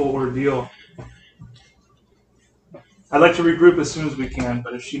painful ordeal. I'd like to regroup as soon as we can,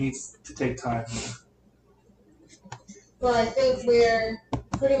 but if she needs to take time. Well, I think we're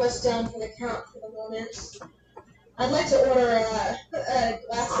pretty much down for the count for the moment. I'd like to order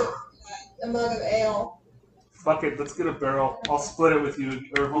a mug of ale. Fuck it, let's get a barrel. I'll split it with you,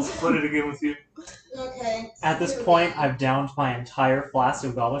 or we'll split it again with you. Okay. At this point, I've downed my entire flask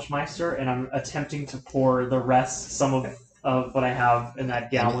of Gobblishmeister, and I'm attempting to pour the rest, some of what I have in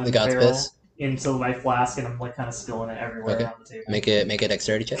that gallon The God's barrel, piss. into my flask, and I'm like kind of spilling it everywhere Okay. on the table. Make a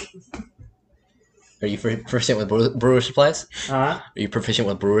dexterity check. Are you proficient with brewer supplies? Huh? Are you proficient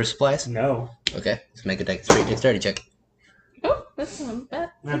with brewer supplies? No. Okay, so make a dexterity check. Oh, that's not bad.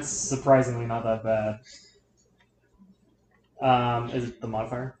 That's surprisingly not that bad. Is it the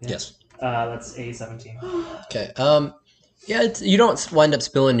modifier? Yeah. Yes. That's a 17. Okay. Yeah, you don't wind up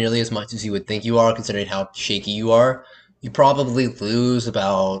spilling nearly as much as you would think you are, considering how shaky you are. You probably lose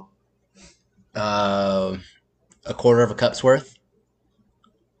about a quarter of a cup's worth,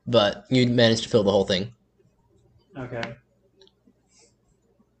 but you managed to fill the whole thing. Okay.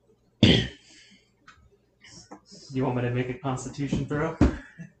 You want me to make a Constitution throw?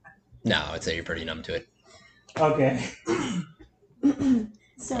 No, I'd say you're pretty numb to it. Okay.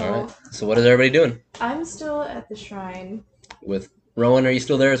 So All right. So what is everybody doing? I'm still at the shrine. With Rowan, are you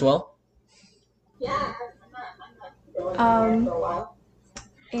still there as well? Yeah, I'm not going there for a while.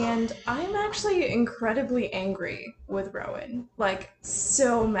 And I'm actually incredibly angry with Rowan. Like,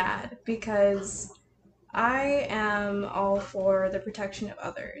 so mad. Because I am all for the protection of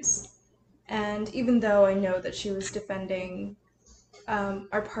others. And even though I know that she was defending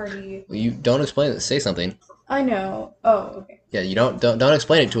our party... Well, you don't explain it. Say something. I know. Oh, okay. Yeah, you don't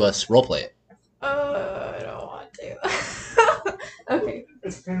explain it to us. Roleplay it. I don't want to. Okay.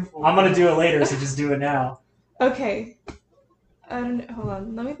 It's painful. I'm gonna do it later, so just do it now. Okay. Hold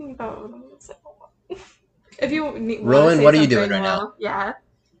on. Let me think about what I'm gonna say. Hold on. If you need, Rowan, what are you doing right now? Yeah.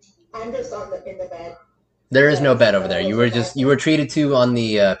 I'm just in the bed. There is no bed over there. You were treated to on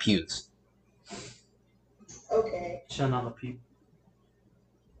the pews. Okay. Chilling on the pew.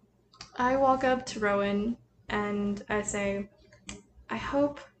 I walk up to Rowan and I say, I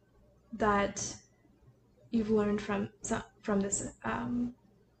hope that you've learned from this,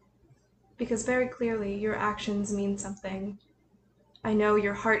 because very clearly your actions mean something. I know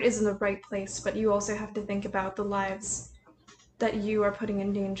your heart is in the right place, but you also have to think about the lives that you are putting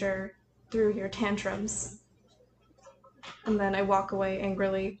in danger through your tantrums. And then I walk away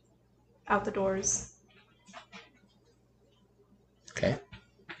angrily out the doors. Okay.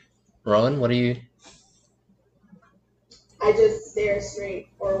 Rowan, what are you? I just stare straight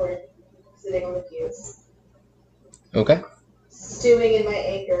forward, sitting on the pews, Okay. stewing in my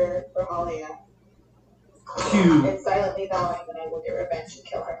anger for Halia, Cue. and silently vowing that I will get revenge and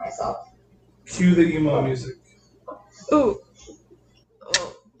kill her myself. Cue the emo music. Ooh.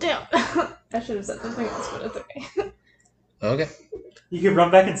 Oh, damn. I should have said something else, but it's okay. Okay. You can run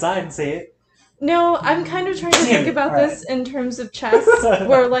back inside and say it. No, I'm kind of trying to think about this in terms of chess,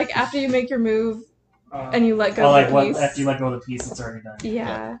 where like after you make your move and you let go Oh, like of the what? piece. After you let go of the piece, it's already done.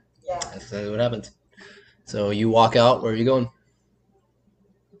 Yeah. Yeah. That's exactly what happens. So you walk out. Where are you going?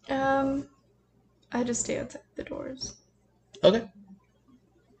 I just stay outside the doors. Okay.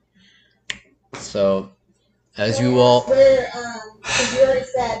 So, as you all... We're, as you already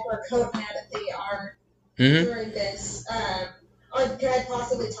said, we're co-mad at the art Mm-hmm. during this. Can I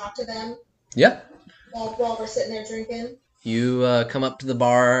possibly talk to them Yeah. while we're sitting there drinking? You come up to the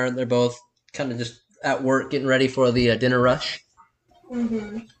bar. They're both kind of just at work getting ready for the dinner rush.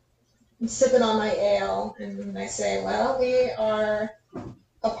 Mm-hmm. I'm sipping on my ale, and I say, well, we are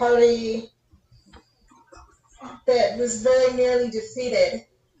a party that was very nearly defeated,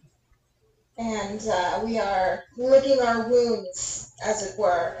 and we are licking our wounds, as it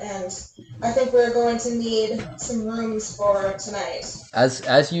were, and I think we're going to need some rooms for tonight.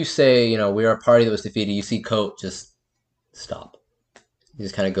 As you say, we are a party that was defeated. You see Coat just stop. He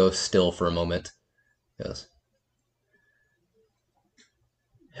just kind of goes still for a moment. He goes,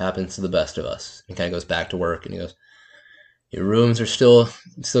 happens to the best of us. He kind of goes back to work, and he goes, your rooms are still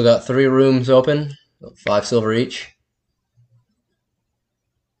got 3 rooms open, 5 silver each.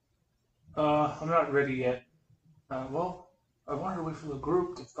 I'm not ready yet. Well, I wanted to wait for the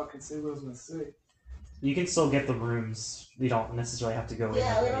group to fucking say what I was gonna say. You can still get the rooms. You don't necessarily have to go in.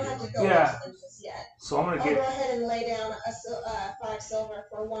 Yeah, we don't have to go Yeah. into them just yet. So I'm gonna I'll go get. ahead and lay down 5 silver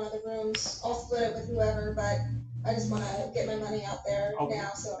for one of the rooms. I'll split it with whoever, but I just want to get my money out there Okay. now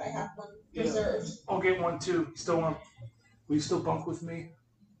so I have one Yeah. reserved. I'll get one too. Will you still bunk with me,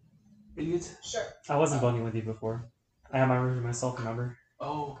 idiot? Sure. I wasn't bunking with you before. I have my room to myself, remember?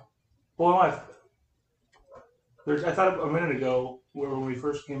 Oh. Well, I thought a minute ago, when we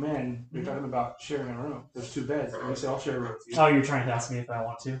first came in, we were talking about sharing a room. There's 2 beds. And we said, I'll share a room with you. Oh, you're trying to ask me if I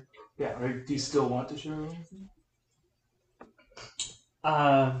want to? Yeah. Do you still want to share a room with me?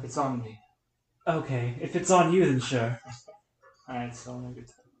 It's on me. Okay. If it's on you, then sure. Alright, so I'm gonna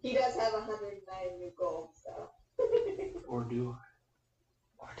get. He does have 190 new gold, so. Or do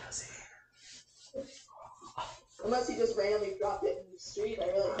Or does he? Unless he just randomly dropped it in the street, I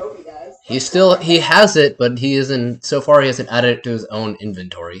really hope he does. He has it, but he isn't. So far, he hasn't added it to his own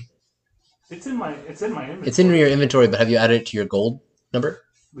inventory. It's in my inventory. It's in your inventory, but have you added it to your gold number?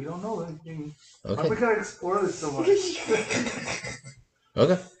 We don't know anything. Okay. We gotta explore this so much.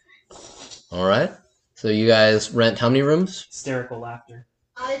 Okay. All right. So you guys rent how many rooms? Hysterical laughter.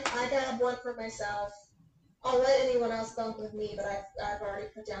 I got one for myself. I'll let anyone else bunk with me, but I've already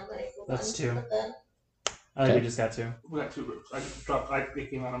put down money for one. That's 2. of them. I think Okay. we just got 2. We got 2 rooms. It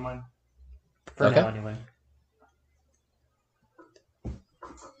came out of mine. For Okay. now, anyway.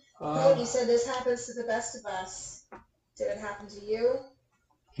 Oh, you said this happens to the best of us. Did it happen to you?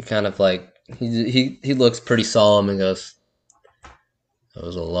 He kind of like he looks pretty solemn and goes, "That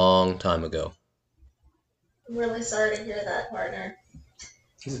was a long time ago." I'm really sorry to hear that, partner.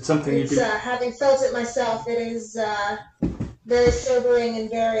 Is it something you It's, could? having felt it myself, it is very sobering and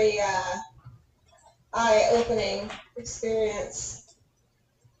very eye-opening experience.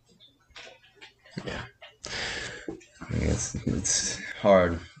 Yeah. It's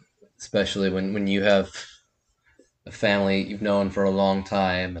hard, especially when you have a family you've known for a long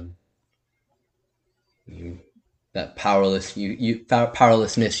time and that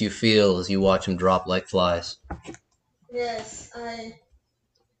powerlessness you feel as you watch them drop like flies. Yes, I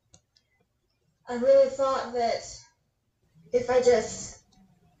really thought that if I just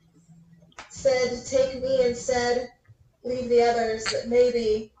said take me instead, leave the others, that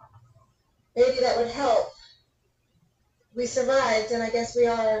maybe that would help. We survived, and I guess we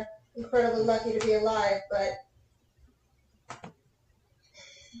are incredibly lucky to be alive, but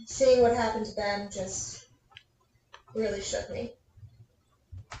seeing what happened to them just really shook me.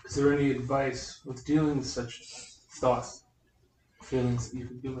 Is there any advice with dealing with such thoughts, feelings that you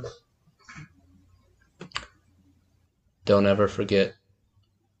could give us? Don't ever forget.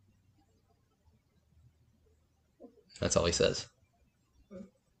 That's all he says.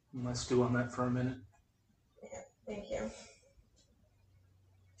 Let's stew on that for a minute. Thank you.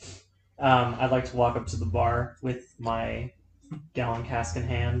 I'd like to walk up to the bar with my gallon cask in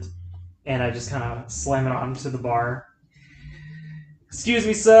hand, and I just kind of slam it onto the bar. Excuse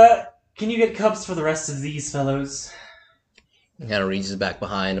me, sir. Can you get cups for the rest of these fellows? He kind of reaches back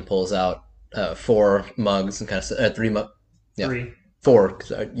behind and pulls out 4 mugs and kind of 3 mugs. Yeah. 3. 4. 'Cause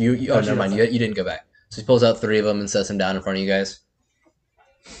never mind. that's You didn't go back. So he pulls out 3 of them and sets them down in front of you guys.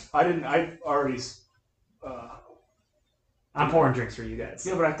 I already. I'm pouring drinks for you guys.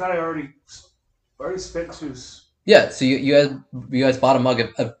 Yeah, but I thought I already spent 2. Yeah. So you guys bought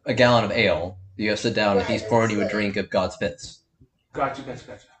a gallon of ale. You guys sit down and he's pouring you a drink of God's piss. Gotcha.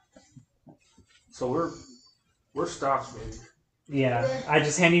 So we're stocked, baby. Yeah, I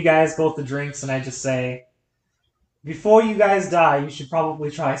just hand you guys both the drinks, and I just say, before you guys die, you should probably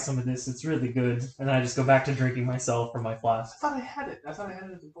try some of this. It's really good. And then I just go back to drinking myself from my I flask. thought I had it. At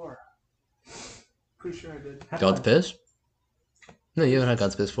the bar. Pretty sure I did. God's piss? No, you haven't had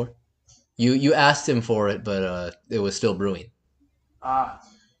God's piss before. You asked him for it, but it was still brewing. Ah.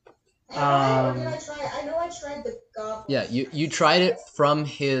 Did I try? I know I tried the goblin. Yeah, you tried it from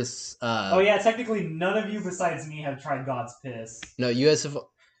his. Oh yeah, technically none of you besides me have tried God's piss. No, you guys have.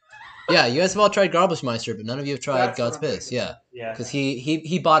 Yeah, you guys have all tried Garbishmeister, but none of you have tried That's God's what I'm piss. thinking. Yeah, Yeah. because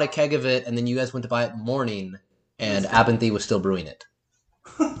he bought a keg of it, and then you guys went to buy it in the morning, and Abinthy was still brewing it.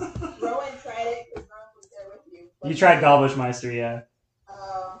 Rowan tried it because Rowan was there with you. You tried Gobblishmeister, yeah.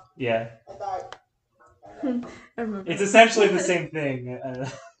 Yeah. I thought. I remember. It's essentially the same thing.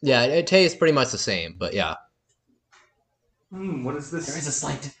 Yeah, it tastes pretty much the same, but yeah, What is this? There is a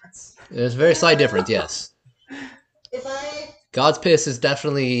slight difference. there's a very slight difference. Yes, If I God's piss is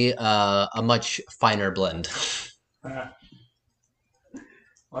definitely a much finer blend, Well,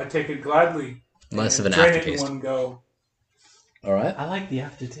 I take it gladly. less of and an drain it in aftertaste. one go. All right. I like the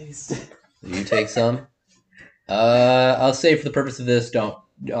aftertaste. You take some. I'll say for the purpose of this, don't.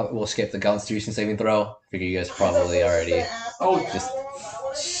 We'll skip the Constitution saving throw. Figure you guys probably already. Oh, Just-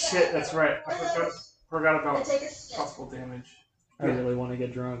 Shit, that's right. I forgot And about take a sip. possible damage. I really want to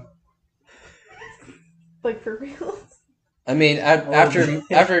get drunk. Like for real. I mean,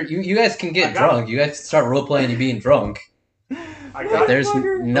 after you guys can I get got drunk. You guys start role playing you being drunk. I But got there's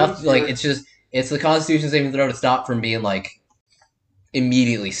Motherfucker. nothing like it's the Constitution saving throw to stop from being like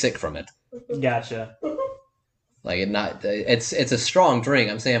immediately sick from it. Gotcha. Like it's a strong drink.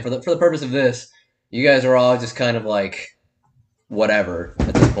 I'm saying for the purpose of this, you guys are all just kind of like whatever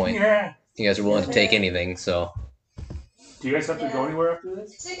at this point. Yeah. You guys are willing to take anything, so Do you guys have to go anywhere after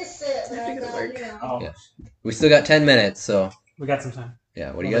this? Take a sip. I have to go to work. Oh. Yeah. we still got 10 minutes. So We got some time.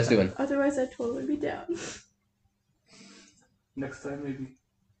 yeah, what are you guys doing? Otherwise, I'd totally be down. Next time, maybe.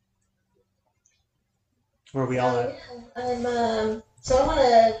 Where are we all at? So I want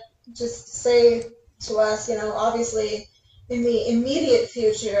to just say to us, obviously, in the immediate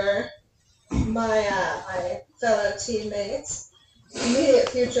future, my fellow teammates, immediate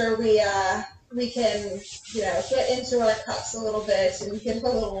future, we can, get into our cups a little bit and get a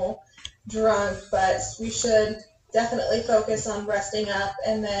little drunk, but we should definitely focus on resting up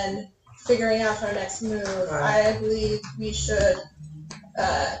and then figuring out our next move. I believe we should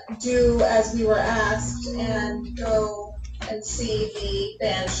do as we were asked and go and see the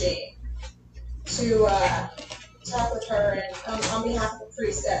Banshee to talk with her and on behalf of the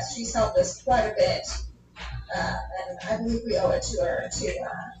priestess. She's helped us quite a bit, and I believe we owe it to her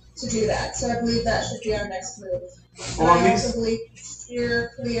to do that. So I believe that should be our next move. And Well, I also believe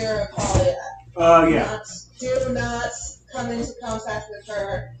steer clear of Talia. Yeah. Do not come into contact with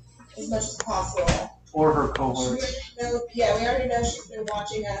her as much as possible. Or her cohorts. We already know she's been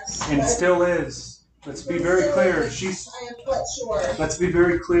watching us. And but still is. Let's be very clear. She's. I am quite sure. Let's be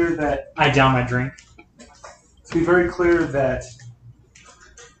very clear that. I down my drink. Let's be very clear that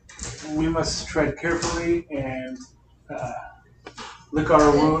we must tread carefully and lick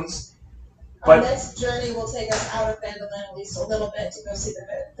our wounds. Our But next journey will take us out of Vandalin at least a little bit to go see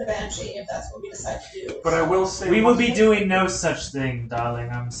the Banshee, if that's what we decide to do. I will say We will be doing no such thing, darling.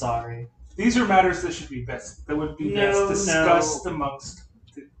 I'm sorry. these are matters that should be best discussed amongst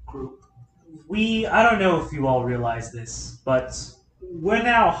the group. I don't know if you all realize this, but we're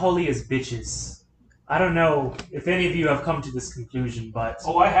now holy as bitches. I don't know if any of you have come to this conclusion, but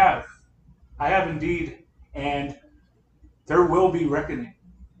Oh, I have. I have indeed. And there will be reckoning.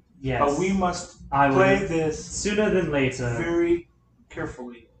 yes, But we must I play will this sooner than later. very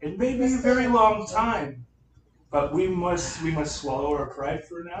carefully. It may be a very long time, but we must swallow our pride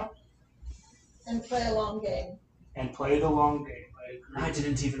for now And play a long game. and play the long game. I agree. I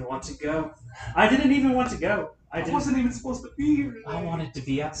didn't even want to go. I didn't even want to go. I wasn't even supposed to be here today. I wanted to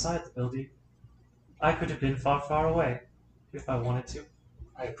be outside the building. I could have been far, far away if I wanted to.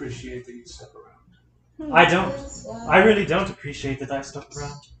 I appreciate that you stuck around. I don't. Yes, well, I really don't appreciate that I stuck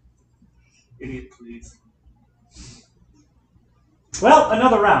around. Idiot, please. Well,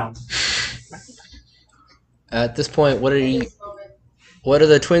 another round. At this point, what are at you? this moment, What are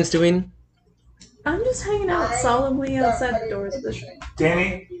the twins doing? I'm just hanging out solemnly outside the doors of the shrine.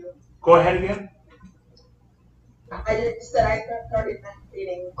 Danny, go ahead again. I just said I started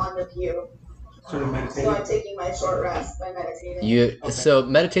meditating on the view. Sort of So meditating. I'm taking my short rest by meditating. So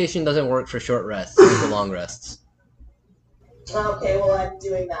meditation doesn't work for short rests, only for long rests. Okay, well I'm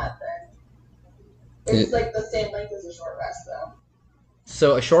doing that then. It's like the same length as a short rest though.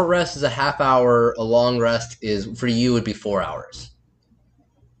 So a short rest is a half hour. A long rest is for you would be 4 hours.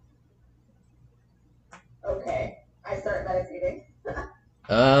 Okay, I start meditating.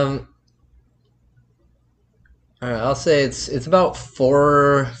 All right, I'll say it's about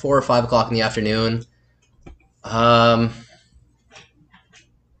 4 or 5 o'clock in the afternoon. I'll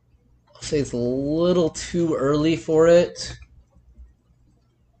say it's a little too early for it.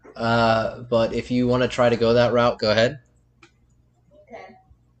 But if you want to try to go that route, go ahead.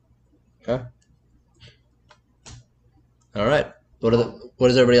 Okay. All right. What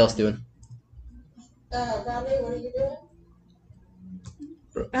is everybody else doing? Valerie, what are you doing?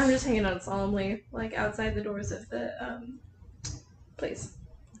 I'm just hanging out solemnly, like outside the doors of the place.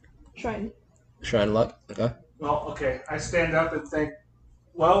 Shrine. Shrine of Luck. Okay. Well, okay. I stand up and think,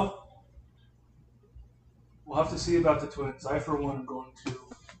 well, we'll have to see about the twins. I, for one, am going to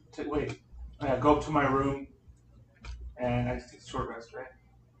go up to my room and I take a short rest, right?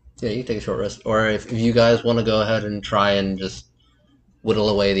 Yeah, you can take a short rest, or if you guys want to go ahead and try and just whittle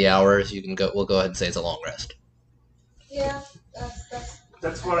away the hours, you can go. We'll go ahead and say it's a long rest. Yeah, That's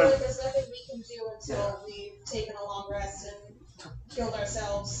I what feel I. like there's nothing we can do until we've taken a long rest and killed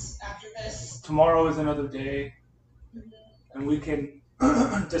ourselves after this. Tomorrow is another day, and we can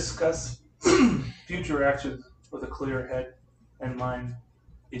discuss future actions with a clear head and mind,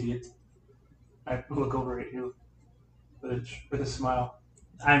 idiot. I look over at you with a smile.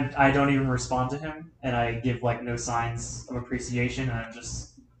 I don't even respond to him, and I give like no signs of appreciation, and I'm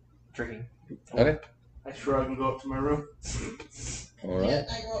just drinking. Okay. I shrug and go up to my room. All right. Yeah,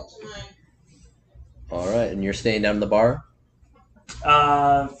 I go up to mine. All right. And you're staying down in the bar?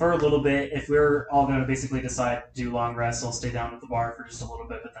 For a little bit, if we're all going to basically decide to do long rests, I'll stay down at the bar for just a little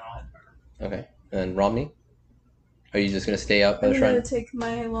bit, but then I'll head back. Okay. And Romney? Are you just going to stay out by I'm the gonna shrine? take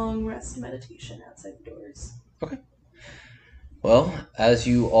my long rest meditation outside the doors. Well, as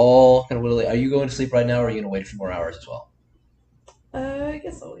you all kind of literally, are you going to sleep right now, or are you going to wait a few more hours as well? I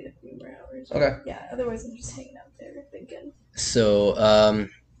guess I'll wait a few more hours. Okay. Yeah, otherwise I'm just hanging out there thinking. So,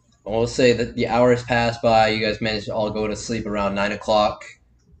 I'll say that the hours pass by. You guys managed to all go to sleep around 9 o'clock,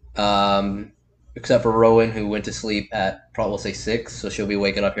 except for Rowan, who went to sleep at probably, we'll say 6, so she'll be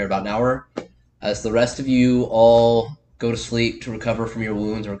waking up here in about an hour. As the rest of you all go to sleep to recover from your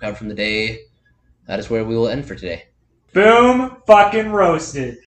wounds or recover from the day, that is where we will end for today. Boom! Fucking roasted.